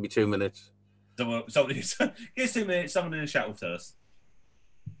 Give me 2 minutes. Somebody, give us 2 minutes. Someone in the chat will tell us.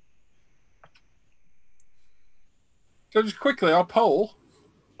 So just quickly, our poll.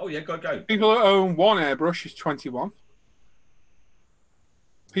 Oh yeah, go. People who own 1 airbrush is 21.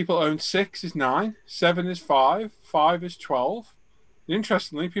 People who own 6 is 9. 7 is 5. 5 is 12. And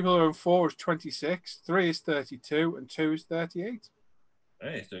interestingly, people who own 4 is 26. 3 is 32, and 2 is 38.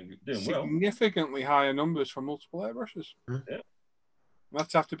 Hey, it's doing well. Significantly higher numbers for multiple airbrushes. Yeah.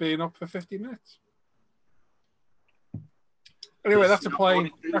 That's after being up for 50 minutes. Anyway, that's a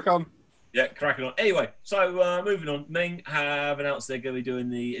plane. Crack on. Yeah, cracking on. Anyway, so moving on. Ming have announced they're going to be doing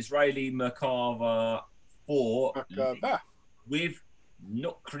the Israeli Merkava 4 with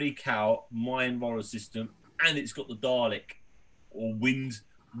Nokri Cow mine roller system, and it's got the Dalek or wind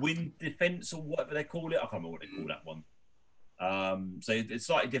defense or whatever they call it. I can't remember what they call that one. So it's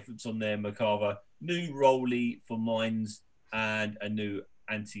slightly different on their Merkava. New rolly for mines and a new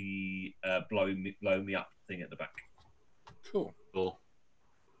anti blow me up thing at the back. Cool.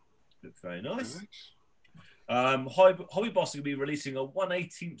 Looks very nice. Hobby Boss will be releasing a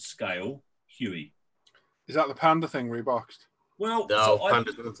 1/18 scale Huey. Is that the Panda thing reboxed? Well, no,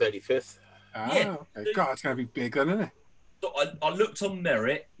 Panda's on 35th. Yeah. Okay. God, it's going to be big then, isn't it? So I looked on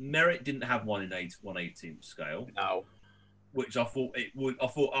Merit. Merit didn't have 1/18 scale. No. Which I thought it would. I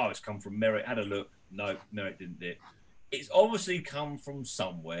thought, oh, it's come from Merit. Had a look. No, Merit didn't do it. It's obviously come from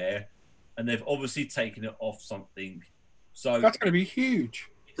somewhere, and they've obviously taken it off something. So that's going to be huge.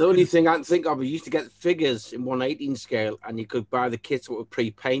 The only thing I can think of, we used to get figures in 1/18 scale, and you could buy the kits that were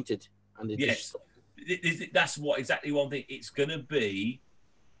pre-painted. And yes, that's exactly one thing. It's going to be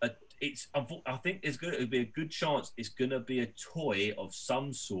I think there's going to be a good chance it's going to be a toy of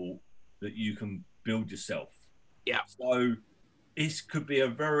some sort that you can build yourself. Yeah. So this could be a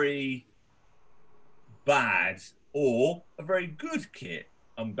very bad or a very good kit.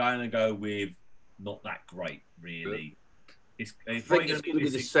 I'm going to go with not that great, really. I think it's going to be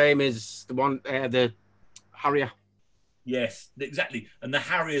the same as the one, the Harrier. Yes, exactly. And the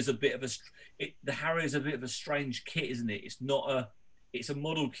Harrier's a bit of a strange kit, isn't it? It's not a. It's a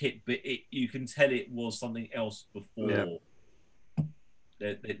model kit, but you can tell it was something else before.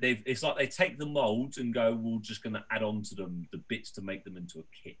 Yeah. It's like they take the molds and go, we're just going to add on to them the bits to make them into a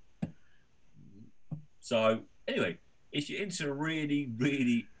kit. So anyway, if you're into really,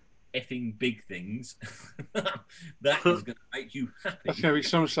 really effing big things, that is going to make you happy. That's going to be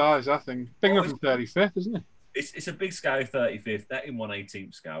some size, I think. Big enough from 35th, isn't it? It's a big scale 35th. That in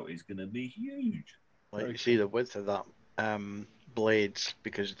 1/18 scale is going to be huge. Like you see the width of that blades,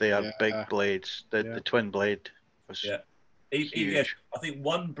 because they are big blades. The twin blade was huge. I think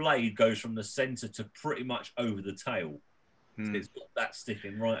one blade goes from the centre to pretty much over the tail. So it's got that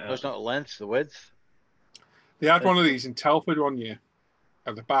sticking right out. It's not the length, the width. They had one of these in Telford one year,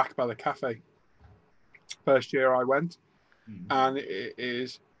 at the back by the cafe. First year I went, and it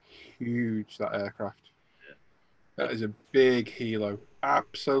is huge, that aircraft. Yeah. That is a big helo.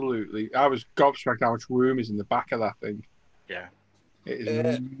 Absolutely. I was gobsmacked how much room is in the back of that thing. Yeah. It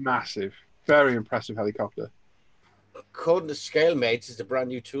is massive. Very impressive helicopter. According to Scale Mates, is the brand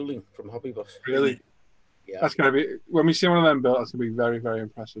new tooling from Hobby Boss. Really? Yeah. That's going to be, when we see one of them built, that's going to be very, very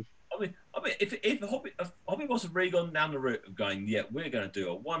impressive. I mean, if Hobby Boss have really gone down the route of going, yeah, we're going to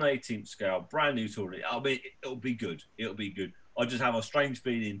do a 1/18 scale, brand new tooling, I mean, it'll be good. It'll be good. I just have a strange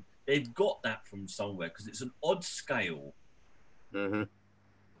feeling they've got that from somewhere because it's an odd scale. Mm-hmm.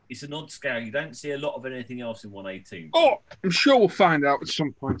 It's an odd scale. You don't see a lot of anything else in 1/18. Oh, I'm sure we'll find out at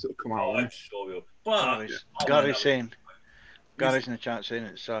some point it'll come out. Oh, I'm sure we'll. But Gary's in the chat saying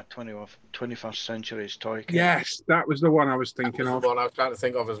it's 21st century's toy kit. Yes, that was the one I was thinking of. The one I was trying to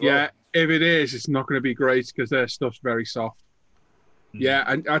think of as well. Yeah, if it is, it's not going to be great because their stuff's very soft. Yeah,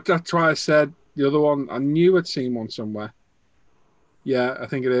 and that's why I said the other one. I knew I'd seen one somewhere. Yeah, I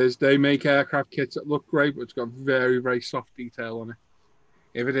think it is. They make aircraft kits that look great, but it's got very, very soft detail on it.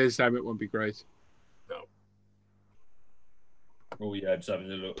 If it is them, it won't be great. No. Oh yeah, I'm just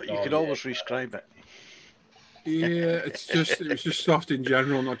having a look. But you could always rescribe it. Yeah, it's just soft in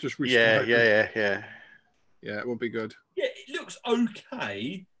general, not just rescribed. Yeah. Yeah, it won't be good. Yeah, it looks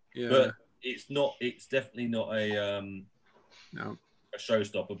okay. Yeah, but it's not. It's definitely not a no. A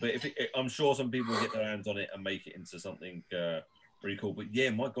showstopper. But I'm sure some people will get their hands on it and make it into something pretty cool. But yeah,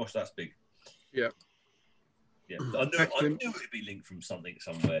 my gosh, that's big. Yeah. Yeah, I knew it'd be linked from somewhere.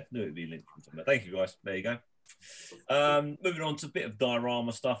 Thank you, guys. There you go. Moving on to a bit of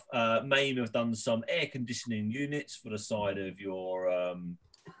diorama stuff. MAME have done some air conditioning units for the side of your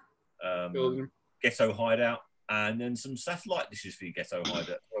ghetto hideout, and then some satellite dishes for your ghetto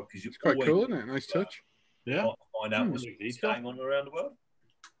hideout. Because it's quite cool, isn't it? Nice touch. Yeah. Find out what's going on around the world.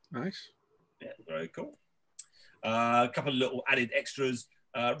 Nice. Yeah, very cool. A couple of little added extras.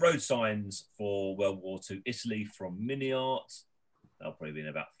 Road signs for World War II Italy from Mini Art. That'll probably be in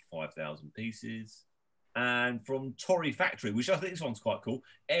about 5,000 pieces. And from Tory Factory, which I think this one's quite cool,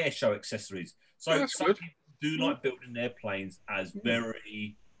 air show accessories. So some people do like building their planes as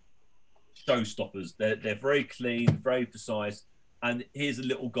very showstoppers. They're very clean, very precise. And here's a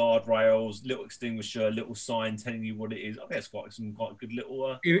little guardrails, little extinguisher, little sign telling you what it is. I think it's quite good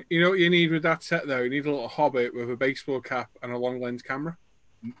little. You know what you need with that set though? You need a little hobbit with a baseball cap and a long lens camera.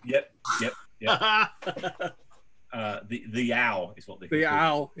 Yep. The owl is what they call it. The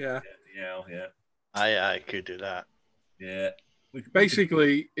owl, yeah. The owl, yeah. I could do that. Yeah.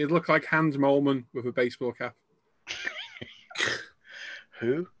 Basically, it looked like Hans Moleman with a baseball cap.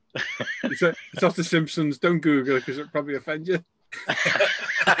 Who? It's off The Simpsons. Don't Google it because it'll probably offend you.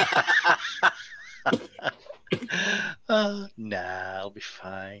 Nah, I'll be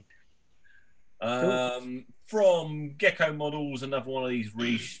fine. From Gecko Models, another one of these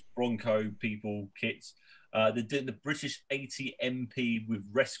Reach Bronco people kits. They did the British 80 MP with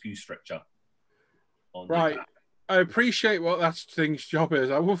rescue stretcher. Right. I appreciate what that thing's job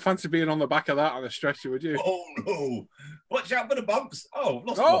is. I wouldn't fancy being on the back of that on a stretcher, would you? Oh, no. Watch out for the bumps.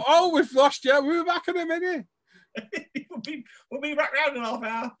 Oh, we've lost you. We'll be back in a minute. we'll be back round in half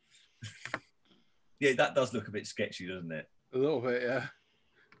hour. Yeah, that does look a bit sketchy, doesn't it? A little bit, yeah.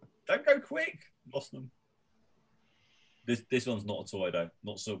 Don't go quick. Lost them. This one's not a toy, though.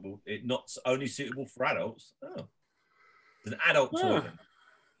 Not suitable. Not only suitable for adults. Oh. It's an adult toy.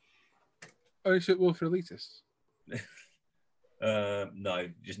 Only suitable for elitists. No,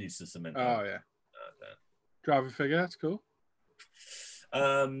 just needs to cement. Oh, yeah. Driver figure, that's cool.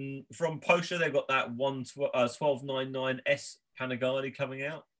 From Porsche, they've got that 1299S Panigale coming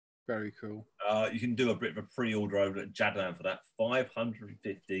out. Very cool. You can do a bit of a pre-order over at Jadland for that.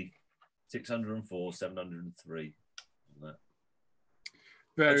 550, 604, 703. On that.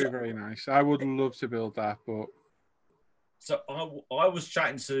 Very, very nice. I would love to build that, but... So I was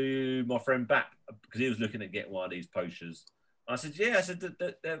chatting to my friend Bap because he was looking at getting one of these Porsches. I said, yeah,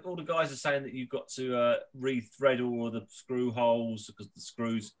 that all the guys are saying that you've got to re-thread all of the screw holes because the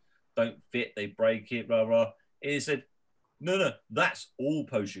screws don't fit, they break it, blah, blah. And he said, no, that's all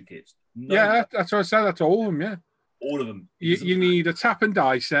Porsche kits. No, yeah, that's what I said. That's all of them, yeah. All of them. You need a tap and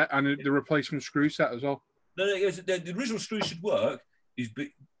die set and the replacement screw set as well. No, the original screw should work.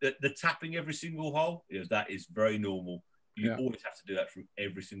 The tapping every single hole, that is very normal. You always have to do that through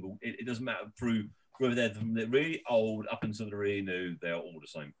every single... It doesn't matter through whether they're from the really old up until the really new, they're all the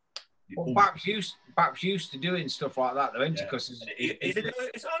same. Well, Bap's used to doing stuff like that, though, isn't he? Because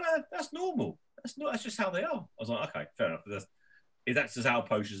that's normal. That's just how they are. I was like, okay, fair enough. If that's just how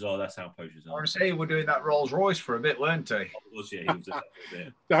Porsches are, that's how Porsches are. I was saying, we're doing that Rolls Royce for a bit, weren't he? He was doing that for a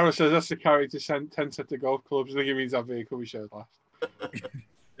bit. Darryl says that's the character 10 set to golf clubs. I think it means that vehicle we showed last.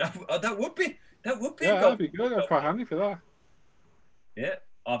 That would be. Yeah, that'd be good. That's quite handy for that. Yeah.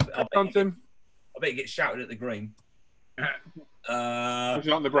 I bet you get shouted at the green. It's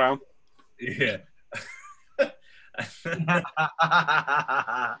not in the brown. Yeah. You're not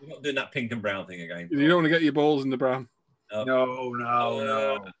doing that pink and brown thing again. You don't want to get your balls in the brown.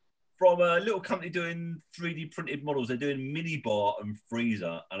 No. From a little company doing 3D printed models, they're doing mini bar and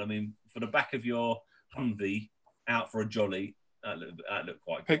freezer. And I mean, for the back of your Humvee out for a jolly, that looked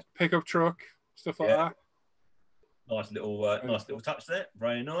quite good. Pickup truck, stuff like that. Nice little touch there.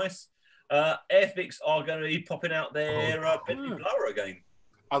 Very nice. Airfix are going to be popping out their Bentley blower again.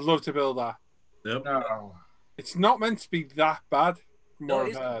 I'd love to build that. Yep. No. It's not meant to be that bad.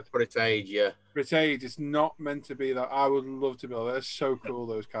 For its age, yeah. For its age, it's not meant to be that. I would love to build it. They're so cool,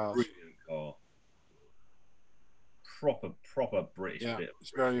 those cars. Brilliant car. Proper British bit.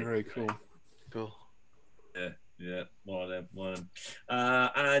 It's very, very cool. Cool. Yeah. One of them.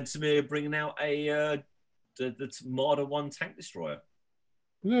 And Samir bringing out the Marder 1 tank destroyer.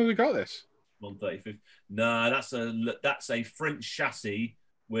 No, we got this. 135. No, that's a French chassis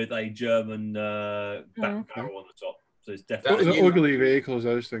with a German back barrel on the top. So it's definitely the ugly vehicles.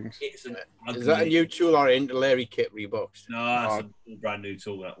 Those things. Is that a new tool or an Larry kit reboxed? No, that's a brand new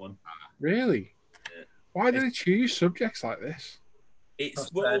tool. That one. Really? Yeah. Why do they choose subjects like this? It's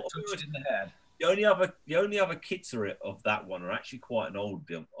touched in the head. The only other kits of that one are actually quite an old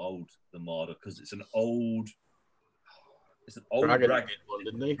the Marder, because it's an old Dragon one,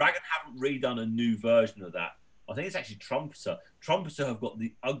 didn't they? Dragon haven't redone a new version of that. I think it's actually Trumpeter. Trumpeter have got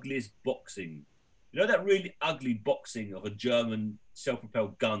the ugliest boxing. You know that really ugly boxing of a German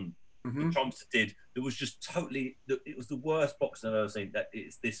self-propelled gun that Trumpeter did? That was just totally. It was the worst boxing I've ever seen. That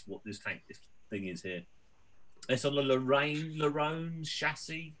it's this thing is here. It's on the Lorraine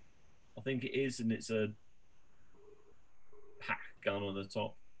chassis, I think it is, and it's a pack gun on the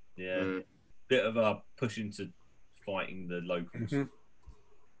top. Yeah, bit of a push into fighting the locals.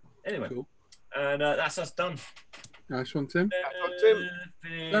 Anyway, cool. And that's us done. Nice one, Tim.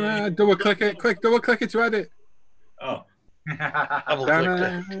 No, double click it, quick! Double click it to edit. Oh,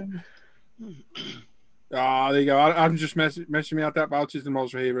 there you go. I'm just messaging me out that Vouchers and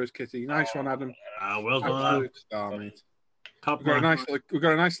Mods for Heroes kitty. Nice one, Adam. Well done. Star, mate. We've got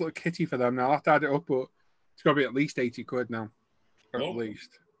a nice little kitty for them now. I'll have to add it up, but it's got to be at least 80 quid now. at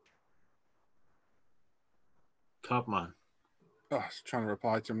least. Top man. Oh, I was trying to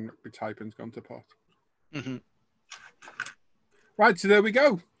reply to him. My typing's gone to pot. Mm-hmm. Right, so there we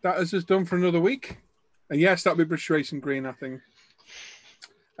go. That is us done for another week. And yes, that'll be British Racing Green, I think.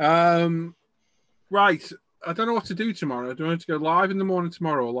 Right. I don't know what to do tomorrow. Do I want to go live in the morning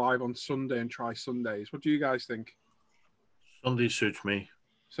tomorrow or live on Sunday and try Sundays? What do you guys think? Sunday suits me.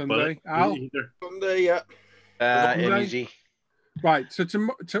 Sunday? Al? Sunday, yeah. Sunday? Easy. Right. So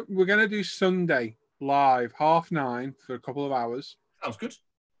we're going to do Sunday live, 9:30 for a couple of hours. Sounds good.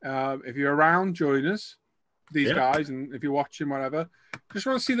 If you're around, join us. These guys, and if you're watching, whatever. Just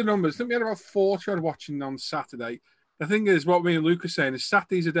want to see the numbers. I think we had about 40 odd watching on Saturday. The thing is, what me and Luke are saying is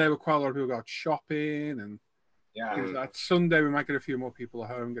Saturday's a day where quite a lot of people go out shopping and things like that. Sunday we might get a few more people at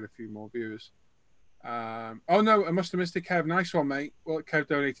home, get a few more viewers. Oh no, I must have missed it, Kev. Nice one, mate. Well, Kev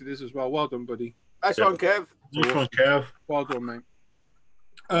donated this as well. Well done, buddy. Nice one, Kev. Nice one, Kev. Well done, mate.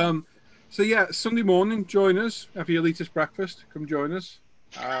 So yeah, Sunday morning, join us. Have your elitist breakfast. Come join us.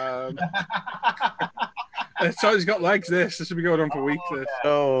 So he's got legs. This will be going on for weeks. This.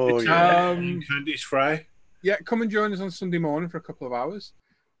 Oh, Candy's fry. Yeah, come and join us on Sunday morning for a couple of hours.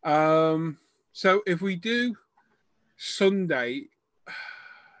 So if we do Sunday,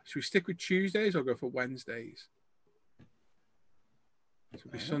 should we stick with Tuesdays or go for Wednesdays? So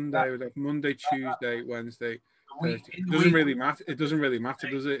it'll be Sunday, we'd have Monday, Tuesday, Wednesday. It doesn't really matter. It doesn't really matter,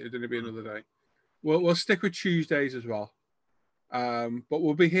 does it? It'll be another day. We'll stick with Tuesdays as well. But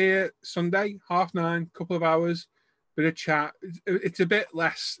we'll be here Sunday, 9:30, couple of hours, bit of chat. It's a bit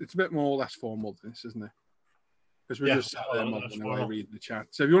less. It's a bit more or less formal than this, isn't it? Because we're just sat there and reading the chat.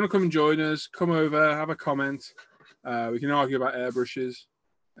 So if you want to come and join us, come over, have a comment. We can argue about airbrushes,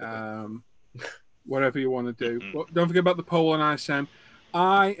 whatever you want to do. But don't forget about the poll on ISM.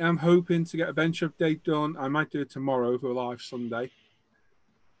 I am hoping to get a bench update done. I might do it tomorrow for a live Sunday.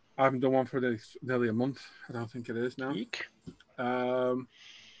 I haven't done one for nearly a month. I don't think it is now. And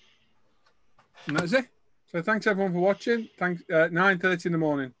that's it. So thanks everyone for watching. Thanks. 9:30 in the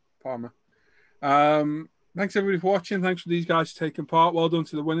morning, Palmer. Thanks everybody for watching. Thanks for these guys taking part. Well done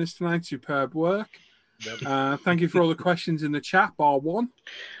to the winners tonight. Superb work. Thank you for all the questions in the chat, bar one.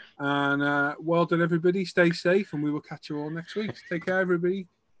 And well done everybody. Stay safe, and we will catch you all next week. Take care, everybody.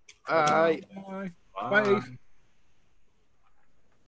 Bye. Bye. Bye. Bye.